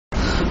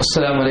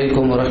السلام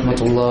عليكم ورحمة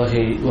الله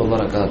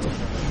وبركاته.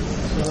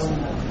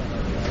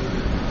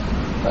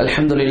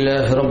 الحمد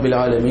لله رب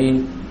العالمين،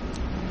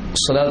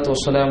 الصلاة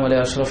والسلام على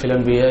أشرف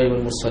الأنبياء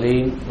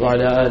والمرسلين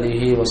وعلى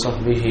آله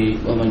وصحبه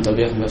ومن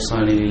تبعهم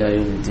بإحسان إلى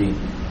يوم الدين.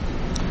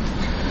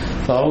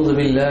 فأعوذ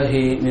بالله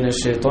من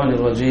الشيطان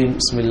الرجيم.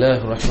 بسم الله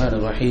الرحمن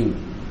الرحيم.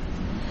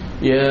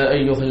 يا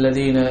أيها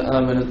الذين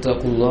آمنوا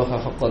اتقوا الله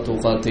حق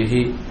تقاته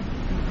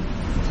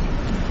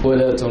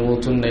ولا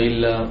تموتن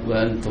إلا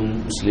وأنتم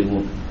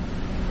مسلمون.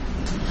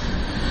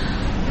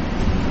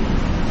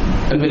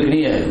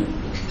 அன்பிற்கினிய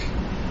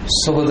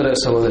சகோதர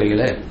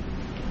சகோதரிகளே,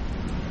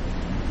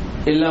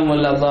 எல்லாம்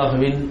வல்ல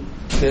அல்லாஹ்வின்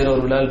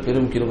பேரருளால்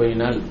பெரும்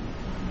கிருபையினால்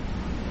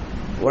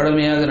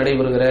வழமையாக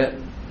நடைபெறுகிற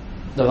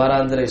இந்த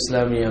வாராந்திர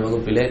இஸ்லாமிய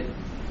வகுப்பிலே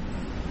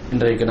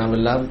இன்றைக்கு நாம்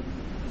எல்லாம்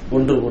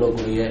ஒன்று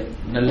கூடக்கூடிய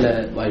நல்ல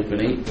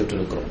வாய்ப்பினை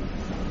பெற்றிருக்கிறோம்.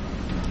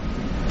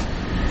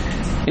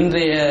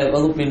 இன்றைய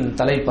வகுப்பின்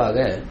தலைப்பாக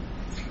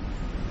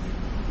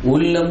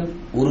உள்ளம்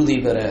உறுதி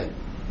பெற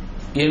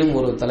எனும்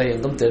ஒரு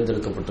தலையங்கம்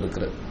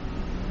தேர்ந்தெடுக்கப்பட்டிருக்கிறது.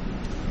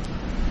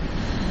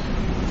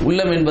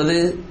 உள்ளம் என்பது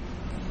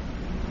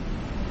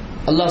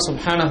அல்லாஹ்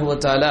சுப்ஹானஹு வ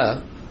தஆலா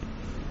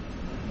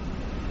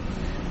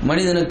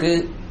மனிதனுக்கு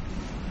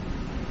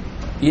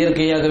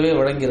இயற்கையாகவே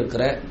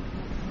வழங்கியிருக்கிற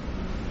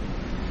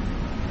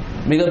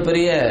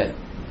மிகப்பெரிய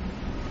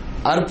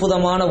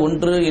அற்புதமான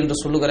ஒன்று என்று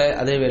சொல்லுகிற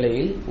அதே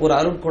வேளையில் ஒரு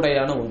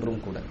அருட்கொடையான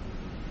ஒன்றும் கூட.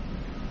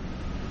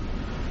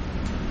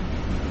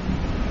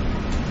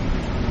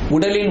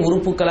 உடலின்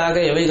உறுப்புகளாக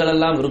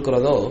எவைகளெல்லாம்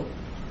இருக்கிறதோ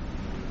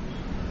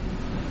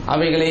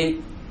அவைகளை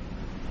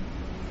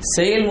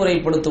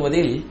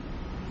செயல்முறைப்படுத்துவதில்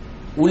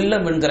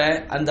உள்ளம் என்கிற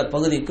அந்த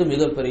பகுதிக்கு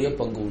மிகப்பெரிய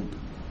பங்கு உண்டு.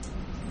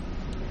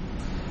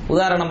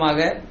 உதாரணமாக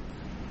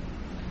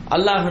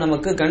அல்லாஹ்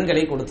நமக்கு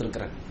கண்களை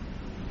கொடுத்திருக்கிறான்.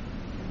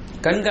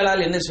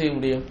 கண்களால் என்ன செய்ய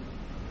முடியும்?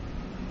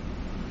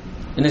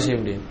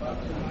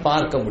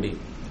 பார்க்க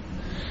முடியும்.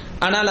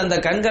 ஆனால் அந்த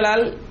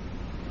கண்களால்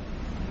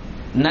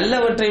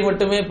நல்லவற்றை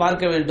மட்டுமே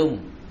பார்க்க வேண்டும்,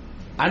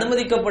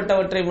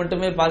 அனுமதிக்கப்பட்டவற்றை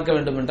மட்டுமே பார்க்க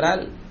வேண்டும்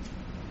என்றால்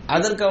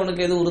அதற்கு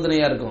அவனுக்கு எது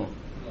உறுதுணையா இருக்கும்?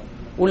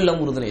 உள்ளம்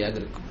உறுதுணையாக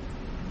இருக்கும்.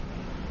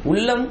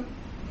 உள்ளம்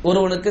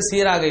ஒருவனுக்கு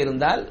சீராக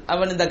இருந்தால்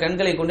அவன் இந்த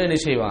கண்களை கொண்டு என்ன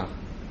செய்வான்?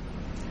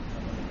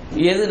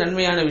 எது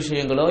நன்மையான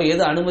விஷயங்களோ,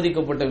 எது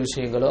அனுமதிக்கப்பட்ட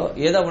விஷயங்களோ,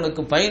 எது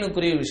அவனுக்கு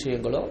பயனுக்குரிய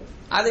விஷயங்களோ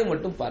அதை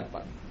மட்டும்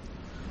பார்ப்பான்.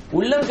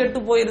 உள்ளம்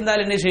கெட்டு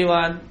போயிருந்தால் என்ன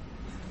செய்வான்?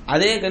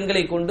 அதே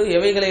கண்களை கொண்டு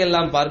எவைகளை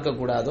எல்லாம் பார்க்க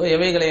கூடாதோ,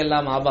 எவைகளை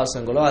எல்லாம்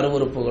ஆபாசங்களோ,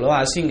 அருவருப்புகளோ,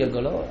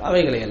 அசிங்கங்களோ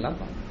அவைகளை எல்லாம்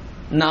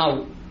நாவு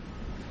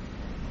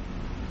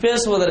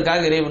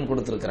பேசுவதற்காக இறைவன்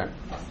கொடுத்திருக்கிறான்.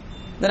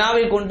 இந்த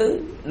நாவை கொண்டு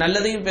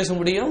நல்லதையும் பேச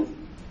முடியும்,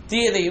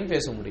 தீயதையும்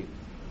பேச முடியும்.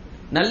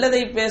 நல்லதை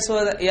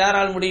பேசுவத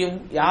யாரால் முடியும்?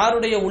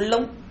 யாருடைய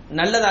உள்ளம்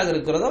நல்லதாக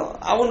இருக்கிறதோ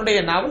அவனுடைய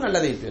நாவு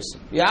நல்லதை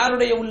பேசும்.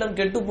 யாருடைய உள்ளம்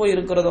கெட்டு போய்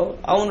இருக்கிறதோ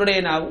அவனுடைய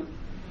நாவு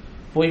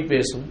பொய்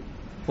பேசும்,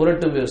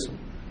 புரட்டு பேசும்,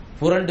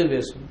 புரண்டு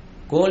பேசும்,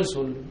 கோல்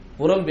சொல்லும்,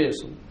 புறம்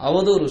பேசும்,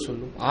 அவதூறு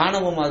சொல்லும்,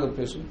 ஆணவமாக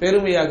பேசும்,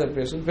 பெருமையாக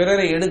பேசும்,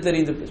 பிறரை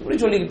எடுத்தறிந்து பேசும்,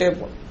 இப்படி சொல்லிக்கிட்டே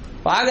போகும்.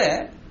 ஆக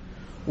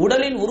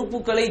உடலின்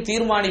உறுப்புகளை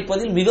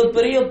தீர்மானிப்பதில்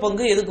மிகப்பெரிய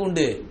பங்கு எதுக்கு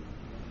உண்டு?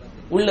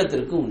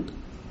 உள்ளத்திற்கு உண்டு.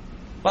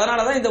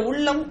 அதனாலதான் இந்த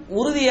உள்ளம்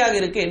உறுதியாக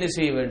இருக்க என்ன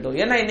செய்ய வேண்டும்?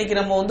 ஏன்னா இன்னைக்கு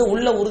நம்ம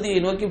உள்ள உறுதியை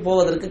நோக்கி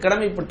போவதற்கு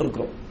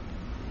கடமைப்பட்டிருக்கிறோம்.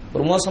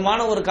 ஒரு மோசமான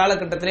ஒரு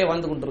காலகட்டத்திலே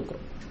வாழ்ந்து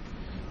கொண்டிருக்கிறோம்.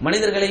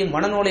 மனிதர்களை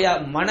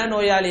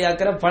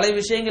மனநோயாளியாக்கிற பல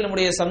விஷயங்கள்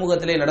நம்முடைய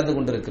சமூகத்திலே நடந்து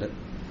கொண்டிருக்கிறது.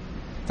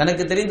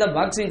 தனக்கு தெரிந்த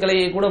பாக்ஸிங்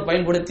கலையை கூட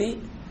பயன்படுத்தி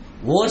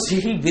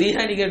ஓசியில்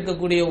பிரியாணி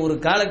கேட்கக்கூடிய ஒரு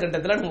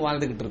காலகட்டத்தில் நம்ம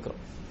வாழ்ந்துகிட்டு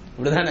இருக்கிறோம்.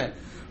 இப்படிதானே?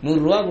 100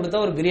 ரூபா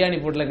கொடுத்தா ஒரு பிரியாணி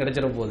போட்டுல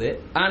கிடைச்சிட போகுது.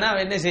 ஆனா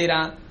அவன் என்ன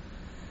செய்யறான்?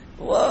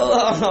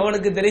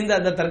 அவனுக்கு தெரிந்த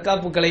அந்த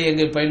தற்காப்பு கலையை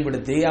எங்கே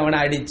பயன்படுத்தி அவனை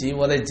அடிச்சு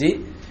உதைச்சி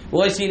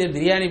ஓசியில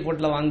பிரியாணி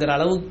போட்டுல வாங்குற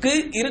அளவுக்கு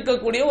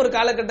இருக்கக்கூடிய ஒரு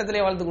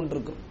காலகட்டத்திலே வாழ்ந்து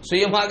கொண்டிருக்கும்.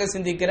 சுயமாக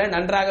சிந்திக்கிற,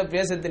 நன்றாக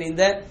பேச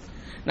தெரிந்த,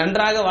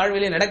 நன்றாக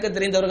வாழ்விலே நடக்க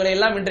தெரிந்தவர்களை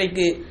எல்லாம்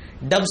இன்றைக்கு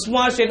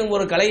டப்ஸ்மாஷ் எனும்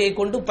ஒரு கலையை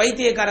கொண்டு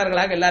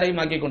பைத்தியக்காரர்களாக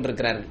எல்லாரையும் ஆக்கி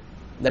கொண்டிருக்கிறார்கள்.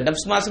 இந்த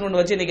டப்ஸ்மாஷ்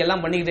ஒன்று வச்சு இன்னைக்கு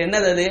எல்லாம் பண்ணிக்கிட்டு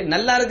என்னது? அது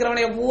நல்லா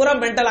இருக்கிறவனை பூரா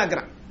மென்டல்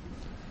ஆக்குறான்.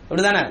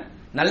 அப்படிதானே?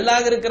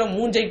 நல்லாக இருக்கிற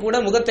மூஞ்சை கூட,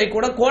 முகத்தை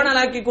கூட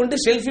கோணலாக்கி கொண்டு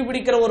செல்ஃபி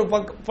பிடிக்கிற ஒரு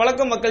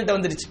பழக்கம் மக்கள்கிட்ட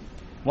வந்துருச்சு.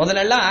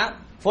 முதலெல்லாம்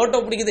போட்டோ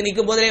பிடிக்கிறது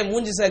நிற்கும் போதே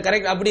மூஞ்சி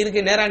கரெக்ட் அப்படி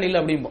இருக்கு, நேராண்டி இல்லை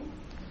அப்படிம்போம்.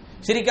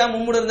 சிரிக்கா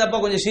மும்முடு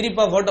இருந்தப்ப கொஞ்சம்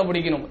சிரிப்பா போட்டோ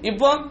பிடிக்கணும்.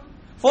 இப்போ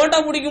போட்டோ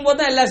பிடிக்கும் போது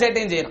தான் எல்லா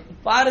சேட்டையும் செய்யணும்.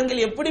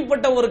 பாருங்கள்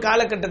எப்படிப்பட்ட ஒரு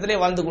காலகட்டத்திலே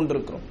வாழ்ந்து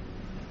கொண்டிருக்கிறோம்.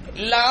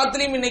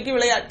 எல்லாத்திலையும் இன்னைக்கு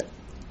விளையாட்டு,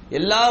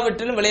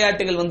 எல்லாவற்றிலும்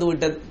விளையாட்டுகள் வந்து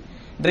விட்டது.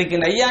 இன்றைக்கு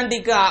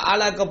நையாண்டிக்கு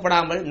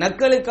ஆளாக்கப்படாமல்,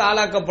 நக்கலுக்கு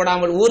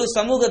ஆளாக்கப்படாமல் ஒரு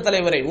சமூக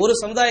தலைவரை, ஒரு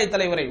சமுதாய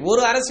தலைவரை,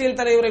 ஒரு அரசியல்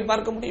தலைவரை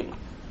பார்க்க முடியுமா?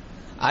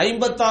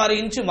 56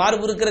 இன்ச்சு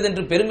மார்பு இருக்கிறது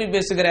என்று பெருமை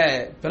பேசுகிற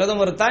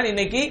பிரதமர் தான்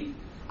இன்னைக்கு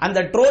அந்த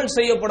ட்ரோல்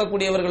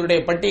செய்யப்படக்கூடியவர்களுடைய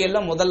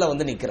பட்டியலில் முதல்ல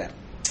வந்து நிற்கிறார்.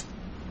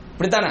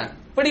 இப்படித்தானே?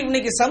 இப்படி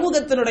இன்னைக்கு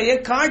சமூகத்தினுடைய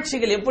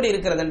காட்சிகள் எப்படி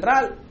இருக்கிறது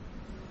என்றால்,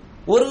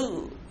 ஒரு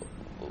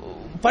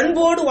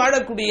பண்போடு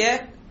வாழக்கூடிய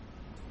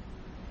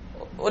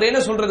ஒரு என்ன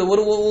சொல்றது,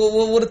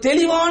 ஒரு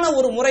தெளிவான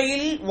ஒரு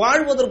முறையில்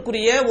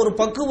வாழ்வதற்குரிய ஒரு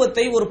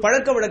பக்குவத்தை, ஒரு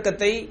பழக்க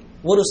வழக்கத்தை,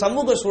 ஒரு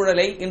சமூக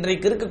சூழலை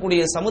இன்றைக்கு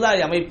இருக்கக்கூடிய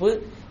சமுதாய அமைப்பு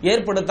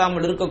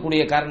ஏற்படுத்தாமல்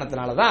இருக்கக்கூடிய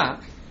காரணத்தினாலதான்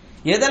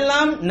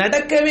எதெல்லாம்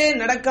நடக்கவே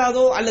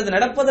நடக்காதோ அல்லது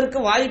நடப்பதற்கு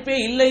வாய்ப்பே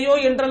இல்லையோ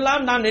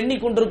என்றெல்லாம் நான்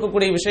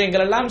எண்ணிக்கொண்டிருக்கக்கூடிய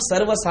விஷயங்கள் எல்லாம்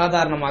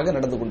சர்வசாதாரணமாக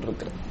நடந்து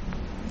கொண்டிருக்கிறது.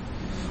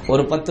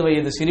 ஒரு 10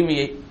 வயது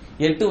சிறுமியை,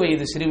 8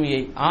 வயது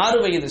சிறுமியை, 6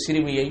 வயது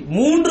சிறுமியை,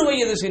 3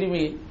 வயது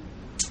சிறுமியை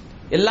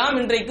எல்லாம்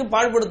இன்றைக்கு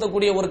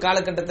பாழ்படுத்தக்கூடிய ஒரு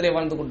காலகட்டத்திலே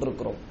வாழ்ந்து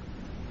கொண்டிருக்கிறோம்.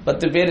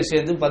 10 பேர்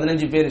சேர்ந்து,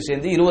 15 பேர்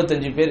சேர்ந்து,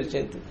 25 பேர்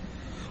சேர்ந்து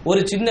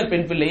ஒரு சின்ன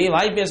பெண் பிள்ளையை,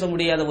 வாய் பேச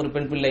முடியாத ஒரு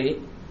பெண் பிள்ளையை,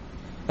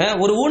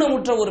 ஒரு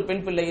ஊனமுற்ற ஒரு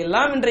பெண் பிள்ளை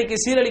எல்லாம் இன்றைக்கு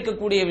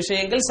சீரழிக்கக்கூடிய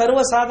விஷயங்கள்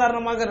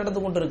சர்வசாதாரணமாக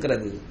நடந்து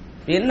கொண்டிருக்கிறது.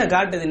 என்ன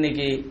காட்டுது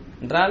இன்னைக்கு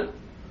என்றால்,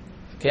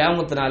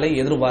 கியாமத்தினாலே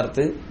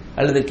எதிர்பார்த்து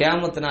அல்லது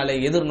கியாமத்தினாலே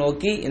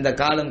எதிர்நோக்கி இந்த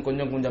காலம்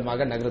கொஞ்சம்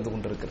கொஞ்சமாக நகர்ந்து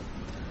கொண்டிருக்கிறது.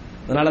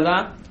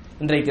 அதனாலதான்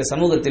இன்றைக்கு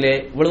சமூகத்திலே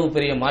இவ்வளவு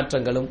பெரிய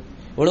மாற்றங்களும்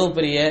இவ்வளவு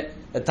பெரிய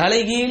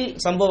தலைகீழ்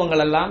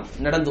சம்பவங்கள் எல்லாம்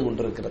நடந்து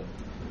கொண்டிருக்கிறது.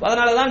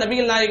 அதனாலதான்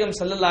நபிகள் நாயகம்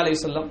ஸல்லல்லாஹு அலைஹி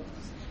வஸல்லம்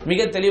மிக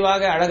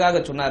தெளிவாக அழகாக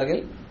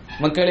சொன்னார்கள்,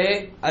 மக்களே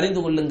அறிந்து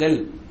கொள்ளுங்கள்,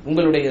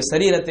 உங்களுடைய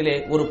சரீரத்திலே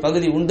ஒரு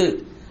பகுதி உண்டு,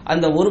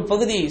 அந்த ஒரு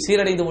பகுதி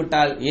சீரடைந்து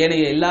விட்டால்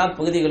ஏனைய எல்லா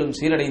பகுதிகளும்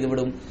சீரடைந்து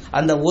விடும்,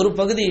 அந்த ஒரு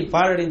பகுதி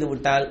பாழடைந்து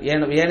விட்டால்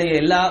ஏனைய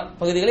எல்லா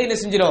பகுதிகளையும் என்ன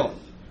செஞ்சிடும்,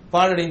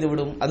 பாழடைந்து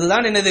விடும்,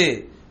 அதுதான் என்னது,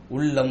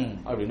 உள்ளம்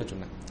அப்படின்னு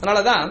சொன்னாங்க.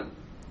 அதனாலதான்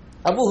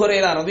அபூ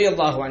ஹுரைரா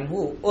ரலியல்லாஹு அன்ஹு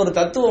ஒரு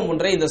தத்துவம்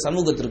ஒன்றை இந்த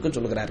சமூகத்திற்கு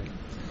சொல்கிறார்கள்.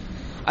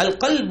 அல்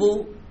கல்பு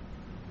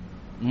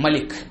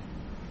மலிக்,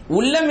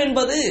 உள்ளம்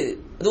என்பது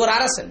அது ஒரு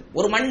அரசன்,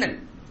 ஒரு மன்னன்.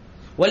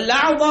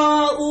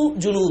 வல்அபாஉ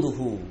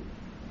ஜுனூதுஹு,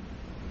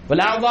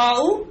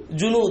 வல்அபாஉ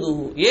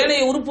ஜுனூதுஹு,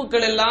 ஏனைய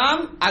உறுப்புகள்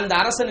எல்லாம் அந்த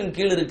அரசனின்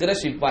கீழ் இருக்கிற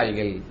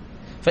சிப்பாய்கள்.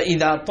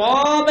 ஃபஇதா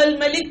தாபல்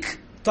மலிக்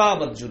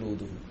தாபத்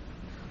ஜுனூதுஹு,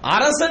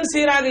 அரசன்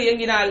சீராக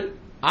இயங்கினால்,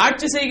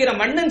 ஆட்சி செய்கிற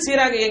மன்னன்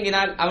சீராக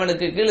இயங்கினால்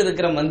அவனுக்கு கீழ்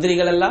இருக்கிற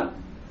மந்திரிகள் எல்லாம்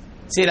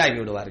சீராகி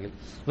விடுவார்கள்.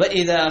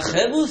 வஇதா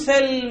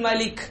ஹபுஸல்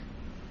மலிக்,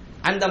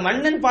 அந்த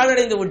மன்னன்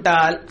பாழடைந்து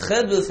விட்டால்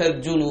ஹபுஸத்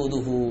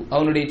ஜுனூதுஹு,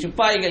 அவனுடைய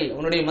சிப்பாய்கள்,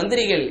 அவனுடைய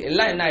மந்திரிகள்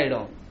எல்லாம் என்ன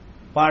ஆயிடும்,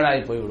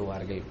 பாழாய் போய்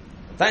விடுவார்கள்.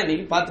 தான்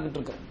இன்னைக்கு பார்த்துக்கிட்டு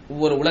இருக்கோம்.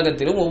 ஒவ்வொரு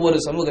உலகத்திலும் ஒவ்வொரு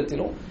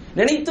சமூகத்திலும்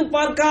நினைத்து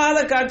பார்க்காத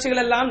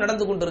காட்சிகள் எல்லாம்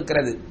நடந்து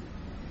கொண்டிருக்கிறது.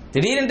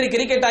 திடீரென்று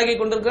கிரிக்கெட் ஆகி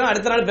கொண்டிருக்கிறோம்,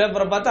 அடுத்த நாள்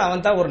பேப்பரை பார்த்து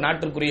அவன் தான் ஒரு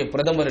நாட்டிற்குரிய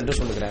பிரதமர் என்று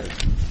சொல்லுகிறார்கள்.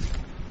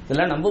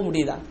 இதெல்லாம் நம்ப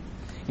முடியுதா?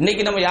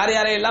 இன்னைக்கு நம்ம யார்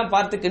யாரையெல்லாம்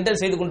பார்த்து கிண்டல்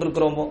செய்து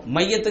கொண்டிருக்கிறோமோ,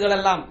 மையத்துகள்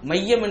எல்லாம்,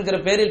 மையம் என்கிற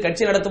பேரில்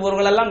கட்சி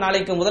நடத்துபவர்கள் எல்லாம்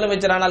நாளைக்கு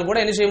முதலமைச்சர் ஆனால் கூட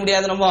என்ன செய்ய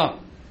முடியாது, நம்ம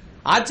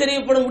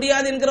ஆச்சரியப்பட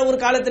முடியாது என்கிற ஒரு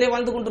காலத்திலே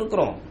வாழ்ந்து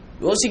கொண்டிருக்கிறோம்.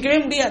 யோசிக்கவே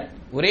முடியாது.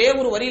 ஒரே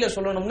ஒரு வரியில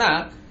சொல்லணும்னா,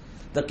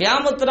 இந்த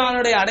கியாமத்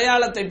நாளுடைய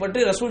அடையாளத்தை பற்றி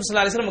ரசூல்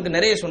ஸல்லல்லாஹு அலைஹி வஸல்லம் நமக்கு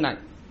நிறைய சொன்னாங்க.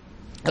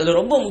 அதுல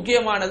ரொம்ப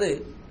முக்கியமானது,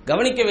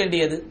 கவனிக்க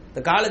வேண்டியது,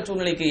 இந்த கால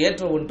சூழ்நிலைக்கு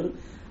ஏற்ற ஒன்று,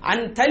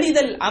 அன்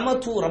தலிதல்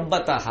அமது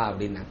ரப்பதஹா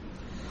அப்படின்னா,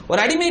 ஒரு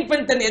அடிமை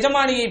பெண் தன்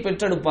எஜமானியை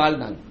பெற்றெடுப்பால்.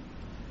 நான்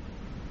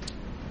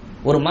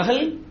ஒரு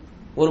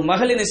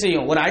மகள் என்ன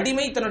செய்யும், ஒரு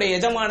அடிமை தன்னுடைய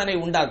எஜமானனை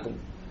உண்டாக்கும்.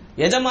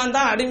 எஜமான்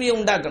தான் அடிமையை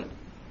உண்டாக்கணும்.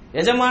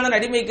 எஜமானன்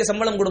அடிமைக்கு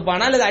சம்பளம்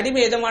கொடுப்பானா அல்லது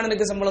அடிமை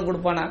எஜமானனுக்கு சம்பளம்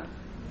கொடுப்பானா?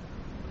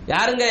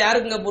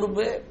 யாருங்க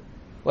பொறுப்பு?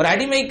 ஒரு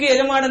அடிமைக்கு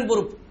எஜமானன்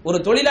பொறுப்பு. ஒரு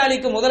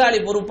தொழிலாளிக்கு முதலாளி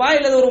பொறுப்பா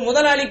இல்லது ஒரு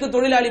முதலாளிக்கு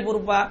தொழிலாளி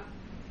பொறுப்பா?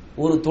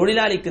 ஒரு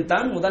தொழிலாளிக்கு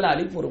தான்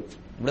முதலாளி பொறுப்பு.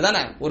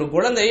 இப்படிதானே? ஒரு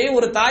குழந்தையை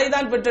ஒரு தாய்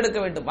தான் பெற்றெடுக்க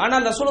வேண்டும்.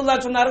 ஆனால்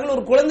ரசூலுல்லாஹ் சொன்னார்கள்,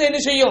 ஒரு குழந்தை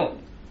என்ன செய்யும்,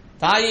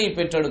 தாயை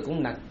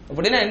பெற்றெடுக்கும்.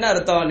 அப்படின்னா என்ன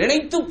அர்த்தம்?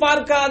 நினைத்து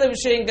பார்க்காத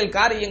விஷயங்கள்,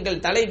 காரியங்கள்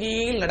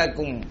தலைகீழ்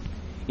நடக்கும்.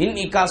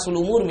 இன்இகாசுல்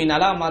உமூர் மின்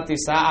அலாமாத்தி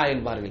ஸாஅ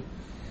என்பார்கள்.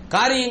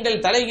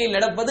 காரியங்கள் தலைகீழ்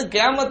நடப்பது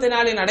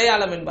கியாமத்தினாலின்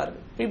அடையாளம்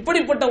என்பார்கள்.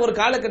 இப்படிப்பட்ட ஒரு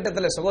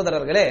காலகட்டத்தில்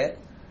சகோதரர்களே,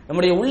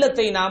 நம்முடைய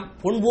உள்ளத்தை நாம்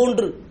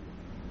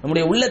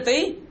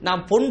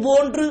பொன்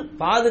போன்று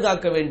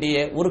பாதுகாக்க வேண்டிய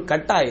ஒரு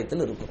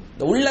கட்டாயத்தில் இருக்கிறோம்.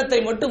 இந்த உள்ளத்தை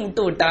மட்டும்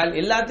விட்டு விட்டால்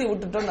எல்லாத்தையும்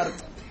விட்டுட்டோம்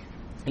அர்த்தம்,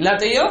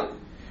 எல்லாத்தையும்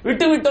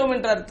விட்டு விட்டோம்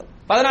என்ற அர்த்தம்.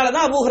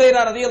 அதனாலதான் அபூ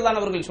ஹுரைரா ரலியல்லாஹு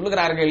அன்ஹு அவர்கள்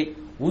சொல்கிறார்கள்,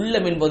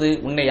 உள்ளம் என்பது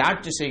உன்னை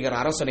ஆட்சி செய்கிற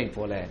அரசனை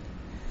போல.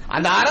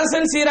 அந்த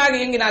அரசன் சீராக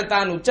இயங்கினால்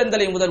தான்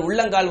உச்சந்தலை முதல்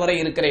உள்ளங்கால் வரை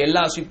இருக்கிற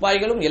எல்லா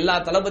சிப்பாய்களும், எல்லா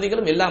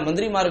தளபதிகளும், எல்லா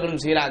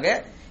மந்திரிமார்களும் சீராக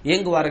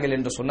இயங்குவார்கள்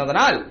என்று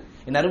சொன்னதனால்,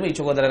 என் அருமை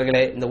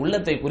சகோதரர்களே, இந்த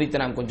உள்ளத்தை குறித்து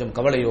நாம் கொஞ்சம்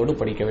கவலையோடு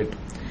படிக்க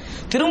வேண்டும்.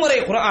 திருமறை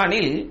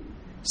குர்ஆனில்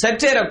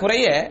சற்றேற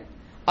குறைய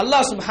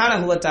அல்லாஹ்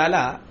சுப்ஹானஹு வ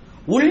தஆலா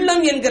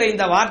உள்ளம் என்கிற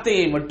இந்த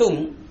வார்த்தையை மட்டும்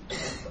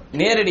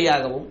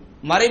நேரடியாகவும்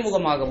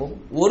மறைமுகமாகவும்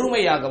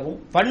ஒருமையாகவும்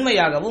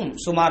பன்மையாகவும்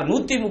சுமார்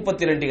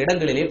 132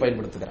 இடங்களிலே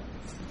பயன்படுத்துகிறார்.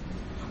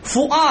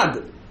 ஃபுஆத்,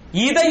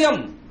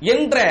 இதயம்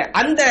என்ற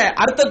அந்த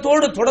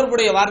அர்த்தத்தோடு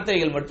தொடர்புடைய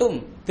வார்த்தைகள் மட்டும்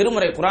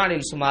திருமறை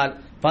குர்ஆனில் சுமார்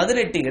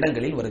 18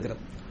 இடங்களில்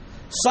வருகிறது.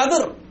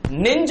 சதுர்,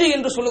 நெஞ்சு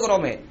என்று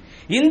சொல்லுகிறோமே,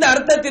 இந்த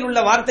அர்த்தத்தில் உள்ள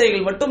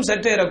வார்த்தைகள் மட்டும்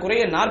சற்றேற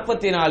குறைய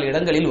 44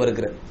 இடங்களில்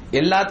வருகிறது.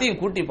 எல்லாத்தையும்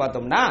கூட்டி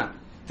பார்த்தோம்னா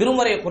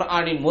திருமறை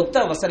குர்ஆனின் மொத்த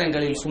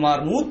வசனங்களில்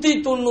சுமார்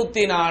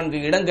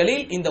 194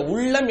 இடங்களில் இந்த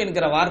உள்ளம்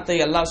என்கிற வார்த்தை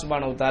அல்லாஹ்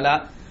சுப்ஹானஹு வ தஆலா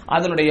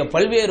அதனுடைய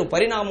பல்வேறு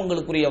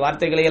பரிணாமங்களுக்குரிய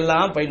வார்த்தைகளை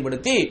எல்லாம்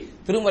பயன்படுத்தி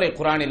திருமறை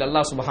குர்ஆனில்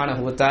அல்லாஹ்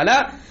சுப்ஹானஹு வ தஆலா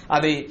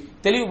அதை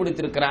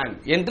தெளிவுபடுத்தியிருக்கிறான்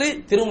என்று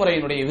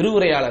திருமறையினுடைய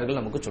விரிவுரையாளர்கள்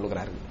நமக்கு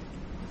சொல்கிறார்கள்.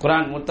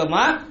 குர்ஆன்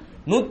மொத்தமா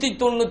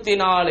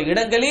 194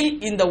 இடங்களில்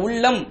இந்த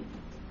உள்ளம்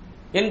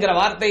என்கிற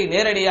வார்த்தை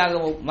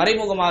நேரடியாகவும்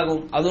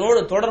மறைமுகமாகவும்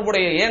அதனோடு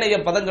தொடர்புடைய ஏனைய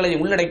பதங்களை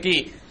உள்ளடக்கி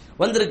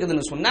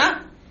வந்திருக்குதுன்னு சொன்னா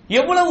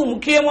எவ்வளவு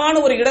முக்கியமான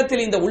ஒரு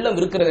இடத்தில் இந்த உள்ளம்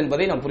இருக்கிறது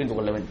என்பதை நாம் புரிந்து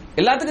கொள்ள வேண்டும்.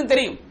 எல்லாத்துக்கும்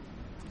தெரியும்,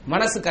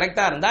 மனசு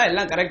கரெக்டா இருந்தா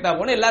எல்லாம் கரெக்டா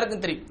போகணும்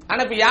எல்லாருக்கும் தெரியும். ஆனா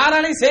இப்ப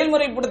யாராலையும்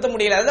செயல்முறைப்படுத்த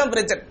முடியல, அதுதான்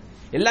பிரச்சனை.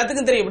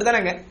 எல்லாத்துக்கும் தெரியும்,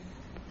 இப்படிதானங்க.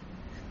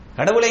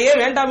 கடவுளையே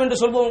வேண்டாம் என்று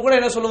சொல்பவன் கூட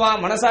என்ன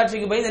சொல்லுவான்,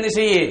 மனசாட்சிக்கு பயந்து என்ன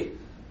செய்ய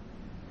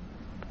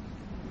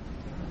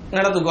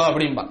நடந்துக்கோ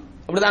அப்படின்பா.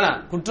 அப்படிதானா?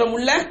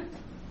 குற்றமுள்ள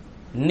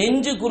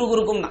நெஞ்சு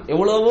குறுகுறுக்கும்.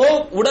 எவ்வளவோ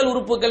உடல்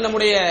உறுப்புகள்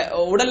நம்முடைய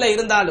உடல்ல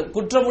இருந்தாலும்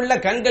குற்றமுள்ள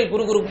கண்கள்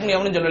குறுகுறுக்கும்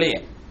எவனும் சொல்லலையே.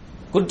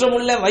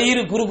 குற்றமுள்ள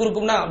வயிறு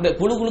குறுகுறுக்கும்னா அப்படியே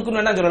குழு குறுக்கும்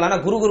வேணா சொல்லலாம்,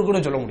 ஆனா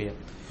குறுகுறுக்குன்னு சொல்ல முடியாது.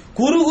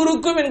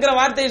 குறுகுறுக்கும் என்கிற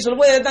வார்த்தையை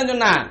சொல்லும்போது இதைத்தான்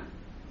சொன்னா.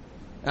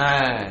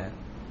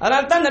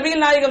 அதனால தான்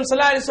நபிகள் நாயகம்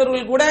ஸல்லல்லாஹு அலைஹி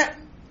வஸல்லம் கூட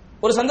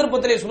ஒரு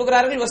சந்தர்ப்பத்திலே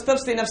சொல்கிறார்கள்,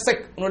 வஸ்தஃப்ஸி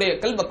நஃப்ஸக், உன்னுடைய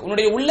கல்பக்,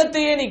 உன்னுடைய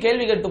உள்ளத்தையே நீ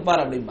கேள்வி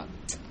கேட்டுப்பார் அப்படின்பா.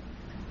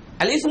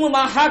 அலிஸ்மு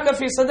மா ஹாக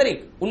ஃபீ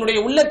ஸத்ரிக், உன்னுடைய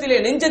உள்ளத்திலே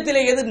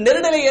நெஞ்சத்திலே எது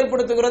நெருடலை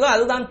ஏற்படுத்துகிறதோ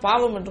அதுதான்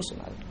பாவம் என்று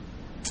சொன்னார்.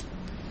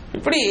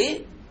 இப்படி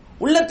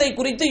உள்ளத்தை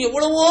குறித்து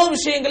எவ்வளவோ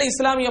விஷயங்களை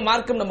இஸ்லாமிய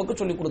மார்க்கம் நமக்கு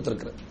சொல்லிக்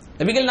கொடுத்திருக்கிறது.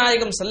 நபிகள்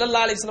நாயகம்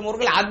ஸல்லல்லாஹு அலைஹி வஸல்லம்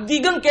அவர்கள்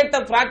அதிகம் கேட்ட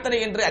பிரார்த்தனை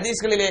என்று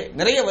ஹதீஸ்களிலே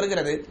நிறைய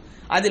வருகிறது.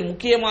 அதில்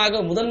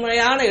முக்கியமாக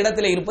முதன்மையான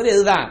இடத்திலே இருப்பது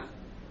இதுதான்,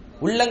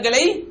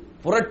 உள்ளங்களை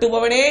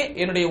புரட்டுபவனே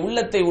என்னுடைய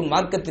உள்ளத்தை உன்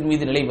மார்க்கத்தின்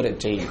மீது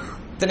நிலைபெறச் செய்.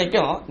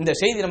 இத்தனைக்கும் இந்த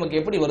செய்தி நமக்கு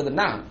எப்படி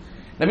வருதுன்னா,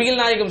 நபிகள்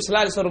நாயகம்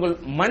ஸல்லல்லாஹு அலைஹி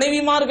வஸல்லம்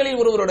மனைவிமார்களில்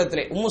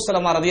ஒருவரிடத்திலே உம்மு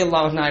ஸலமா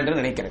ரலியல்லாஹு அன்ஹா என்று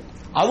நினைக்கிறேன்,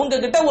 அவங்க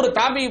கிட்ட ஒரு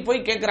தாபி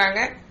போய் கேட்கிறாங்க,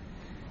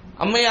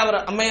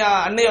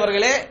 அன்னை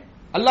அவர்களே,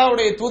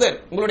 அல்லாஹ்வுடைய தூதர்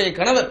உங்களுடைய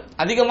கணவர்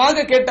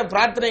அதிகமாக கேட்ட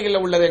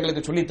பிரார்த்தனைகள் உள்ளதை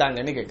எங்களுக்கு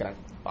சொல்லித்தாங்கன்னு கேட்கிறாங்க.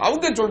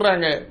 அவங்க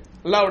சொல்றாங்க,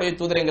 அல்லாஹ்வுடைய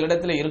தூதர்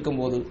எங்களிடத்தில்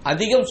இருக்கும்போது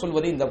அதிகம்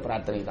சொல்வது இந்த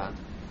பிரார்த்தனை தான்.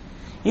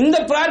 இந்த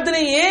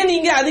பிரார்த்தனை ஏன்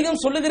நீங்க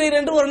அதிகம் சொல்லுகிறீர்கள்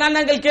என்று ஒரு நாள்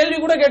நாங்கள் கேள்வி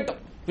கூட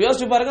கேட்டோம்.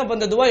 யோசிச்சு பாருங்க, அப்ப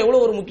இந்த துஆ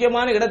எவ்வளவு ஒரு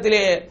முக்கியமான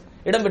இடத்திலே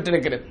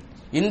இடம்பெற்றிருக்கிறது.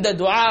 இந்த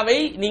துஆவை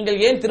நீங்கள்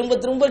ஏன் திரும்ப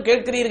திரும்ப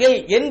கேட்கிறீர்கள்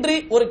என்று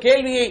ஒரு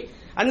கேள்வியை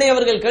அன்னை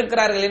அவர்கள்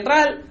கேட்கிறார்கள்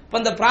என்றால்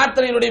அந்த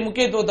பிரார்த்தனையினுடைய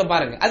முக்கியத்துவத்தை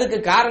பாருங்க. அதுக்கு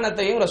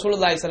காரணத்தையும்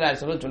ரசூலுல்லாஹி ஸல்லல்லாஹு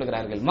அலைஹி வஸல்லம்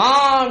சொல்கிறார்கள்.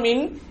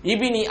 மாமின்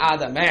இப்னி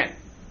ஆதம,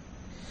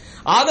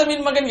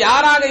 ஆதமின் மகன்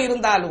யாராக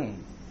இருந்தாலும்,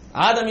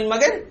 ஆதமின்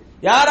மகன்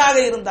யாராக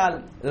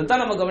இருந்தாலும்,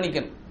 இதைத்தான் நம்ம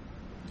கவனிக்கணும்.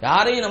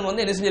 யாரையும் நம்ம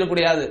என்ன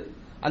செஞ்சிடக்கூடாது,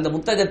 அந்த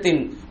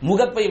புத்தகத்தின்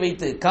முகப்பை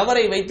வைத்து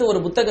கவரை வைத்து ஒரு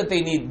புத்தகத்தை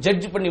நீ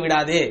ஜட்ஜ் பண்ணி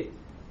விடாதே,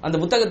 அந்த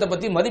புத்தகத்தை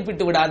பத்தி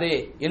மதிப்பிட்டு விடாதே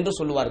என்று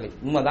சொல்லுவார்கள்.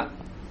 உண்மைதான்.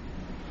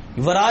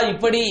 இவரா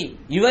இப்படி,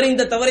 இவர்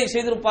இந்த தவறை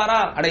செய்திருப்பாரா,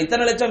 அட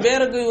இத்தனை லட்சம்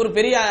பேருக்கு ஒரு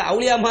பெரிய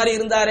அவுலியா மாதிரி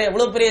இருந்தாரே,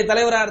 எவ்வளவு பெரிய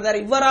தலைவரா இருந்தாரு,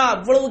 இவரா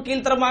அவ்வளவு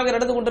கீழ்த்தரமாக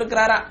நடந்து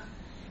கொண்டிருக்கிறாரா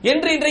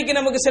என்று இன்றைக்கு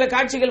நமக்கு சில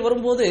காட்சிகள்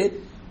வரும்போது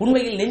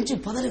உண்மையில் நெஞ்சு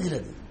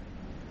பதறுகிறது.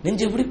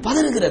 நெஞ்சு எப்படி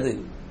பதறுகிறது?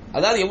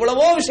 அதாவது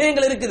எவ்வளவோ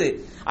விஷயங்கள் இருக்குது,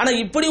 ஆனா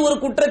இப்படி ஒரு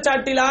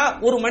குற்றச்சாட்டிலா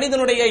ஒரு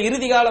மனிதனுடைய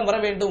இறுதி காலம் வர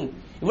வேண்டும்,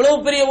 இவ்வளவு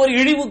பெரிய ஒரு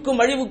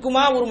இழிவுக்கும்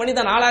அழிவுக்குமா ஒரு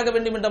மனிதன் ஆளாக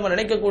வேண்டும் என்று நம்ம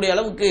நினைக்கக்கூடிய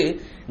அளவுக்கு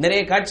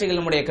நிறைய காட்சிகள்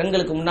நம்முடைய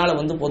கண்களுக்கு முன்னால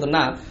வந்து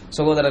போதுன்னா,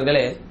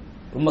 சகோதரர்களே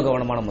ரொம்ப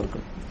கவனமான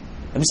இருக்கணும்.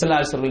 நபி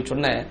ஸல்லல்லாஹு அலைஹி வஸல்லம்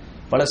சொன்ன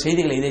பல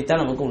செய்திகளை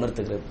இதைத்தான் நமக்கு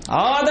உணர்த்துகிறது.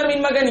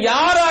 ஆதமின் மகன்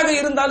யாராக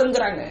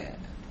இருந்தாலும்ங்கறாங்க.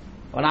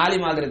 அவன்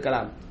ஆலிமாக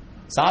இருக்கலாம்,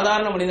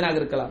 சாதாரண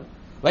மனிதனாக இருக்கலாம்,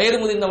 வயது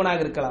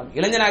முதிர்ந்தவனாக இருக்கலாம்,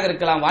 இளைஞனாக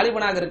இருக்கலாம்,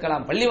 வாலிபனாக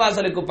இருக்கலாம்,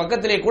 பள்ளிவாசலுக்கு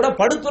பக்கத்திலே கூட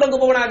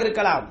படுத்துறங்குபவனாக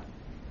இருக்கலாம்,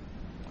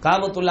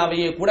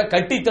 காபத்துல்லாவையே கூட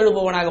கட்டி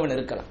தழுபவனாக அவன்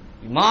இருக்கலாம்.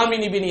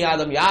 இமாமின் இப்னி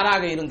ஆதம்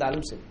யாராக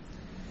இருந்தாலும் சரி,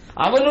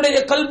 அவனுடைய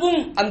கல்பும்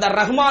அந்த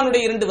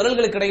ரஹ்மானுடைய இரண்டு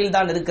விரல்களுக்கு இடையில்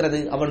தான் இருக்கிறது.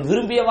 அவன்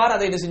விரும்பியவாறு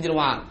அதை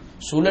செஞ்சிருவான்,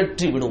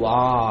 சுழற்றி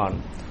விடுவான்.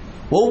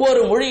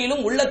 ஒவ்வொரு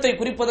மொழியிலும் உள்ளத்தை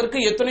குறிப்பதற்கு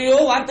எத்தனையோ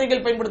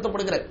வார்த்தைகள்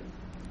பயன்படுத்தப்படுகிறது.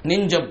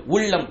 நெஞ்சம்,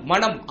 உள்ளம்,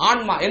 மனம்,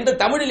 ஆன்மா என்று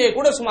தமிழிலே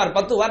கூட சுமார்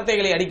 10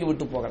 வார்த்தைகளை அடுக்கி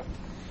விட்டு போகலாம்.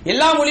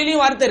 எல்லா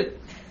மொழியிலும் வார்த்தை இருக்கு.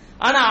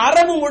 ஆனா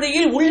அரபு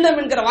மொழியில் உள்ளம்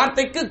என்கிற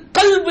வார்த்தைக்கு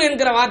கல்பு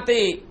என்கிற வார்த்தை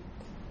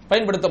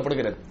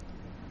பயன்படுத்தப்படுகிறது.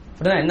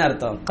 என்ன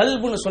அர்த்தம்?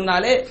 கல்புன்னு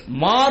சொன்னாலே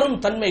மாறும்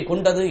தன்மை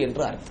கொண்டது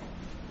என்று அர்த்தம்.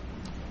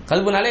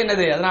 கல்புனாலே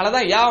என்னது?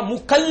 அதனாலதான் யா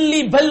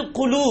முகல்லிபல்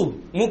குலூப்,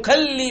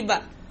 முகல்லிப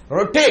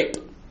ரொட்டேட்,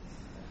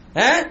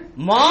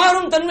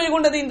 மாறும் தன்மை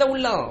கொண்டது இந்த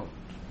உள்ளம்.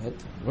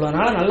 இவ்வளவு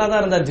நாள நல்லா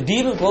தான் இருந்தார்,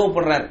 திடீர்னு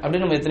கோவப்படுறார்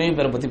அப்படின்னு நம்ம எத்தனையோ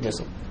பேரை பத்தி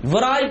பேசுவோம்.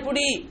 இவரா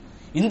இப்படி,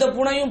 இந்த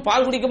பூனையும்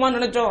பால் குடிக்குமா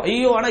நினைச்சோம்,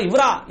 ஐயோ ஆனா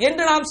இவரா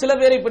என்று நாம் சில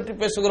பேரை பற்றி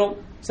பேசுகிறோம்,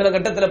 சில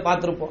கட்டத்தில்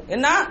பார்த்திருப்போம்.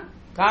 என்ன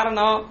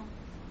காரணம்?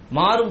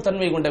 மாறும்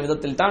தன்மை கொண்ட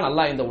விதத்தில் தான்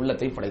அல்லாஹ் இந்த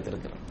உள்ளத்தை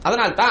படைத்திருக்கிறார்.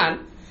 அதனால் தான்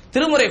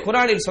திருமுறை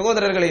குர்ஆனில்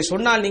சகோதரர்களை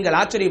சொன்னால் நீங்கள்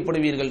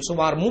ஆச்சரியப்படுவீர்கள்,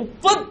 சுமார்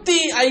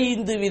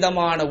 35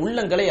 விதமான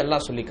உள்ளங்களை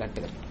அல்லாஹ் சொல்லி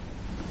காட்டுகிறார்.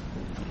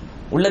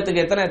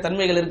 உள்ளத்துக்கு எத்தனை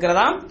தன்மைகள்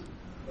இருக்கிறதா?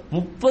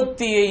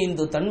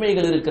 35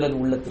 தன்மைகள் இருக்கிறது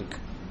உள்ளத்திற்கு.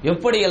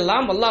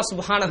 எப்படியெல்லாம் அல்லாஹ்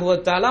சுப்ஹானஹு வ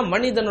தஆலா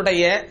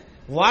மனிதனுடைய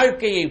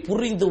வாழ்க்கையை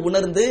புரிந்து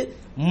உணர்ந்து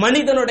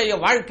மனிதனுடைய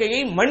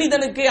வாழ்க்கையை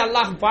மனிதனுக்கே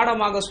அல்லாஹ்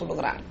பாடமாக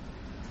சொல்லுகிறார்.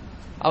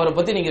 அவரை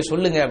பத்தி நீங்க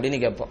சொல்லுங்க அப்படின்னு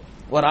கேட்போம்.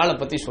 ஒரு ஆளை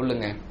பத்தி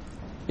சொல்லுங்க,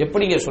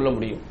 எப்படிங்க சொல்ல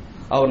முடியும்?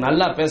 அவர்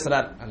நல்லா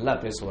பேசுறார், நல்லா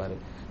பேசுவாரு,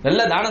 நல்ல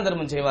தான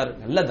தர்மம் செய்வார்,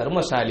 நல்ல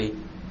தர்மசாலி,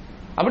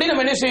 அப்படி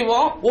நம்ம என்ன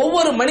செய்வோம்?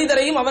 ஒவ்வொரு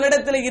மனிதரையும்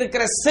அவனிடத்தில்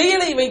இருக்கிற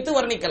செயலை வைத்து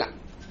வர்ணிக்கலாம்,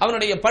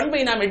 அவனுடைய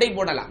பண்பை நாம் இடை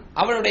போடலாம்,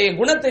 அவனுடைய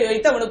குணத்தை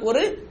வைத்து அவனுக்கு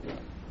ஒரு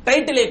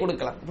டைட்டிலை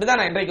கொடுக்கலாம்.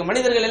 இப்படிதான் இன்றைக்கு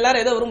மனிதர்கள்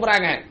எல்லாரும் எதை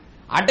விரும்புறாங்க?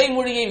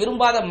 அடைமொழியை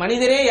விரும்பாத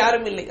மனிதரே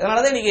யாரும் இல்லை.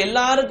 அதனாலதான் நீங்க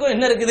எல்லாருக்கும்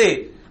என்ன இருக்குது?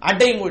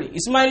 அடைமொழி.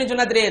 இஸ்மாயில்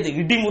சொன்னா தெரியாது,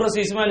 இடி முரசு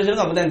இஸ்மாயில்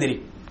சொன்னா அப்பதான்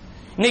தெரியும்.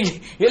 இன்னைக்கு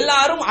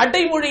எல்லாரும்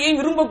அடைமொழியை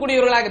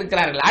விரும்பக்கூடியவர்களாக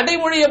இருக்கிறார்கள்.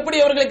 அடைமொழி எப்படி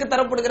அவர்களுக்கு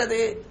தரப்படுகிறது?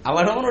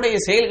 அவனவனுடைய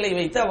செயல்களை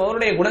வைத்து,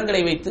 அவனுடைய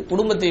குணங்களை வைத்து,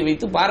 குடும்பத்தை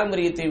வைத்து,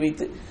 பாரம்பரியத்தை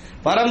வைத்து,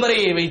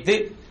 பரம்பரையை வைத்து,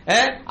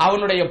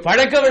 அவனுடைய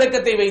பழக்க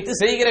வழக்கத்தை வைத்து,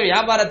 செய்கிற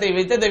வியாபாரத்தை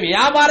வைத்து, அந்த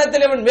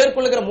வியாபாரத்தில் அவன்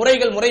மேற்கொள்கிற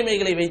முறைகள்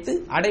முறைமைகளை வைத்து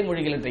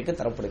அடைமொழிகள் இன்றைக்கு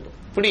தரப்படுகிறது.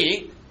 இப்படி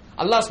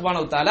அல்லாஹ்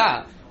சுப்ஹானஹு வ தஆலா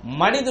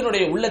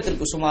மனிதனுடைய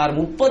உள்ளத்திற்கு சுமார்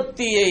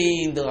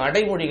 35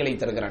 அடைமொழிகளை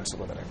தருகிறான்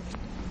சகோதரன்.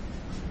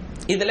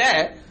 இதுல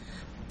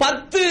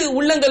 10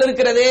 உள்ளங்கள்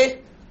இருக்கிறது.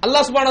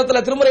 அல்லாஹ் சுப்ஹானஹு வ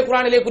தஆலா திருமறை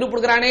குர்ஆனிலே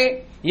குறிப்பிடுகிறானே,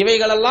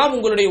 இவைகளெல்லாம்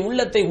உங்களுடைய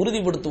உள்ளத்தை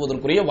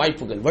உறுதிப்படுத்துவதற்குரிய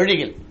வாய்ப்புகள்,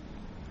 வழிகள்,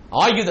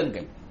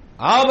 ஆயுதங்கள்,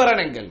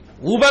 ஆபரணங்கள்,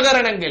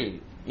 உபகரணங்கள்.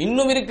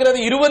 இன்னும் இருக்கிறது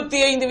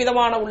 25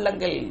 விதமான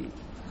உள்ளங்கள்.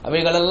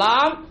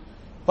 அவைகளெல்லாம்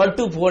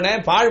பட்டு போன,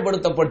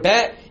 பாழ்படுத்தப்பட்ட,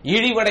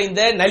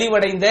 இழிவடைந்த,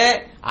 நலிவடைந்த,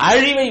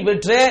 அழிவை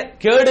பெற்ற,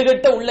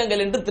 கேடுகட்ட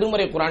உள்ளங்கள் என்று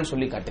திருமறை குர்ஆன்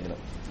சொல்லி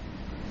காட்டுகிறது.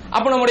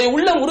 அப்ப நம்முடைய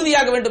உள்ளம்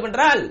உறுதியாக வேண்டும்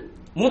என்றால்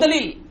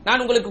முதலில்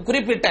நான் உங்களுக்கு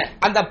குறிப்பிட்ட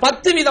அந்த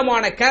 10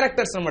 விதமான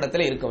கேரக்டர்ஸ் நம்ம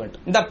இடத்துல இருக்க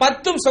வேண்டும். இந்த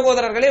 10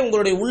 சகோதரர்களே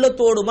உங்களுடைய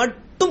உள்ளத்தோடு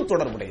மட்டும்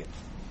தொடர்புடையது.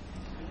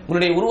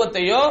 உங்களுடைய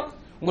உருவத்தையோ,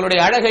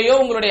 உங்களுடைய அழகையோ,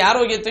 உங்களுடைய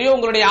ஆரோக்கியத்தையோ,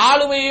 உங்களுடைய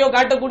ஆளுமையோ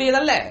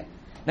காட்டக்கூடியதல்ல.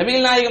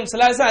 நபிகள் நாயகம்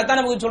ஸல்லல்லாஹு அலைஹி வஸல்லம்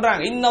நமக்கு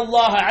சொல்றாங்க,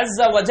 இன்னல்லாஹ அஸ்ஸ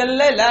வ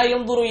ஜல்ல லா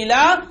யன்துரு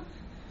இலா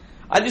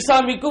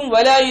அஜ்சாமிக்கும்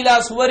வலா இலா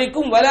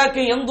சுவரிக்கும்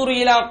வலாக்கின் யன்துரு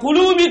இலா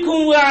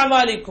குலூபிக்கும் வ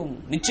அமாலிக்கும்.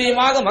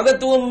 நிச்சயமாக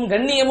மகத்துவமும்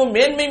கண்ணியமும்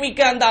மேன்மை மிக்க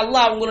அந்த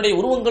அல்லாஹ் உங்களுடைய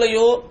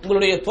உருவங்களையோ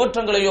உங்களுடைய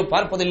தோற்றங்களையோ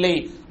பார்ப்பதில்லை,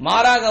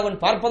 மாறாக அவன்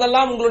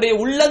பார்ப்பதெல்லாம் உங்களுடைய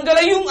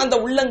உள்ளங்களையும் அந்த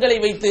உள்ளங்களை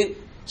வைத்து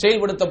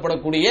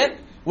செயல்படுத்தப்படக்கூடிய,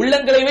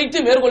 உள்ளங்களை வைத்து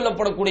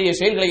மேற்கொள்ளப்படக்கூடிய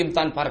செயல்களையும்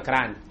தான்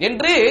பார்க்கிறான்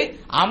என்று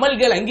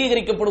அமல்கள்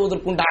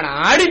அங்கீகரிக்கப்படுவதற்குண்டான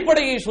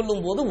அடிப்படையை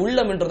சொல்லும் போது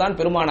உள்ளம் என்றுதான்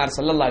பெருமானார்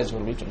ஸல்லல்லாஹு அலைஹி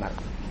வஸல்லம் சொன்னார்.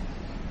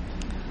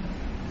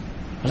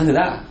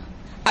 விளங்குதா?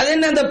 அது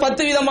என்ன அந்த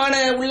 10 விதமான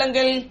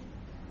உள்ளங்கள்?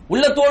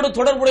 உள்ளத்தோடு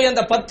தொடர்புடைய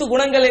அந்த 10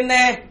 குணங்கள் என்ன?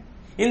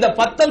 இந்த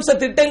 10 அம்ச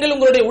திட்டங்கள்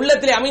உங்களுடைய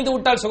உள்ளத்திலே அமைந்து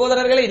விட்டால்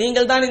சகோதரர்களே,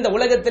 நீங்கள் தான் இந்த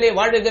உலகத்திலே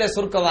வாழுகிற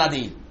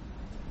சொர்க்கவாதி.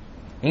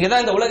 நீங்க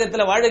தான் இந்த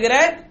உலகத்தில் வாழுகிற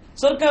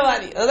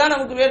சொர்க்கவாதி. அதுதான்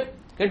நமக்கு வேணும்.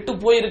 கெட்டு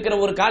போயிருக்கிற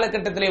ஒரு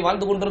காலகட்டத்திலே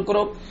வாழ்ந்து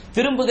கொண்டிருக்கிறோம்.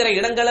 திரும்புகிற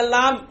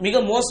இடங்களெல்லாம் மிக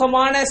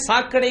மோசமான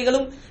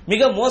சாக்கடைகளும்,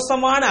 மிக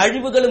மோசமான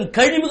அழிவுகளும்,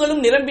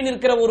 கழிவுகளும் நிரம்பி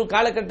நிற்கிற ஒரு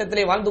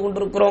காலகட்டத்திலே வாழ்ந்து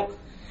கொண்டிருக்கிறோம்.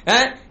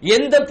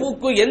 எந்த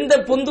பூக்கு, எந்த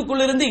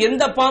பொந்துக்குள்ளிருந்து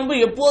எந்த பாம்பு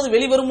எப்போது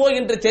வெளிவருமோ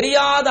என்று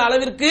தெரியாத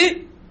அளவிற்கு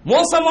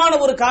மோசமான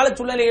ஒரு கால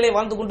சூழ்நிலைகளை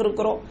வாழ்ந்து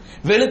கொண்டிருக்கிறோம்.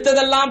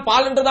 வெளுத்ததெல்லாம்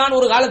பால் என்றுதான்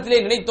ஒரு காலத்திலே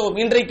நினைத்தோம்.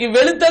 இன்றைக்கு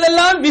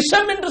வெளுத்ததெல்லாம்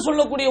விஷம் என்று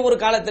சொல்லக்கூடிய ஒரு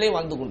காலத்திலே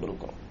வாழ்ந்து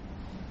கொண்டிருக்கிறோம்.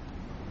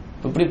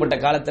 இப்படிப்பட்ட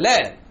காலத்துல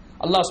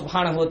அல்லாஹ்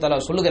சுப்ஹானஹு வ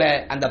தஆலா சொல்லுகிற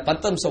அந்த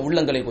 10 அம்ச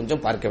உள்ளங்களை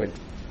கொஞ்சம் பார்க்க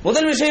வேண்டும்.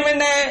 முதல் விஷயம்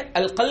என்ன?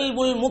 அல்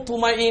கல்புல்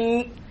முத்மஇன்,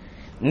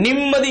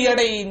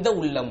 நிம்மதியடைந்த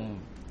உள்ளம்.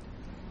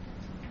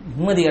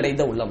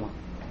 நிம்மதியடைந்த உள்ளமா?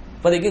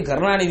 இப்போதைக்கு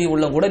கருணாநிதி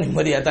உள்ளம் கூட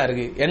நிம்மதியா தான்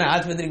இருக்கு. ஏன்னா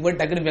ஆஸ்பத்திரிக்கு போய்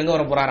டக்குனு எங்க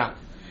வர போறாராம்,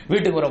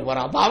 வீட்டுக்கு வர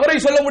போறான். அப்ப அவரை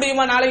சொல்ல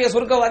முடியுமா நாளைய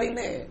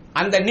சொர்க்கவாதின்னு?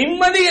 அந்த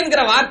நிம்மதி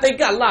என்கிற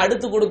வார்த்தைக்கு அல்லாஹ்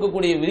அடுத்து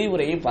கொடுக்கக்கூடிய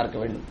விரிவுரையை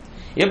பார்க்க வேண்டும்.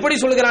 எப்படி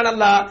சொல்கிறான்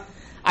அல்லாஹ்?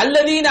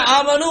 அல்லதீன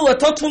ஆமனு வ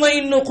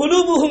தத்மைன்னு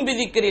குலூபுஹும்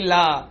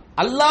பிதிக்ரில்லாஹ்.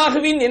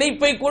 அல்லாஹ்வின்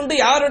நினைப்பை கொண்டு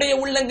யாருடைய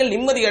உள்ளங்கள்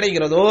நிம்மதி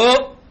அடைகிறதோ,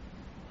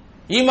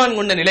 ஈமான்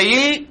கொண்ட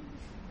நிலையில்,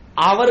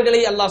 அவர்களை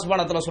அல்லாஹ்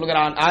சுப்ஹானஹு வ தஆலா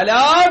சொல்கிறான்,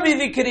 அலா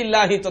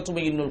பிதிக்ரில்லாஹி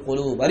தத்மைன்னுல்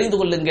குலூப். அறிந்து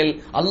கொள்ளுங்கள்,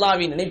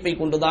 அல்லாஹ்வின் நினைப்பை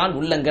கொண்டுதான்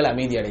உள்ளங்கள்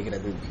அமைதி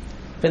அடைகிறது.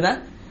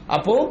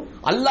 அப்போ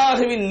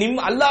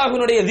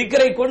அல்லாஹ்வினுடைய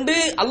திக்ரை கொண்டு,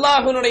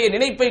 அல்லாஹ்வினுடைய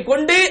நினைப்பை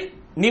கொண்டு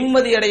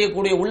நிம்மதி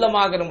அடையக்கூடிய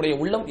உள்ளமாக நம்முடைய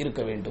உள்ளம்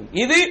இருக்க வேண்டும்.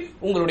 இது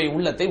உங்களுடைய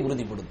உள்ளத்தை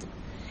உறுதிப்படுத்தும்,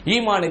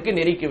 ஈமானுக்கு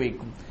நெருக்கி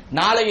வைக்கும்,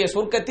 நாளைய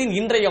சொர்க்கத்தின்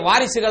இன்றைய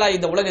வாரிசுகளாய்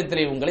இந்த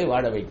உலகத்திலே உங்களை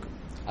வாழ வைக்கும்.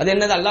 அது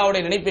என்னது?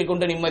 அல்லாஹ்வுடைய நினைப்பை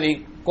கொண்ட நிம்மதி.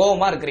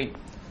 கோபமா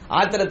இருக்கிறீர்கள்,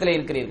 ஆத்திரத்திலே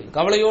இருக்கிறீர்கள்,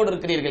 கவலையோடு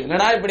இருக்கிறீர்கள்,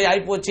 என்னடா இப்படி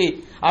ஆயிப்போச்சு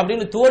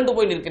அப்படின்னு துவண்டு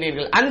போய்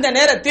நிற்கிறீர்கள். அந்த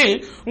நேரத்தில்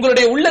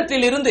உங்களுடைய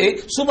உள்ளத்தில் இருந்து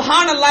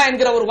சுப்ஹானல்லாஹ்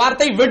என்கிற ஒரு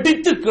வார்த்தை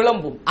வெடித்து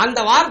கிளம்பும். அந்த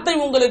வார்த்தை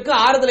உங்களுக்கு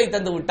ஆறுதலை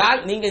தந்து விட்டால்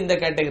நீங்க இந்த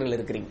கேட்டகரியில்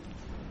இருக்கிறீங்க.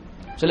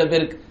 சில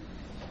பேருக்கு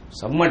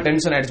செம்ம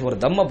டென்ஷன் ஆயிடுச்சு, ஒரு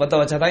தம்ம பத்த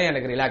வச்சாதான்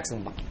எனக்கு ரிலாக்ஸ்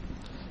தான்.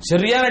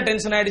 சரியான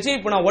டென்ஷன் ஆயிடுச்சு,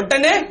 இப்ப நான்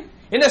உடனே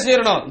என்ன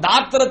செய்யணும்? இந்த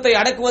ஆத்திரத்தை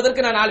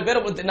அடக்குவதற்கு நான்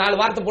 4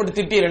 வார்த்தை போட்டு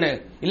திட்டிறேன்,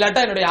 இல்லாட்டா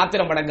என்னுடைய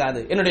ஆத்திரம் அடங்காது,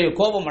 என்னுடைய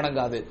கோபம்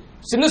அடங்காது.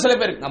 சில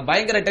பேருக்கு நான்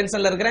பயங்கர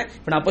டென்ஷன்ல இருக்கிறேன்,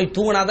 இப்ப நான் போய்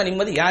தூங்கினாதான்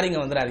நிம்மதி, யாரிங்க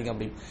வந்துடாதீங்க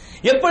அப்படின்னு.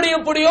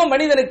 எப்படியோ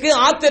மனிதனுக்கு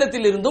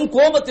ஆத்திரத்தில் இருந்தும்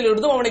கோபத்தில்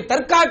இருந்தும் அவனை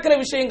தற்காக்கிற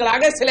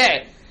விஷயங்களாக சில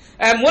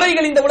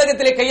முறைகள் இந்த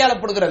உலகத்திலே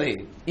கையாளப்படுகிறது.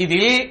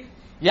 இதில்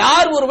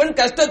யார் ஒருவன்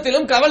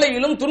கஷ்டத்திலும்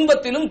கவலையிலும்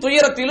துன்பத்திலும்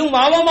துயரத்திலும்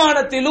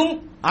அவமானத்திலும்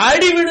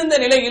அடிவிழுந்த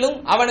நிலையிலும்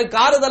அவனுக்கு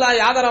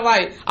ஆறுதலாய்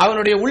ஆதரவாய்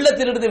அவனுடைய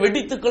உள்ளத்திலிருந்து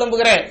வெடித்து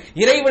கிளம்புகிற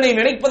இறைவனை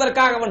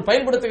நினைப்பதற்காக அவன்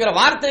பயன்படுத்துகிற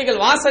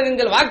வார்த்தைகள்,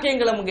 வாசகங்கள்,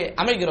 வாக்கியங்கள் அங்கே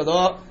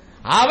அமைகிறதோ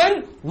அவன்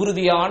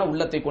உறுதியான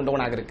உள்ளத்தை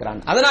கொண்டவனாக இருக்கிறான்.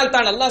 அதனால்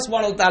தான் அல்லாஹ்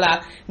சுப்ஹானஹு வ தஆலா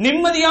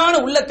நிம்மதியான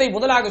உள்ளத்தை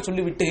முதலாக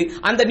சொல்லிவிட்டு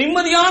அந்த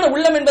நிம்மதியான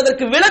உள்ளம்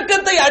என்பதற்கு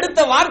விளக்கத்தை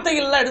அடுத்த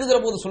வார்த்தைகள் எல்லாம் எழுதுகிற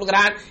போது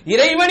சொல்கிறான்,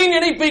 இறைவனின்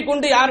நினைப்பை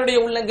கொண்டு யாருடைய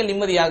உள்ளங்கள்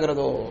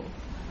நிம்மதியாகிறதோ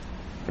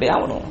அப்படி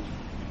ஆகணும்.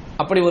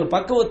 அப்படி ஒரு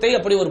பக்குவத்தை,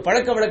 அப்படி ஒரு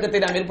பழக்க வழக்கத்தை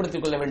நாம்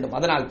ஏற்படுத்திக் கொள்ள வேண்டும்.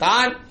 அதனால்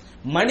தான்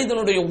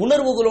மனிதனுடைய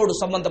உணர்வுகளோடு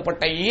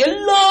சம்பந்தப்பட்ட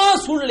எல்லா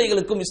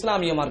சூழ்நிலைகளுக்கும்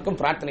இஸ்லாமிய மார்க்கம்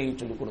பிரார்த்தனையை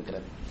சொல்லிக்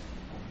கொடுக்கிறது.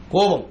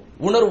 கோபம்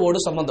உணர்வோடு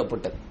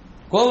சம்பந்தப்பட்டது.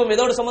 கோபம்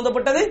எதோடு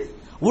சம்பந்தப்பட்டது?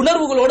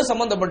 உணர்வுகளோடு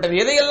சம்பந்தப்பட்டது.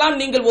 எதையெல்லாம்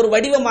நீங்கள் ஒரு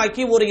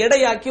வடிவமாக்கி, ஒரு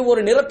எடையாக்கி,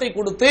 ஒரு நிறத்தை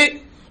கொடுத்து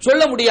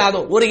சொல்ல முடியாதோ,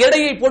 ஒரு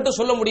எடையை போட்டு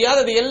சொல்ல முடியாது,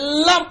 அது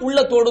எல்லாம்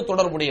உள்ளத்தோடு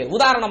தொடர்புடையது.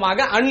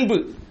 உதாரணமாக அன்பு.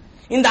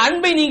 இந்த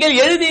அன்பை நீங்கள்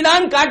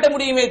எழுதிதான் காட்ட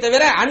முடியுமே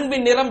தவிர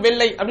அன்பின் நிறம்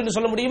வெள்ளை அப்படின்னு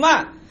சொல்ல முடியுமா?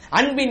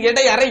 அன்பின்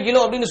எடை 1/2 கிலோ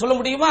அப்படின்னு சொல்ல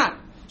முடியுமா?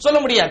 சொல்ல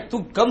முடியாது.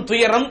 துக்கம்,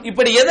 துயரம்,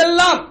 இப்படி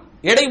எதெல்லாம்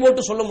எடை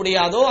போட்டு சொல்ல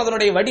முடியாதோ,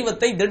 அதனுடைய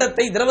வடிவத்தை,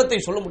 திடத்தை, திரவத்தை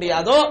சொல்ல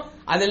முடியாதோ,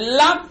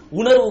 அதெல்லாம்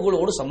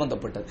உணர்வுகளோடு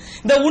சம்பந்தப்பட்டது.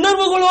 இந்த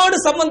உணர்வுகளோடு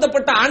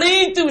சம்பந்தப்பட்ட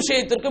அனைத்து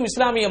விஷயத்திற்கும்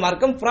இஸ்லாமிய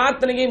மார்க்கம்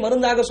பிரார்த்தனையை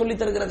மருந்தாக சொல்லி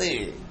தருகிறது.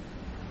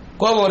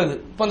 கோபம் வருது,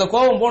 இப்ப அந்த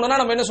கோபம் போனோம்னா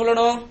நம்ம என்ன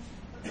சொல்லணும்?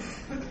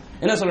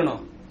 என்ன சொல்லணும்?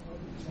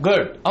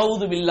 குட்,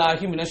 அவுது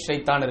பில்லாஹி மினஷ்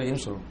ஷைத்தானிர்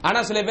ரஜீம் சொல்லணும். ஆனா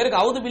சில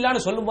பேருக்கு அவுது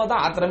பில்லான்னு சொல்லும் போது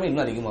தான் ஆத்திரமே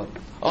இன்னும் அதிகமா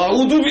இருக்கும்.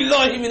 அவுது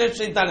பில்லாஹி மினஷ்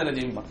ஷைத்தானிர்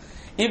ரஜீம்.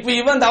 இப்ப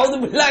இவன் அந்த அவுது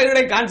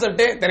பில்லாஹியோட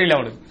கான்செப்டே தெரியல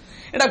அவனுக்கு.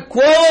 ஏன்னா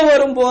கோபம்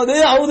வரும்போது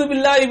அவுது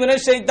பில்லாஹி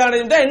மினஷ்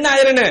ஷைத்தானிர் என்ன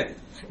ஆயிரன்னு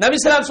நபி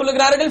ஸல்லல்லாஹு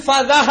சொல்லுகிறார்கள்,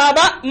 ஃபதஹப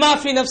மா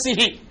ஃபி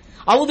நஃப்ஸிஹி.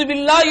 அவுது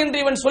பில்லாஹ் என்று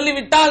இவன்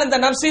சொல்லிவிட்டால் அந்த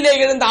நஃப்ஸிலே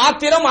எழுந்த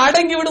ஆத்திரம்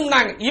அடங்கி விடும்.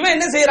 இவன்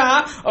என்ன செய்யறான்?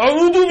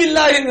 அவுது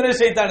பில்லாஹி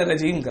மினஷ் ஷைத்தானிர்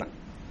ரஜீம்ங்கறான்.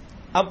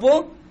 அப்போ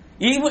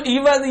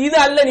இது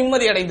அல்ல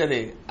நிம்மதி அடைந்தது.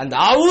 அந்த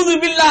அவுது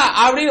பில்லாஹ்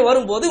அப்படின்னு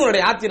வரும்போது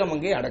உன்னுடைய ஆத்திரம்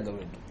அங்கே அடங்க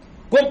வேண்டும்.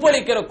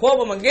 கொப்பளிக்கிற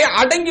கோபம் அங்கே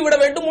அடங்கி விட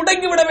வேண்டும்,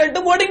 முடங்கி விட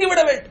வேண்டும், ஒடுங்கி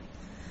விட வேண்டும்.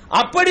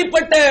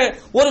 அப்படிப்பட்ட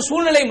ஒரு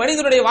சூழ்நிலை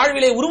மனிதனுடைய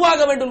வாழ்விலே உருவாக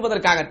வேண்டும்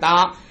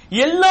என்பதற்காகத்தான்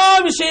எல்லா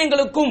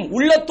விஷயங்களுக்கும்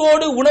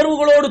உள்ளத்தோடு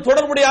உணர்வுகளோடு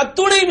தொடர்புடைய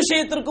அத்துணை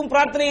விஷயத்திற்கும்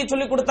பிரார்த்தனையை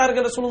சொல்லிக்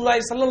கொடுத்தார்கள்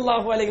ரசூலுல்லாஹி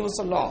ஸல்லல்லாஹு அலைஹி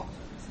வஸல்லம்.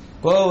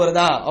 கோபம்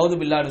வருதா அவுது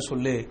பில்லாஹ்னு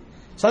சொல்லு.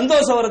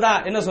 சந்தோஷம் வருதா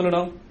என்ன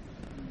சொல்லணும்?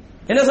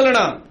 என்ன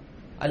சொல்லணும்?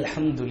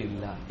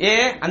 அல்ஹம்துலில்லாஹ்.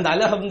 அந்த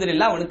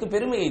அல்ஹம்துலில்லாஹ் அவனுக்கு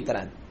பெருமையை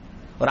தராது.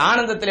 ஒரு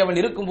ஆனந்தத்தில் அவன்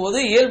இருக்கும்போது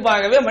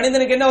இயல்பாகவே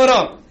மனிதனுக்கு என்ன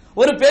வரும்?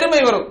 ஒரு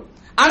பெருமை வரும்.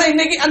 ஆனா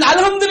இன்னைக்கு அந்த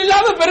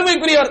அல்ஹம்துலில்லாஹ்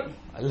பெருமைக்குரியவர்.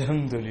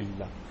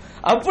 அல்ஹம்துலில்லாஹ்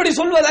அப்படி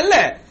சொல்வதல்ல.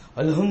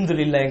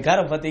 அல்ஹம்துலில்லாஹ் என்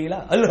காரை பாத்தீங்களா?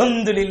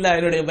 அல்ஹம்துலில்லாஹ்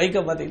என்னுடைய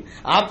பைக்கை பாத்தீங்களா?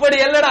 அப்படி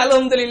அல்லடா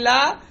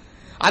அல்ஹம்துலில்லாஹ்.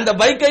 அந்த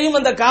பைக்கையும்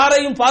அந்த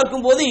காரையும்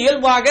பார்க்கும்போது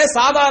இயல்பாக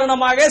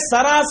சாதாரணமாக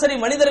சராசரி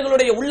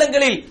மனிதர்களுடைய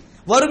உள்ளங்களில்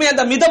வருமே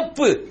அந்த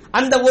மிதப்பு,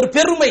 அந்த ஒரு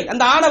பெருமை,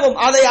 அந்த ஆணவம்,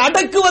 அதை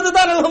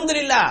அடக்குவதுதான்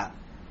அல்ஹம்துலில்லாஹ்.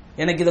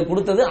 எனக்கு இதை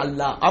கொடுத்தது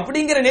அல்லாஹ்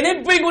அப்படிங்கிற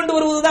நினைப்பை கொண்டு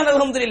வருவதுதான்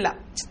அல்ஹம்துலில்லாஹ்.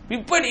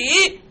 இப்படி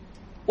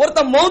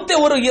ஒருத்த மௌத்தே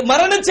ஒரு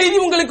மரண செய்தி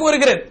உங்களுக்கு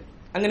வருகிறது,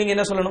 அங்க நீங்க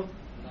என்ன சொல்லணும்?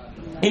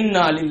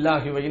 இன்னா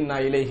லில்லாஹி வ இன்னா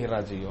இலைஹி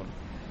ராஜிஊன்.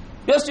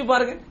 யோசிச்சு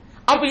பாருங்க.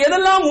 அப்ப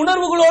எதெல்லாம்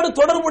உணர்வுகளோடு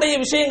தொடர்புடைய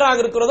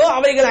விஷயங்களாக இருக்கிறதோ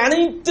அவைகள்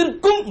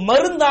அனைத்திற்கும்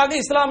மருந்தாக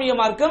இஸ்லாமிய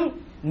மார்க்கம்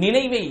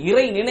நினைவை,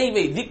 இறை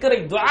நினைவை, திக்ரை,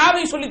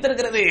 துஆவை சொல்லி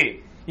தருகிறது.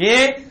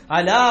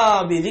 அலா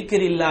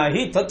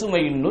பிதிக்ரில்லாஹி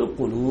தத்மையின்னுல்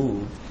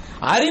குலூப்.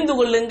 அறிந்து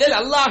கொள்ளுங்கள்,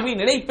 அல்லாஹ்வின்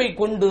நினைப்பை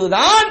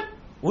கொண்டுதான்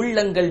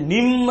உள்ளங்கள்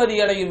நிம்மதி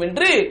அடையும்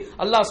என்று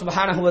அல்லாஹ்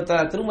சுப்ஹானஹு வ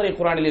தஆலா திருமறை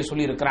குர்ஆனிலே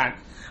சொல்லி இருக்கிறான்.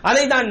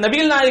 அதைத்தான்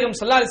நபிகள் நாயகம்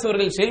ஸல்லல்லாஹு அலைஹி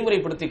அவர்கள்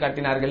செயல்முறைப்படுத்தி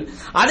காட்டினார்கள்.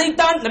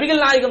 அதைத்தான்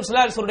நபிகள் நாயகம்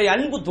ஸல்லல்லாஹு அலைஹி அவருடைய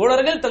அன்பு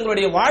தோழர்கள்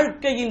தங்களுடைய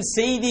வாழ்க்கையின்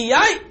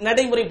செய்தியாய்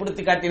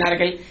நடைமுறைப்படுத்தி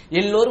காட்டினார்கள்.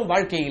 எல்லோரும்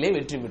வாழ்க்கையிலே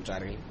வெற்றி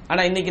பெற்றார்கள்.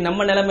 ஆனா இன்னைக்கு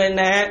நம்ம நிலைமை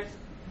என்ன?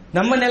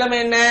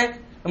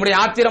 நம்முடைய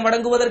ஆத்திரம்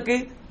அடங்குவதற்கு,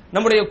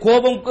 நம்முடைய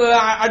கோபம்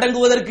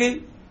அடங்குவதற்கு,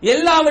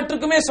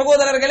 எல்லாவற்றுக்குமே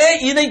சகோதரர்களே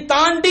இதை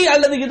தாண்டி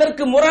அல்லது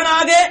இதற்கு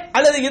முரணாக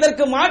அல்லது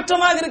இதற்கு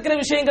மாற்றமாக இருக்கிற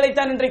விஷயங்களை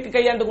தான் இன்றைக்கு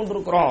கையாண்டு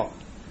கொண்டிருக்கிறோம்.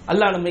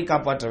 அல்லாஹ் நம்மை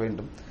காப்பாற்ற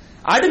வேண்டும்.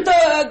 அடுத்த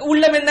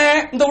உள்ளம் என்ன?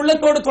 இந்த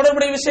உள்ளத்தோடு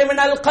தொடர்புடைய விஷயம்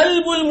என்ன?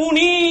 கல்புல்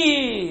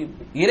முனீப்.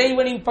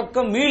 இறைவனின்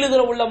பக்கம்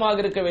மீளுகிற உள்ளமாக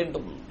இருக்க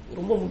வேண்டும்.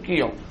 ரொம்ப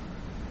முக்கியம்.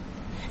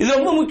 இது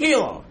ரொம்ப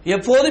முக்கியம்.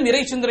 எப்போதும்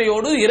இறை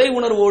சிந்தனையோடு, இறை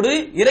உணர்வோடு,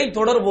 இறை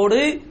தொடர்போடு,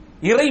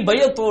 இறை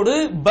பயத்தோடு,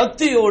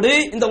 பக்தியோடு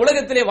இந்த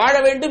உலகத்திலே வாழ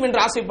வேண்டும் என்று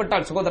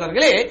ஆசைப்பட்டால்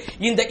சகோதரர்களே,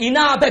 இந்த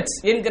இனாபத்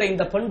என்கிற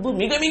இந்த பண்பு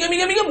மிக மிக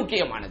மிக மிக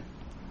முக்கியமானது.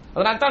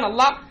 அதனால்தான்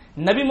அல்லாஹ்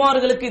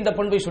நபிமார்களுக்கு இந்த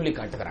பண்பை சொல்லி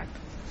காட்டுகிறான்.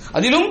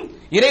 அதிலும்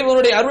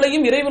இறைவனுடைய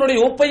அருளையும் இறைவனுடைய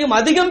ஒப்பையும்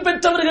அதிகம்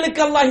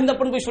பெற்றவர்களுக்கு அல்லாஹ் இந்த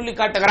பண்பை சொல்லி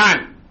காட்டுகிறான்.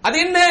 அது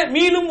என்ன?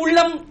 மீளும்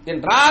உள்ளம்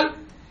என்றால்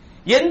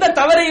எந்த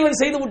தவறை இவன்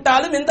செய்து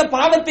விட்டாலும், எந்த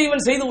பாவத்தை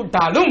இவன் செய்து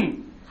விட்டாலும்,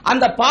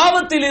 அந்த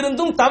பாவத்தில்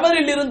இருந்தும்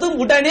தவறில் இருந்தும்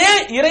உடனே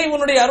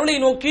இறைவனுடைய அருளை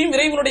நோக்கியும்,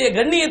 இறைவனுடைய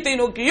கண்ணியத்தை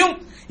நோக்கியும்,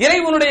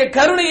 இறைவனுடைய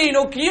கருணையை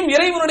நோக்கியும்,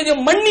 இறைவனுடைய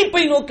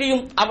மன்னிப்பை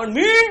நோக்கியும் அவன்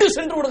மீண்டு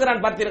சென்று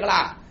விடுகிறான்.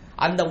 பார்த்தீர்களா?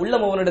 அந்த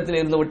உள்ளம் அவனிடத்தில்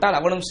இருந்து விட்டால்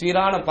அவனும்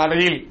சீரான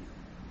பாதையில்,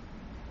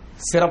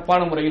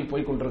 சிறப்பான முறையில்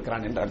போய்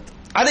கொண்டிருக்கிறான் என்ற அர்த்தம்.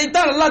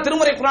 அதைத்தான் அல்லாஹ்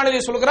திருமறை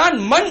குர்ஆனிலே சொல்கிறான்,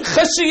 மன்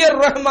ஹஷியர்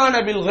ரஹ்மான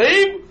பில்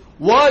கைப்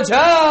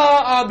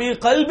வஜாஅ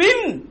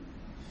பிகல்பின்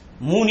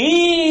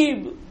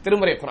முனீப்.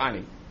 திருமறை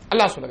குர்ஆனில்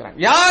அல்லாஹ் சொல்கிறான்,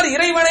 யார்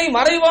இறைவனை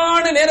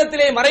மறைவான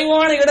நேரத்திலே,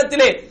 மறைவான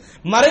இடத்திலே,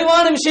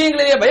 மறைவான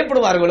விஷயங்களிலே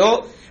பயப்படுவார்களோ,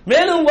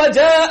 மேலும்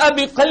வஜாஅ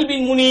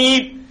பிகல்பின்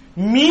முனீப்,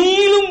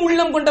 மீளும்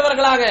உள்ளம்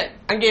கொண்டவர்களாக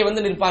அங்கே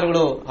வந்து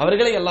நிற்பார்களோ,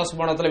 அவர்களை அல்லாஹ்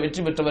சுப்ஹானஹு வ தஆலா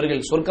வெற்றி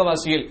பெற்றவர்கள்,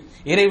 சொர்க்கவாசிகள்,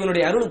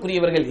 இறைவனுடைய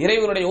அருளுக்குரியவர்கள்,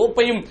 இறைவனுடைய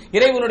ஒப்பையும்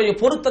இறைவனுடைய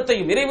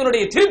பொருத்தத்தையும்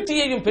இறைவனுடைய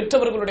திருப்தியையும்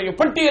பெற்றவர்களுடைய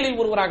பட்டியலில்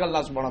ஒருவராக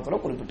அல்லாஹ் சுப்ஹானஹு வ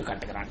தஆலா குறிப்பிட்டு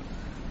காட்டுகிறான்.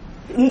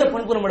 இந்த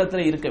பண்பு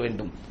நம்மிடத்தில் இருக்க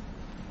வேண்டும்.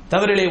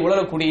 தவறிலே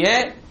உளரக்கூடிய,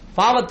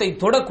 பாவத்தை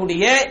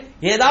தொடக்கூடிய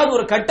ஏதாவது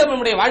ஒரு கட்டம்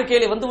நம்முடைய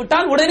வாழ்க்கையிலே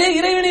வந்துவிட்டால் உடனே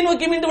இறைவனை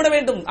நோக்கி மீண்டு விட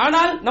வேண்டும்.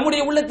 ஆனால்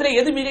நம்முடைய உள்ளத்திலே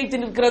எது மிகைத்து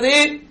நிற்கிறது?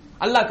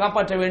 அல்லாஹ்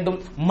காப்பாற்ற வேண்டும்,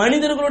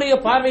 மனிதர்களுடைய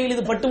பார்வையில்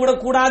இது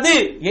பட்டுவிடக் கூடாது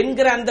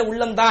என்கிற அந்த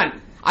உள்ளம்தான்,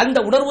 அந்த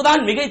உணர்வு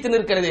தான் மிகைத்து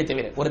நிற்கிறதே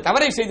தவிர, ஒரு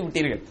தவறை செய்து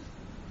விட்டீர்கள்,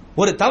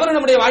 ஒரு தவறு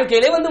நம்முடைய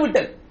வாழ்க்கையிலே வந்து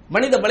விட்டது,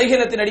 மனித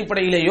பலகீனத்தின்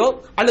அடிப்படையிலேயோ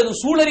அல்லது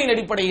சூழலின்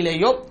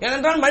அடிப்படையிலேயோ.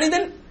 ஏனென்றால்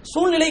மனிதன்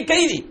சூழ்நிலை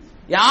கைதி,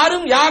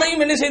 யாரும்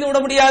யாரையும் என்ன செய்து விட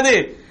முடியாது,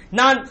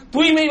 நான்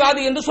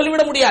தூய்மைவாதி என்று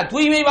சொல்லிவிட முடியாது.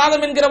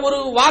 தூய்மைவாதம் என்கிற ஒரு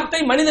வார்த்தை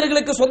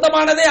மனிதர்களுக்கு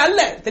சொந்தமானதே அல்ல,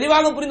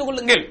 தெளிவாக புரிந்து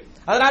கொள்ளுங்கள்.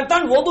 அதனால்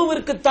தான்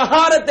ஒதுவிற்கு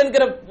தஹாரத்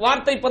என்கிற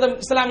வார்த்தை பதம்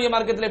இஸ்லாமிய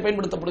மார்க்கத்திலே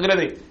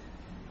பயன்படுத்தப்படுகிறது.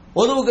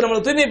 ஒதுவுக்கு நம்ம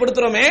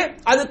தூய்மைப்படுத்துறோமே,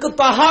 அதுக்கு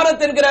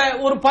தஹாரத் என்கிற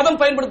ஒரு பதம்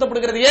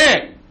பயன்படுத்தப்படுகிறது. ஏன்?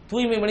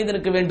 தூய்மை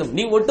மனிதனுக்கு வேண்டும்.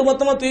 நீ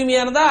ஒட்டுமொத்தமா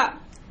தூய்மையா இருந்தா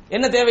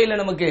என்ன தேவையில்லை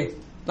நமக்கு,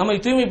 நம்மை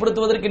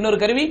தூய்மைப்படுத்துவதற்கு இன்னொரு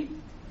கருவி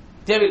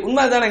தேவை.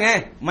 உண்மைதானங்க?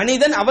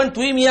 மனிதன் அவன்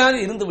தூய்மையாக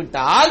இருந்து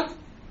விட்டால்,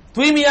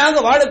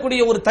 தூய்மையாக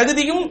வாழக்கூடிய ஒரு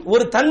தகுதியும்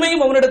ஒரு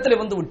தன்மையும் அவனிடத்தில்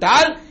வந்து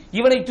விட்டால்,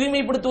 இவனை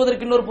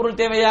தூய்மைப்படுத்துவதற்கு இன்னொரு பொருள்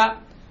தேவையா?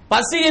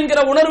 பசி என்கிற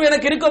உணர்வு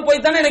எனக்கு இருக்க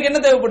போய் தான் எனக்கு என்ன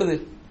தேவைப்படுது?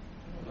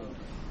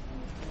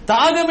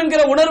 தாகம்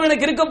என்கிற உணர்வு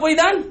எனக்கு இருக்க போய்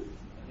தான்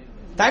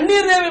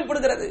தண்ணீர்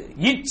தேவைப்படுகிறது.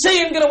 இச்சை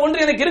என்கிற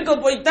ஒன்று எனக்கு இருக்க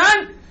போய்தான்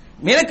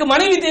எனக்கு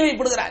மனைவி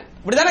தேவைப்படுகிறாள்.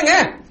 இப்படிதானங்க?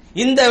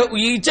 இந்த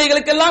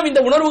இச்சைகளுக்கெல்லாம் இந்த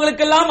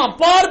உணர்வுகளுக்கெல்லாம்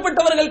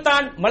அப்பாற்பட்டவர்கள்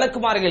தான்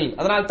மலக்குமார்கள்.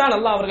 அதனால் தான்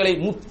அல்லாஹ் அவர்களை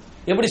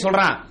எப்படி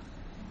சொல்றான்?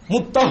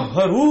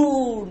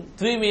 முத்தஹரூன்,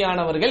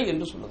 தூய்மையானவர்கள்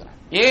என்று சொல்லுகிறார்.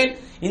 ஏன்?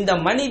 இந்த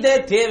மனித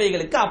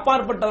தேவைகளுக்கு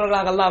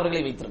அப்பாற்பட்டவர்களாக அல்லாஹ்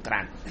அவர்களை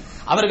வைத்திருக்கிறான்.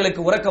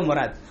 அவர்களுக்கு உறக்கம்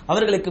வராது,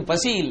 அவர்களுக்கு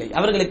பசி இல்லை,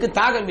 அவர்களுக்கு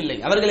தாகம் இல்லை,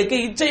 அவர்களுக்கு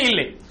இச்சை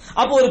இல்லை.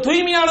 அப்போ ஒரு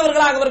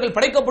தூய்மையானவர்களாக அவர்கள்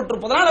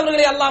படைக்கப்பட்டிருப்பதனால்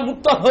அவர்களை அல்லாஹ்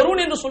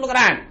முத்தஹரூன் என்று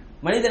சொல்லுகிறான்.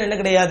 மனிதன் என்ன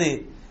கிடையாது?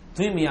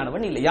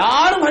 தூய்மையானவன் இல்லை.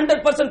 யாரும்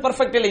 100%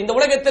 பர்ஃபெக்ட் இல்லை. இந்த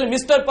உலகத்தில்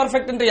மிஸ்டர்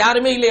பர்ஃபெக்ட் என்று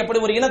யாருமே இல்லை.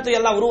 அப்படி ஒரு இனத்தை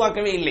எல்லாம்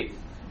உருவாக்கவே இல்லை.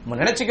 நம்ம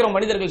நினைச்சுக்கிறோம்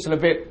மனிதர்கள் சில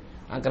பேர்,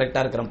 நான்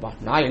கரெக்டா இருக்கிறேன்ப்பா,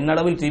 நான் என்ன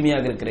அளவில்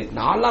தூய்மையாக இருக்கிறேன்,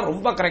 நான்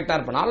ரொம்ப கரெக்டா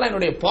இருப்பேன், நான்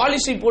என்னுடைய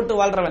பாலிசி போட்டு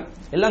வாழ்றவன்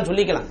எல்லாம்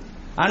சொல்லிக்கலாம்.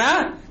 ஆனா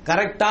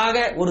கரெக்டாக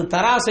ஒரு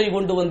தராசை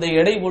கொண்டு வந்து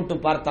எடை போட்டு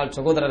பார்த்தால்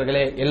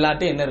சகோதரர்களே,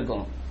 எல்லாத்தையும் என்ன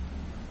இருக்கும்?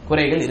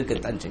 குறைகள்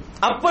இருக்கத்தான் செய்யும்.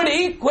 அப்படி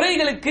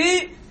குறைகளுக்கு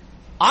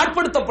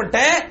ஆட்படுத்தப்பட்ட,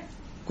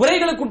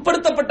 குறைகளுக்கு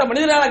உட்படுத்தப்பட்ட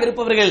மனிதர்களாக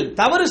இருப்பவர்கள்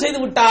தவறு செய்து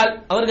விட்டால்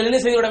அவர்கள் என்ன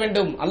செய்து விட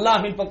வேண்டும்?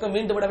 அல்லாஹ்வின் பக்கம்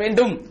மீண்டு விட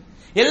வேண்டும்.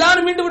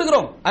 எல்லாரும் மீண்டு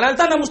விடுகிறோம், அதனால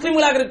தான் நாம்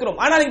முஸ்லிம்களாக இருக்கிறோம்.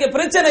 ஆனால் இங்க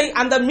பிரச்சனை,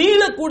 அந்த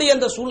மீளக்கூடிய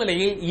அந்த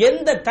சூழ்நிலையில்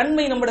எந்த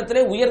தன்மை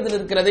நம்மிடத்திலே உயர்ந்து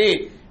நிற்கிறது,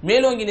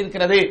 மேலோங்கி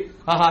நிற்கிறது.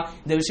 ஆஹா,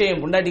 இந்த விஷயம்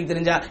என் பொண்டாட்டிக்கு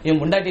தெரிஞ்சா என்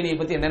பொண்டாட்டியை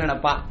பத்தி என்ன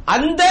நினைப்பா,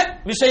 அந்த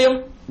விஷயம்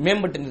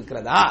மேம்பட்டு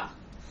நிற்கிறதா?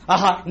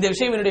 ஆஹா, இந்த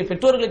விஷயம் என்னுடைய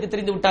பெற்றோர்களுக்கு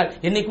தெரிந்து விட்டால்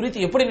என்னை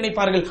குறித்து எப்படி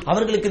நினைப்பார்கள்,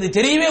 அவர்களுக்கு இது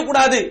தெரியவே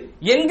கூடாது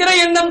என்கிற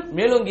எண்ணம்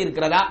மேலோங்கி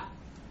இருக்கிறதா?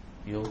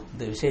 ஐயோ,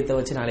 இந்த விஷயத்தை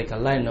வச்சு நாளைக்கு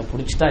அல்லாஹ் என்ன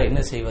புடிச்சிட்டா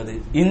என்ன செய்வது,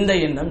 இந்த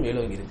எண்ணம்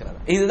மேலோங்கி இருக்கிறதா?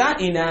 இதுதான்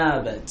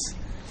இனாபத்.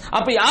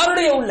 அப்ப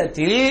யாருடைய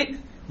உள்ளத்தில்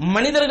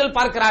மனிதர்கள்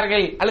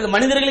பார்க்கிறார்கள், அல்லது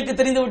மனிதர்களுக்கு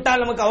தெரிந்து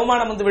விட்டால் நமக்கு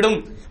அவமானம் வந்துவிடும்,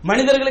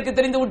 மனிதர்களுக்கு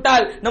தெரிந்து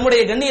விட்டால்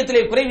நம்முடைய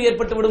கண்ணியத்திலே குறைவு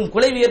ஏற்பட்டுவிடும்,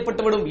 குலைவு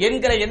ஏற்பட்டுவிடும்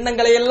என்கிற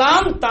எண்ணங்களை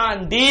எல்லாம்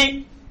தாண்டி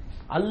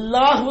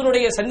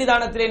அல்லாஹ்வுடைய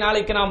சன்னிதானத்திலே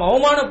நாளைக்கு நாம்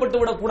அவமானப்பட்டு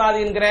விடக்கூடாது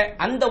என்கிற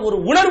அந்த ஒரு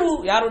உணர்வு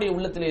யாருடைய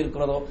உள்ளத்திலே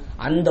இருக்கிறதோ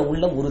அந்த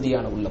உள்ளம்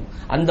உறுதியான உள்ளம்.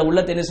 அந்த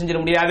உள்ளத்தை என்ன செஞ்சிட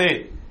முடியாது,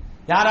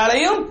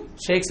 யாராலையும்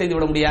ஷேக் செய்து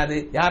விட முடியாது,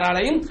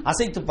 யாராலையும்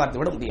அசைத்து பார்த்து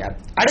விட முடியாது.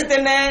 அடுத்து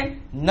என்ன?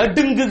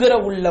 நடுங்குகிற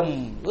உள்ளம்.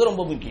 இது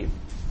ரொம்ப முக்கியம்.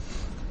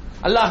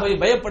 அல்லாஹ்வை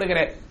பயப்படுகிற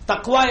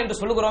தக்வா என்று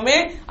சொல்லுகிறோமே,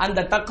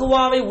 அந்த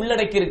தக்வாவை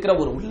உள்ளடக்கி இருக்கிற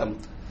ஒரு உள்ளம்.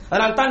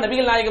 அதனால் தான்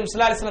நபிகள் நாயகம்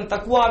ஸல்லல்லாஹு அலைஹி வஸல்லம்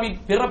தக்வாவின்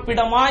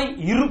பிறப்பிடமாய்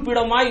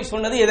இருப்பிடமாய்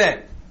சொன்னது எதை?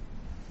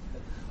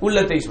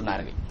 உள்ளத்தை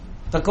சொன்னார்கள்.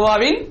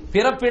 தக்வாவின்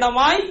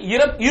பிறப்பிடமாய்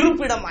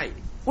இருப்பிடமாய்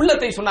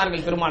உள்ளத்தை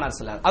சொன்னார்கள் பெருமானார்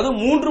ஸல்லல்லாஹு. அது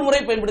 3 முறை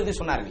பயன்படுத்தி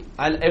சொன்னார்கள்.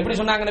 எப்படி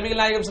சொன்னாங்க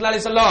நபிகள் நாயகம் ஸல்லல்லாஹு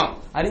அலைஹி வஸல்லம்?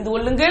 அறிந்து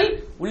கொள்ளுங்கள்,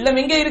 உள்ளம்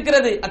எங்கே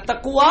இருக்கிறது?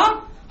 அத்தக்வா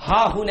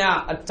ஹாஹுனா,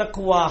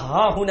 அத்தக்வா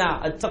ஹாஹுனா,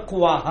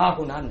 அத்தக்வா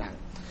ஹாஹுனா.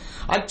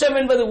 அச்சம்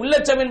என்பது,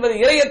 உள்ளச்சம் என்பது,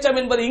 இறையச்சம்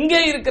என்பது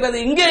இங்கே இருக்கிறது,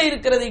 இங்கே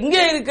இருக்கிறது,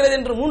 இங்கே இருக்கிறது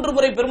என்று 3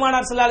 முறை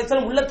பெருமானார் ஸல்லல்லாஹு அலைஹி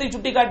வஸல்லம் உள்ளத்தை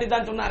சுட்டிக்காட்டி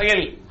தான்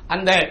சொன்னார்கள்.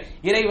 அந்த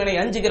இறைவனை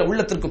அஞ்சுகிற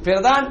உள்ளத்திற்கு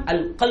பேர் தான்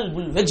அல்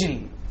கல்புல் வஜில்,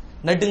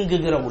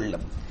 நடுங்குகிற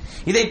உள்ளம்.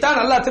 இதைத்தான்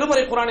அல்லாஹ்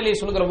திருமறை குர்ஆனிலே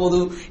சொல்கிற போது,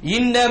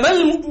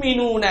 இன்னமல்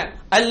முஃமினூன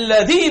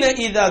அல்லதீன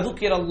இதா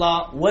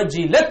துக்கிரல்லாஹ்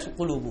வஜிலத்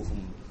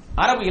குலூபுஹும்.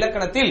 அரபு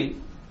இலக்கணத்தில்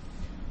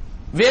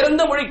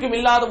வேறெந்த மொழிக்கும்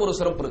இல்லாத ஒரு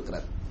சிறப்பு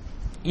இருக்கிறது.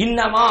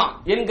 இன்னமா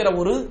என்கிற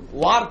ஒரு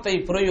வார்த்தை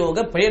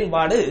பிரயோக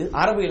பயன்பாடு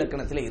அரபு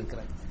இலக்கணத்திலே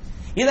இருக்கிறது.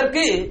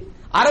 இதற்கு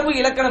அரபு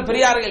இலக்கண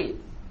பெரியார்கள்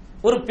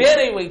ஒரு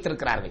பேரை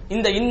வைத்திருக்கிறார்கள்.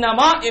 இந்த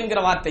இன்னமா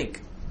என்கிற வார்த்தைக்கு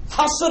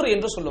ஹஸ்ர்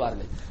என்று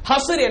சொல்லுவார்கள்.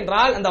 ஹஸ்ர்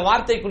என்றால் அந்த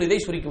வார்த்தைக்குள் இதை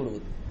சுருக்கி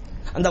விடுவது,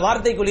 அந்த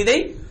வார்த்தைக்குள் இதை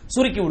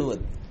சுருக்கி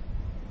விடுவது.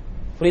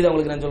 புரியுதா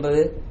உங்களுக்கு நான்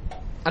சொல்றது?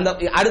 அந்த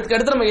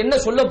அடுத்து நம்ம என்ன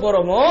சொல்ல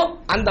போறோமோ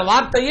அந்த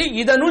வார்த்தையை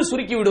இதனுள்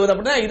சுருக்கி விடுவது.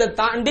 அப்படின்னா இதை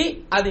தாண்டி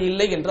அது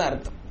இல்லை என்று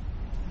அர்த்தம்.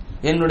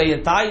 என்னுடைய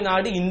தாய்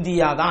நாடு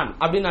இந்தியா தான்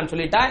அப்படின்னு நான்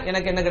சொல்லிட்டா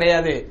எனக்கு என்ன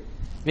கிடையாது,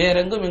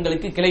 வேறெங்கும்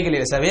எங்களுக்கு கிளைகள்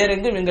இல்லை,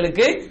 வேறெங்கும்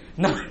எங்களுக்கு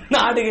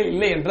நாடுகள்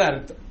இல்லை என்று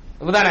அர்த்தம்.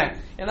 அப்படிதானே?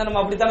 ஏன்னா நம்ம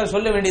அப்படித்தானே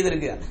சொல்ல வேண்டியது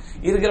இருக்கு.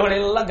 இருக்கிறவனை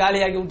எல்லாம்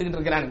காலியாக்கி விட்டுக்கிட்டு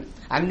இருக்கிறாங்க.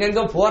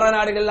 அங்கங்க போற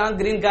நாடுகள்லாம்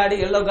கிரீன் கார்டு,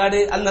 எல்லோ கார்டு,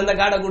 அந்தந்த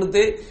கார்டை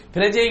கொடுத்து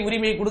பிரஜை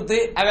உரிமை கொடுத்து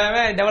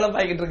அவன் டெவலப்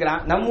ஆகிட்டு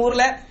இருக்கிறான். நம்ம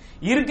ஊர்ல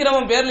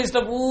இருக்கிறவன் பேர் லிஸ்ட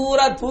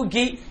பூரா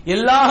தூக்கி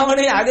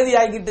எல்லாவனையும் அகதி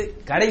ஆக்கிட்டு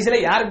கடைசியில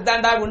யாருக்கு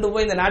தாண்டா கொண்டு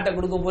போய் இந்த நாட்டை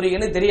கொடுக்க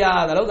போறீங்கன்னு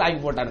தெரியாத அளவுக்கு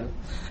ஆக்கி போட்டாங்க.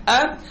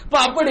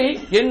 அப்படி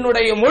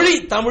என்னுடைய மொழி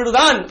தமிழ்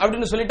தான்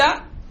அப்படின்னு சொல்லிட்டா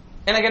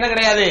எனக்கு என்ன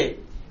கிடையாது,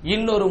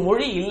 இன்னொரு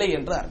மொழி இல்லை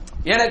என்று அர்த்தம்.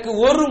 எனக்கு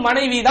ஒரு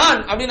மனைவி தான்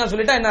அப்படின்னு நான்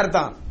சொல்லிட்டா என்ன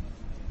அர்த்தம்?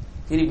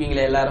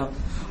 இருப்பீங்களே எல்லாரும்,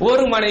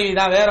 ஒரு மனைவி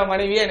தான், வேற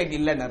மனைவியே எனக்கு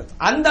இல்லைன்னு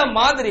அர்த்தம். அந்த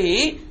மாதிரி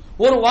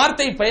ஒரு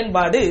வார்த்தை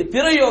பயன்பாடு,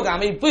 பிரயோக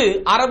அமைப்பு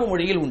அரபு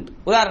மொழியில் உண்டு.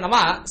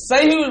 உதாரணமா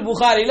சஹீஹுல்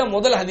புகாரில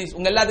முதல் ஹதீஸ்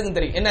உங்க எல்லாத்துக்கும்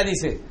தெரியும். என்ன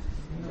ஹதீஸ்?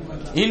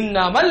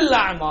 இன்னமல்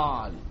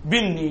அமால்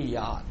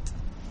பின்னியாத்.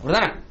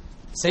 அப்படிதானே?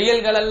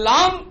 செயல்கள்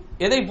எல்லாம்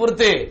எதை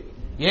பொறுத்து?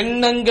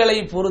 எண்ணங்களை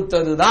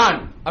பொறுத்ததுதான்.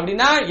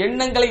 அப்படின்னா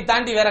எண்ணங்களை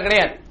தாண்டி வேற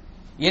கிடையாது.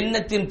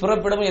 எண்ணத்தின்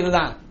புறப்படமும்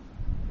எதுதான்?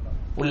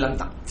 உள்ளம்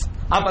தான்.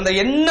 அப்ப அந்த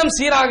எண்ணம்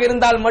சீராக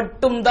இருந்தால்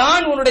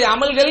மட்டும்தான் உன்னுடைய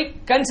அமல்கள்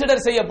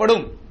கன்சிடர்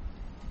செய்யப்படும்.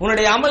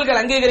 உன்னுடைய அமல்கள்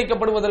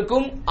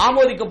அங்கீகரிக்கப்படுவதற்கும்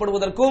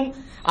ஆமோதிக்கப்படுவதற்கும்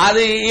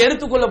அது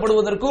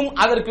எடுத்துக்கொள்ளப்படுவதற்கும்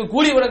அதற்கு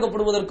கூலி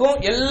வழங்கப்படுவதற்கும்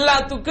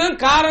எல்லாத்துக்கும்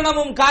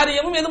காரணமும்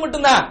காரியமும் எது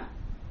மட்டும்தான்?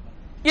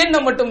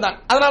 எண்ணம் மட்டும்தான்.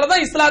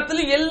 அதனாலதான்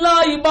இஸ்லாத்தில் எல்லா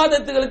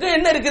இபாதத்துகளுக்கும்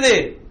என்ன இருக்குது?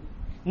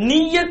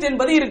 நிய்யத்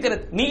என்பது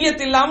இருக்கிறது.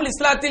 நிய்யத் இல்லாமல்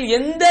இஸ்லாத்தில்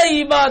எந்த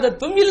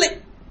இபாதத்தும் இல்லை.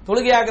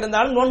 தொழுகையாக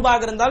இருந்தாலும்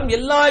நோன்பாக இருந்தாலும்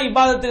எல்லா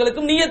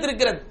இபாதத்துகளுக்கும் நிய்யத்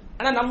இருக்கிறது.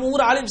 ஆனா நம்ம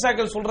ஊர் ஆலிம்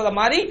சாக்கள் சொல்றத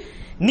மாதிரி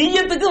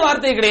நிய்யத்துக்கு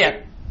வார்த்தை கிடையாது.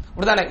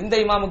 அப்படிதானே? இந்த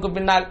இமாமுக்கு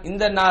பின்னால்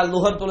இந்த நாள்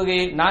லுஹர்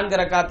தொழுகையை 4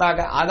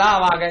 ரக்காத்தாக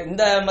அதாவாக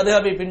இந்த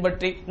மதுஹபை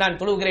பின்பற்றி நான்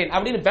தொழுகிறேன்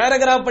அப்படின்னு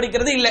பேராகிராஃப்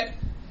படிக்கிறது இல்ல.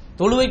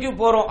 தொழுகைக்கு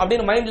போறோம்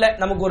அப்படின்னு மைண்ட்ல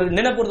நமக்கு ஒரு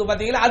நினைப்பு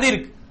பாத்தீங்கன்னா அது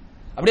இருக்கு.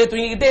 அப்படியே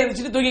தூங்கிக்கிட்டே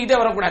இருந்துச்சு, தூங்கிக்கிட்டே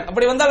வரக்கூடாது.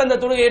 அப்படி வந்தால் அந்த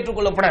தொழுகை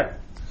ஏற்றுக்கொள்ளப்படாது.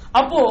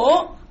 அப்போ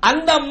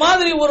அந்த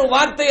மாதிரி ஒரு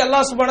வார்த்தை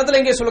அல்லாஹ் சுப்ஹானஹு வ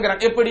தஆலா இங்கே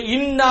சொல்கிறான். எப்படி?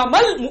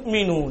 இன்னமல்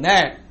முஃமினூன,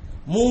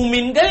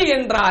 மூமின்கள்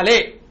என்றாலே.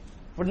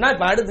 அப்படின்னா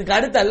இப்ப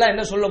அடுத்து அல்லாஹ்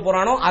என்ன சொல்ல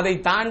போறானோ அதை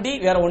தாண்டி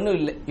வேற ஒண்ணும்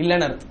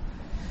இல்லைன்னு அர்த்தம்.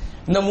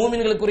 இந்த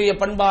மூமின்களுக்குரிய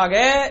பண்பாக,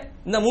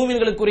 இந்த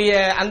மூமின்களுக்குரிய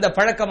அந்த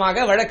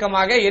பழக்கமாக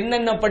வழக்கமாக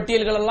என்னென்ன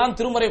பட்டியல்கள் எல்லாம்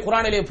திருமறை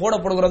குர்ஆனிலே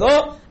போடப்படுகிறதோ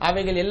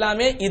அவைகள்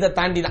எல்லாமே இதை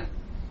தாண்டி தான்.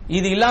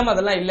 இது இல்லாம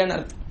அதெல்லாம் இல்லைன்னு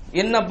அர்த்தம்.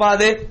 என்னப்பா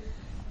அது?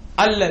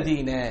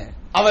 அல்லதீன,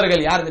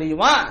 அவர்கள் யார்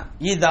தெரியுமா?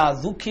 இதா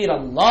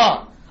ذுகிரல்லாஹ்,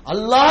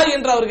 அல்லாஹ்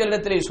என்று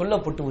அவர்களிடத்திலே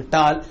சொல்லப்பட்டு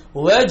விட்டால்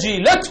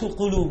வஜிலத்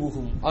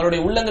குலூபுஹும்,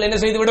 அவருடைய உள்ளங்கள் என்ன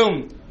செய்துவிடும்?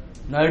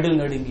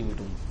 நடுங்கி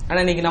விடும். ஆனா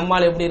இன்னைக்கு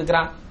நம்மால எப்படி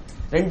இருக்கிறான்?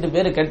 2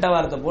 பேர் கெட்ட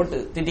வார்த்தை போட்டு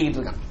திட்டிக்கிட்டு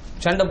இருக்கான்,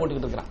 சண்டை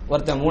போட்டுக்கிட்டு இருக்கான்.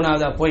 ஒருத்தன்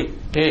மூணாவதா போய்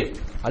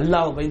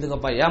அல்லாஹ்வை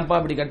பயந்துக்கப்பா, ஏன்பா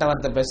இப்படி கெட்ட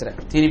வார்த்தை பேசுற?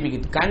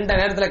 திருப்பிக்கிட்டு கண்ட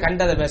நேரத்துல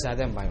கண்டதை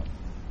பேசாதேன் பயம்.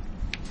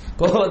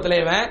 கோபத்துல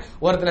இவன்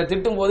ஒருத்தனை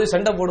திட்டும் போது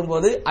சண்டை போடும்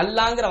போது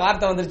அல்லாங்கிற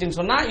வார்த்தை வந்துருச்சுன்னு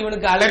சொன்னா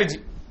இவனுக்கு அலர்ஜி.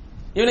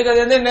 இவனுக்கு அது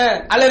வந்து என்ன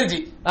அலர்ஜி?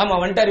 ஆமா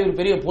வந்துட்டாரு இவர்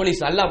பெரிய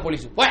போலீஸ், அல்லாஹ்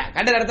போலீஸ், போய்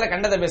கண்ட நேரத்துல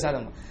கண்டதை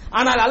பேசாதம்மா.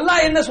 ஆனால்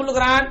அல்லாஹ் என்ன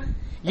சொல்லுகிறான்?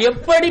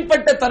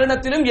 எப்படிப்பட்ட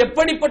தருணத்திலும்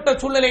எப்படிப்பட்ட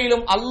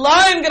சூழ்நிலையிலும்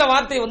அல்லாஹ் என்கிற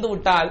வார்த்தை வந்து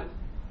விட்டால்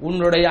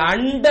உன்னுடைய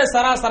அண்ட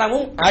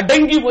சராசரமும்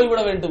அடங்கி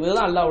போய்விட வேண்டும்.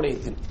 இதுதான் அல்லாஹ்வுடைய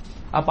தீர்ப்பு.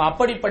 அப்ப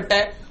அப்படிப்பட்ட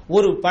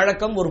ஒரு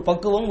பழக்கம், ஒரு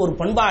பக்குவம், ஒரு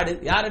பண்பாடு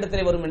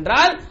யாரிடத்திலே வரும்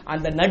என்றால்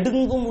அந்த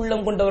நடுங்கும்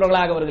உள்ளம்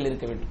கொண்டவர்களாக அவர்கள்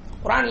இருக்க வேண்டும்.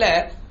 குர்ஆன்ல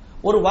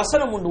ஒரு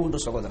வசனம் உண்டு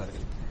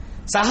சகோதரர்கள்,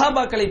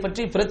 சஹாபாக்களை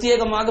பற்றி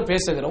பிரத்யேகமாக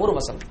பேசுகிற ஒரு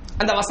வசனம்.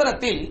 அந்த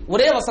வசனத்தில்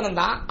ஒரே வசனம்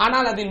தான்,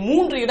 ஆனால் அதில்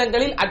 3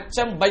 இடங்களில்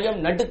அச்சம், பயம்,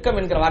 நடுக்கம்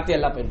என்கிற வார்த்தையை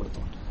எல்லாம்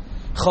பயன்படுத்தும்.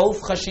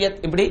 ஹவுஃப், ஹஷியத்,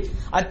 இப்படி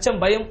அச்சம்,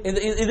 பயம்,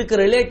 இதுக்கு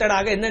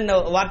ரிலேட்டடாக என்னென்ன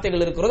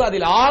வார்த்தைகள் இருக்கிறதோ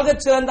அதில்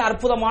ஆகச் சிறந்த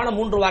அற்புதமான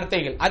 3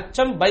 வார்த்தைகள்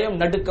அச்சம், பயம்,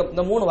 நடுக்கம்.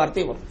 இந்த 3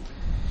 வார்த்தை வரும்.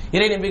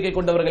 இறை நம்பிக்கை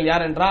கொண்டவர்கள்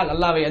யார் என்றால்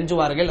அல்லாஹ்வை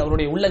அஞ்சுவார்கள்,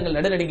 அவருடைய உள்ளங்கள்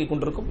நடுநடுங்கிக்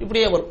கொண்டிருக்கும்.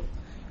 இப்படியே வரும்.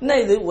 என்ன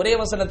இது ஒரே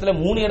வசனத்துல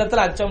 3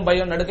 இடத்துல அச்சம்,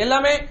 பயம், நடுக்கம்,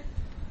 எல்லாமே